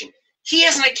dissertation. He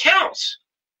has an account,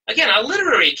 again, a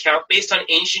literary account based on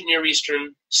ancient Near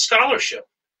Eastern scholarship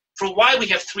for why we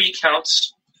have three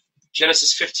accounts,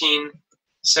 Genesis 15,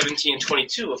 17, and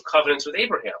 22, of covenants with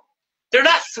Abraham. They're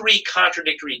not three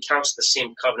contradictory accounts of the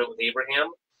same covenant with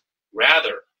Abraham.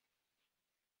 Rather,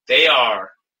 they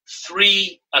are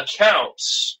three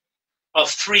accounts of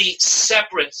three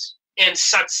separate and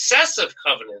successive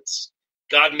covenants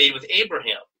God made with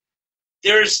Abraham.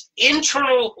 There's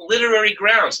internal literary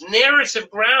grounds, narrative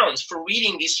grounds for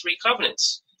reading these three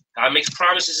covenants. God makes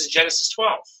promises in Genesis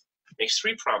 12. Makes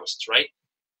three promises, right?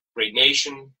 Great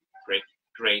nation,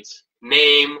 great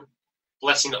name,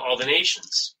 blessing to all the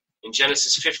nations. In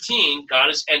Genesis 15, God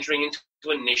is entering into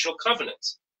an initial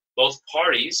covenant. Both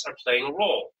parties are playing a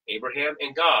role, Abraham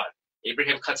and God.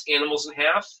 Abraham cuts animals in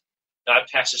half. God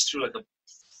passes through like a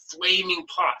flaming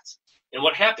pot. And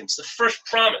what happens? The first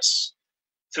promise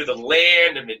through the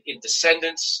land and in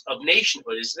descendants of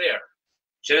nationhood is there.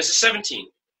 Genesis 17,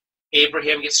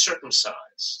 Abraham gets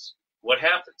circumcised. What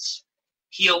happens?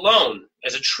 He alone,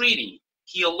 as a treaty,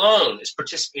 he alone is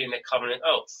participating in that covenant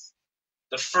oath.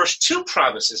 The first two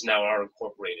promises now are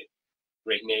incorporated.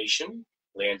 Great nation,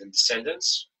 land and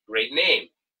descendants, great name.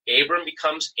 Abram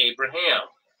becomes Abraham.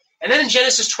 And then in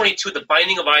Genesis 22, the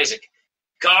binding of Isaac,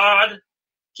 God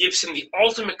gives him the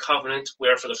ultimate covenant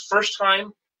where for the first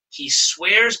time he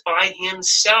swears by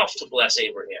himself to bless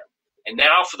Abraham. And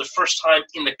now for the first time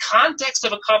in the context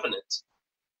of a covenant,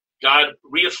 God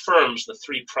reaffirms the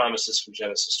three promises from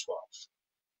Genesis 12.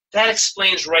 That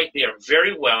explains right there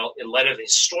very well, in light of the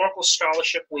historical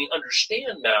scholarship we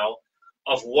understand now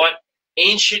of what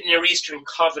ancient Near Eastern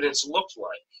covenants looked like,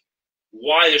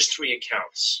 why there's 3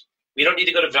 accounts. We don't need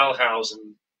to go to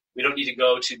Wellhausen. We don't need to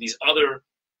go to these other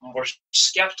more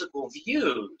skeptical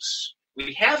views.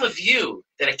 We have a view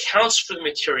that accounts for the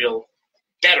material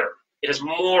better. It has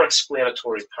more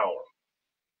explanatory power.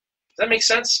 Does that make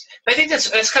sense? I think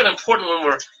that's kind of important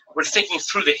when we're thinking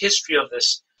through the history of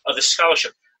this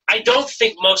scholarship. I don't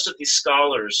think most of these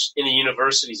scholars in the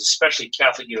universities, especially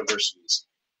Catholic universities,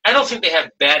 I don't think they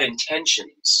have bad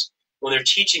intentions when they're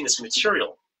teaching this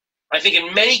material. I think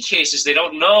in many cases they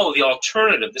don't know the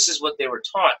alternative. This is what they were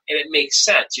taught, and it makes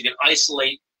sense. You can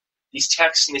isolate these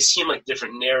texts, and they seem like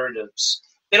different narratives.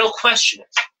 They don't question it.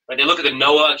 Right? They look at the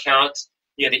Noah account.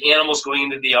 You have the animals going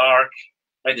into the ark.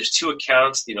 Right? There's 2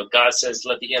 accounts. God says,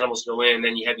 let the animals go in.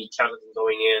 Then you have the account of them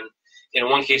going in. In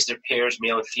one case, they're pairs,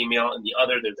 male and female. In the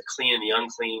other, they're the clean and the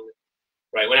unclean.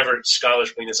 Right? Whenever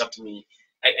scholars bring this up to me,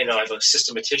 I know I have a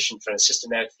systematician friend, a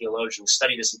systematic theologian who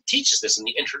studied this and teaches this in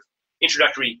the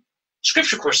introductory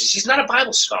scripture courses. He's not a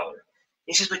Bible scholar.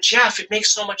 He says, but Jeff, it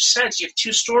makes so much sense. You have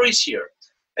 2 stories here.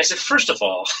 I said, first of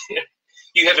all,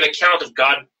 you have an account of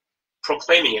God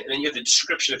proclaiming it, and then you have the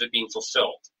description of it being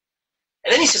fulfilled.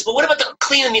 And then he says, well, what about the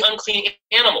clean and the unclean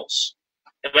animals?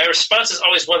 And my response is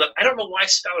always one that I don't know why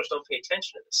scholars don't pay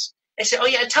attention to this. I say, oh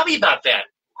yeah, tell me about that.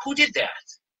 Who did that?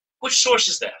 Which source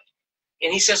is that?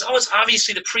 And he says, oh, it's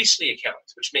obviously the priestly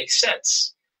account, which makes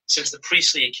sense, since the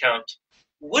priestly account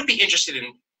would be interested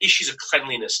in issues of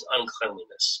cleanliness and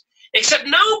uncleanliness. Except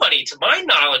nobody, to my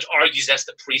knowledge, argues that's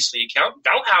the priestly account.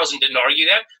 Wellhausen didn't argue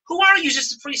that. Who argues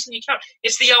it's the priestly account?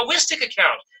 It's the Yahwistic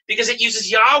account, because it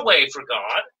uses Yahweh for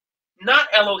God, not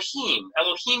Elohim.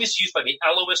 Elohim is used by the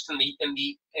Elohist in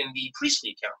the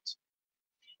priestly account.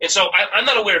 And so I'm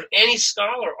not aware of any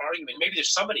scholar arguing. Maybe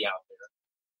there's somebody out there.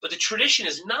 But the tradition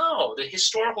is no. The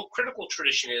historical critical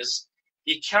tradition is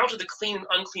the account of the clean and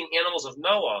unclean animals of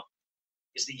Noah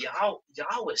is the Yahwist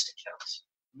account,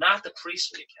 not the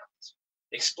priestly account.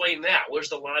 Explain that. Where's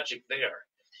the logic there?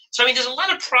 So, there's a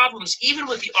lot of problems even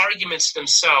with the arguments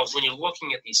themselves when you're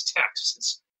looking at these texts.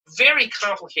 It's very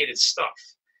complicated stuff.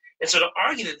 And so to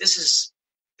argue that this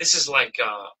is like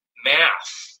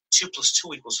math, 2 +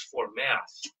 2 = 4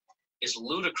 math, is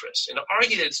ludicrous. And to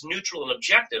argue that it's neutral and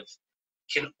objective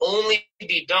can only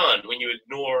be done when you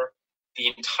ignore the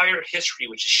entire history,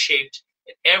 which is shaped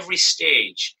at every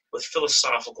stage with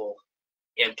philosophical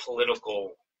and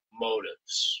political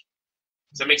motives.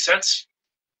 Does that make sense?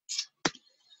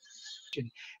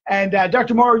 And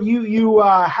Dr. Moore, you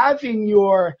have in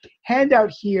your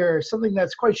handout here something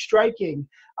that's quite striking,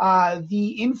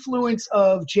 the influence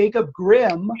of Jacob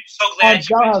Grimm on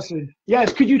Wellhausen.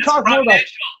 Yes, could you talk more about that?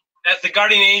 That's the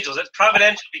guardian angels. That's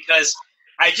providential because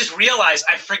I just realized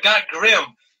I forgot Grimm.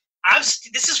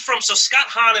 This is from Scott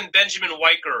Hahn and Benjamin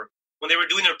Weicker. When they were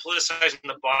doing their politicizing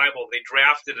the Bible, they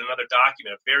drafted another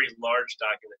document, a very large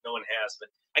document no one has. But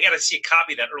I got to see a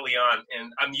copy of that early on,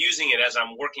 and I'm using it as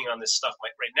I'm working on this stuff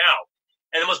right now.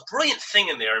 And the most brilliant thing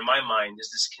in there, in my mind,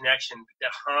 is this connection that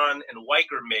Hahn and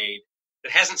Weicker made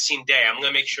that hasn't seen day. I'm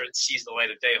going to make sure it sees the light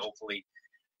of day, hopefully,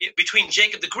 between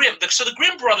Jacob the Grimm. So the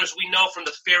Grimm brothers we know from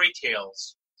the fairy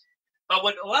tales. But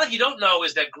what a lot of you don't know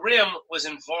is that Grimm was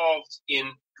involved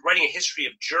in writing a history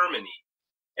of Germany.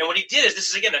 And what he did is, this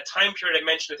is, again, that time period I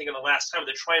mentioned, I think, in the last time,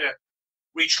 they're trying to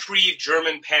retrieve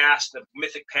German past, the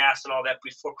mythic past, and all that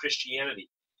before Christianity.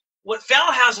 What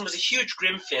Wellhausen was a huge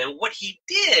Grimm fan. What he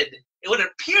did, and what it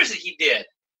appears that he did,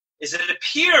 is that it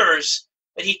appears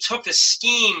that he took the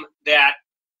scheme that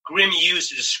Grimm used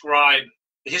to describe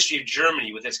the history of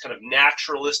Germany with its kind of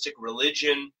naturalistic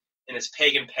religion and its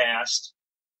pagan past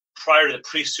prior to the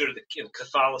priesthood of the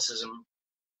Catholicism,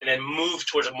 and then moved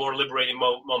towards a more liberating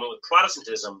moment with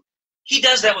Protestantism. He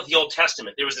does that with the Old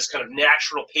Testament. There was this kind of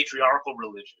natural patriarchal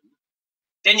religion.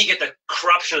 Then you get the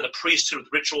corruption of the priesthood with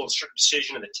ritual and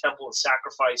circumcision and the temple and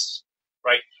sacrifice,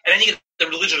 right? And then you get the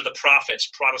religion of the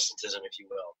prophets, Protestantism, if you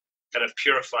will, kind of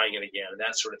purifying it again and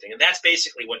that sort of thing. And that's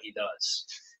basically what he does.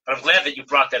 But I'm glad that you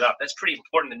brought that up. That's pretty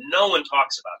important, and no one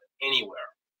talks about it anywhere.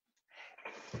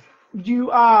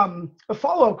 A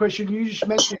follow-up question, you just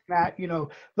mentioned that,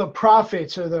 the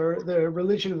prophets or the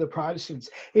religion of the Protestants.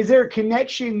 Is there a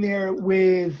connection there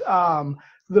with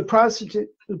the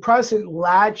Protestant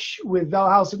latch with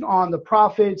Wellhausen on the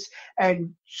prophets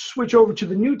and switch over to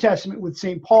the New Testament with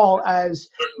St. Paul as,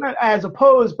 not as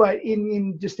opposed, but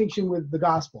in distinction with the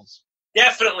Gospels?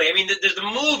 Definitely.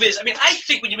 The move is, I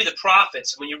think when you read the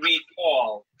prophets, when you read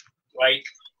Paul, right,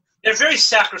 they're very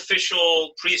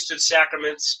sacrificial, priesthood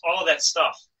sacraments, all of that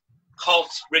stuff, cult,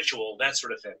 ritual, that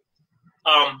sort of thing.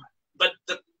 But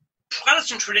the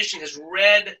Protestant tradition has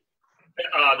read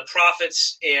the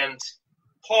prophets and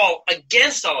Paul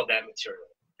against all of that material.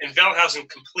 And Wellhausen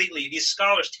completely, these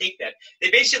scholars take that. They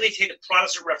basically take the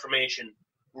Protestant Reformation,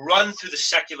 run through the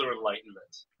secular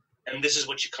Enlightenment, and this is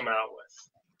what you come out with.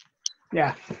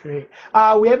 Yeah, great.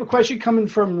 We have a question coming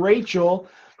from Rachel,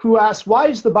 who asks, why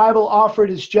is the Bible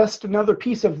offered as just another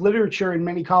piece of literature in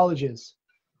many colleges?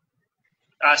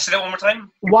 Say that one more time.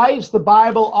 Why is the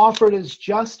Bible offered as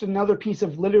just another piece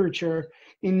of literature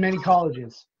in many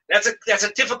colleges? That's a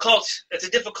difficult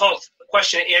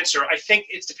question to answer. I think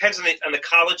it depends on the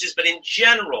colleges, but in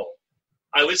general,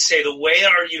 I would say the way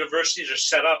our universities are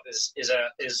set up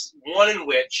is one in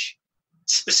which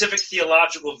specific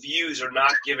theological views are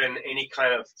not given any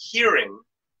kind of hearing,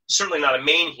 certainly not a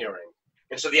main hearing.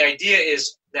 And so the idea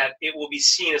is that it will be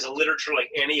seen as a literature like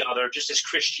any other, just as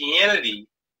Christianity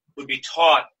would be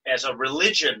taught as a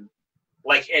religion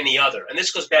like any other. And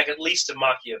this goes back at least to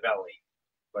Machiavelli,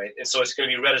 right? And so it's going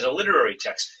to be read as a literary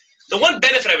text. The one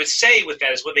benefit I would say with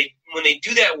that is when they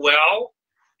do that well,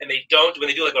 and when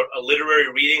they do like a literary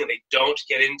reading and they don't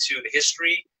get into the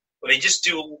history, when they just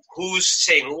do who's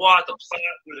saying what, the plot,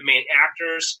 who are the main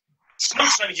actors,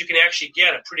 sometimes you can actually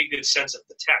get a pretty good sense of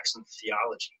the text and the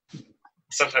theology.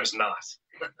 Sometimes not.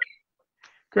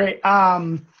 Great.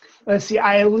 Let's see.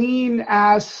 Eileen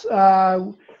asks,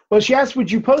 she asked, would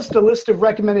you post a list of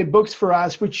recommended books for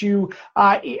us, which you,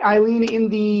 Eileen, in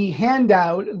the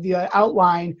handout, the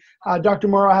outline, Dr.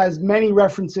 Morrow has many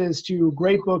references to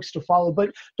great books to follow.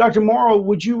 But Dr. Morrow,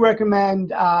 would you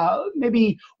recommend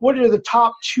maybe what are the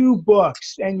top 2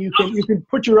 books? And you can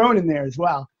put your own in there as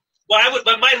well. Well,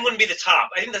 but mine wouldn't be the top.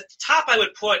 I think the top I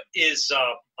would put is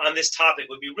on this topic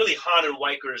would be really Hahn and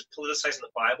Weiker's Politicizing the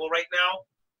Bible right now.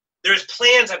 There's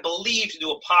plans, I believe, to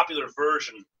do a popular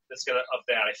version of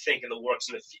that, I think, in the works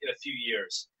in a few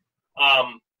years.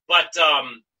 But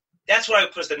that's what I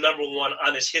would put as the number 1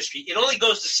 on this history. It only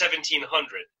goes to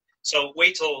 1700. So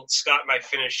wait till Scott and I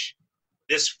finish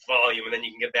this volume, and then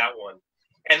you can get that one.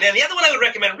 And then the other one I would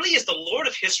recommend really is The Lord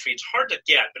of History. It's hard to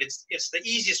get, but it's the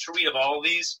easiest to read of all of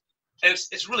these. And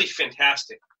it's really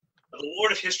fantastic. The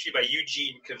Lord of History by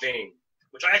Eugene Cavane,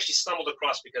 which I actually stumbled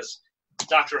across because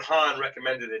Dr. Hahn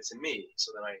recommended it to me.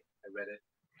 So then I read it.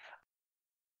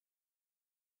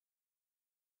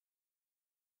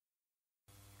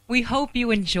 We hope you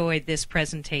enjoyed this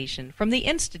presentation from the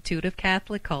Institute of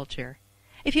Catholic Culture.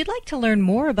 If you'd like to learn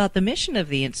more about the mission of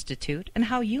the Institute and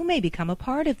how you may become a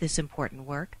part of this important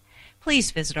work, please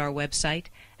visit our website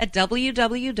at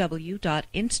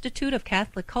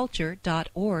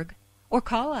www.instituteofcatholicculture.org or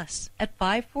call us at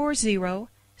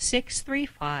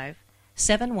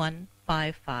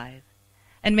 540-635-7155.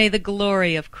 And may the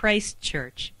glory of Christ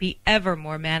Church be ever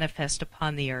more manifest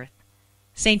upon the earth.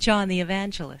 St. John the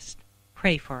Evangelist,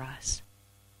 pray for us.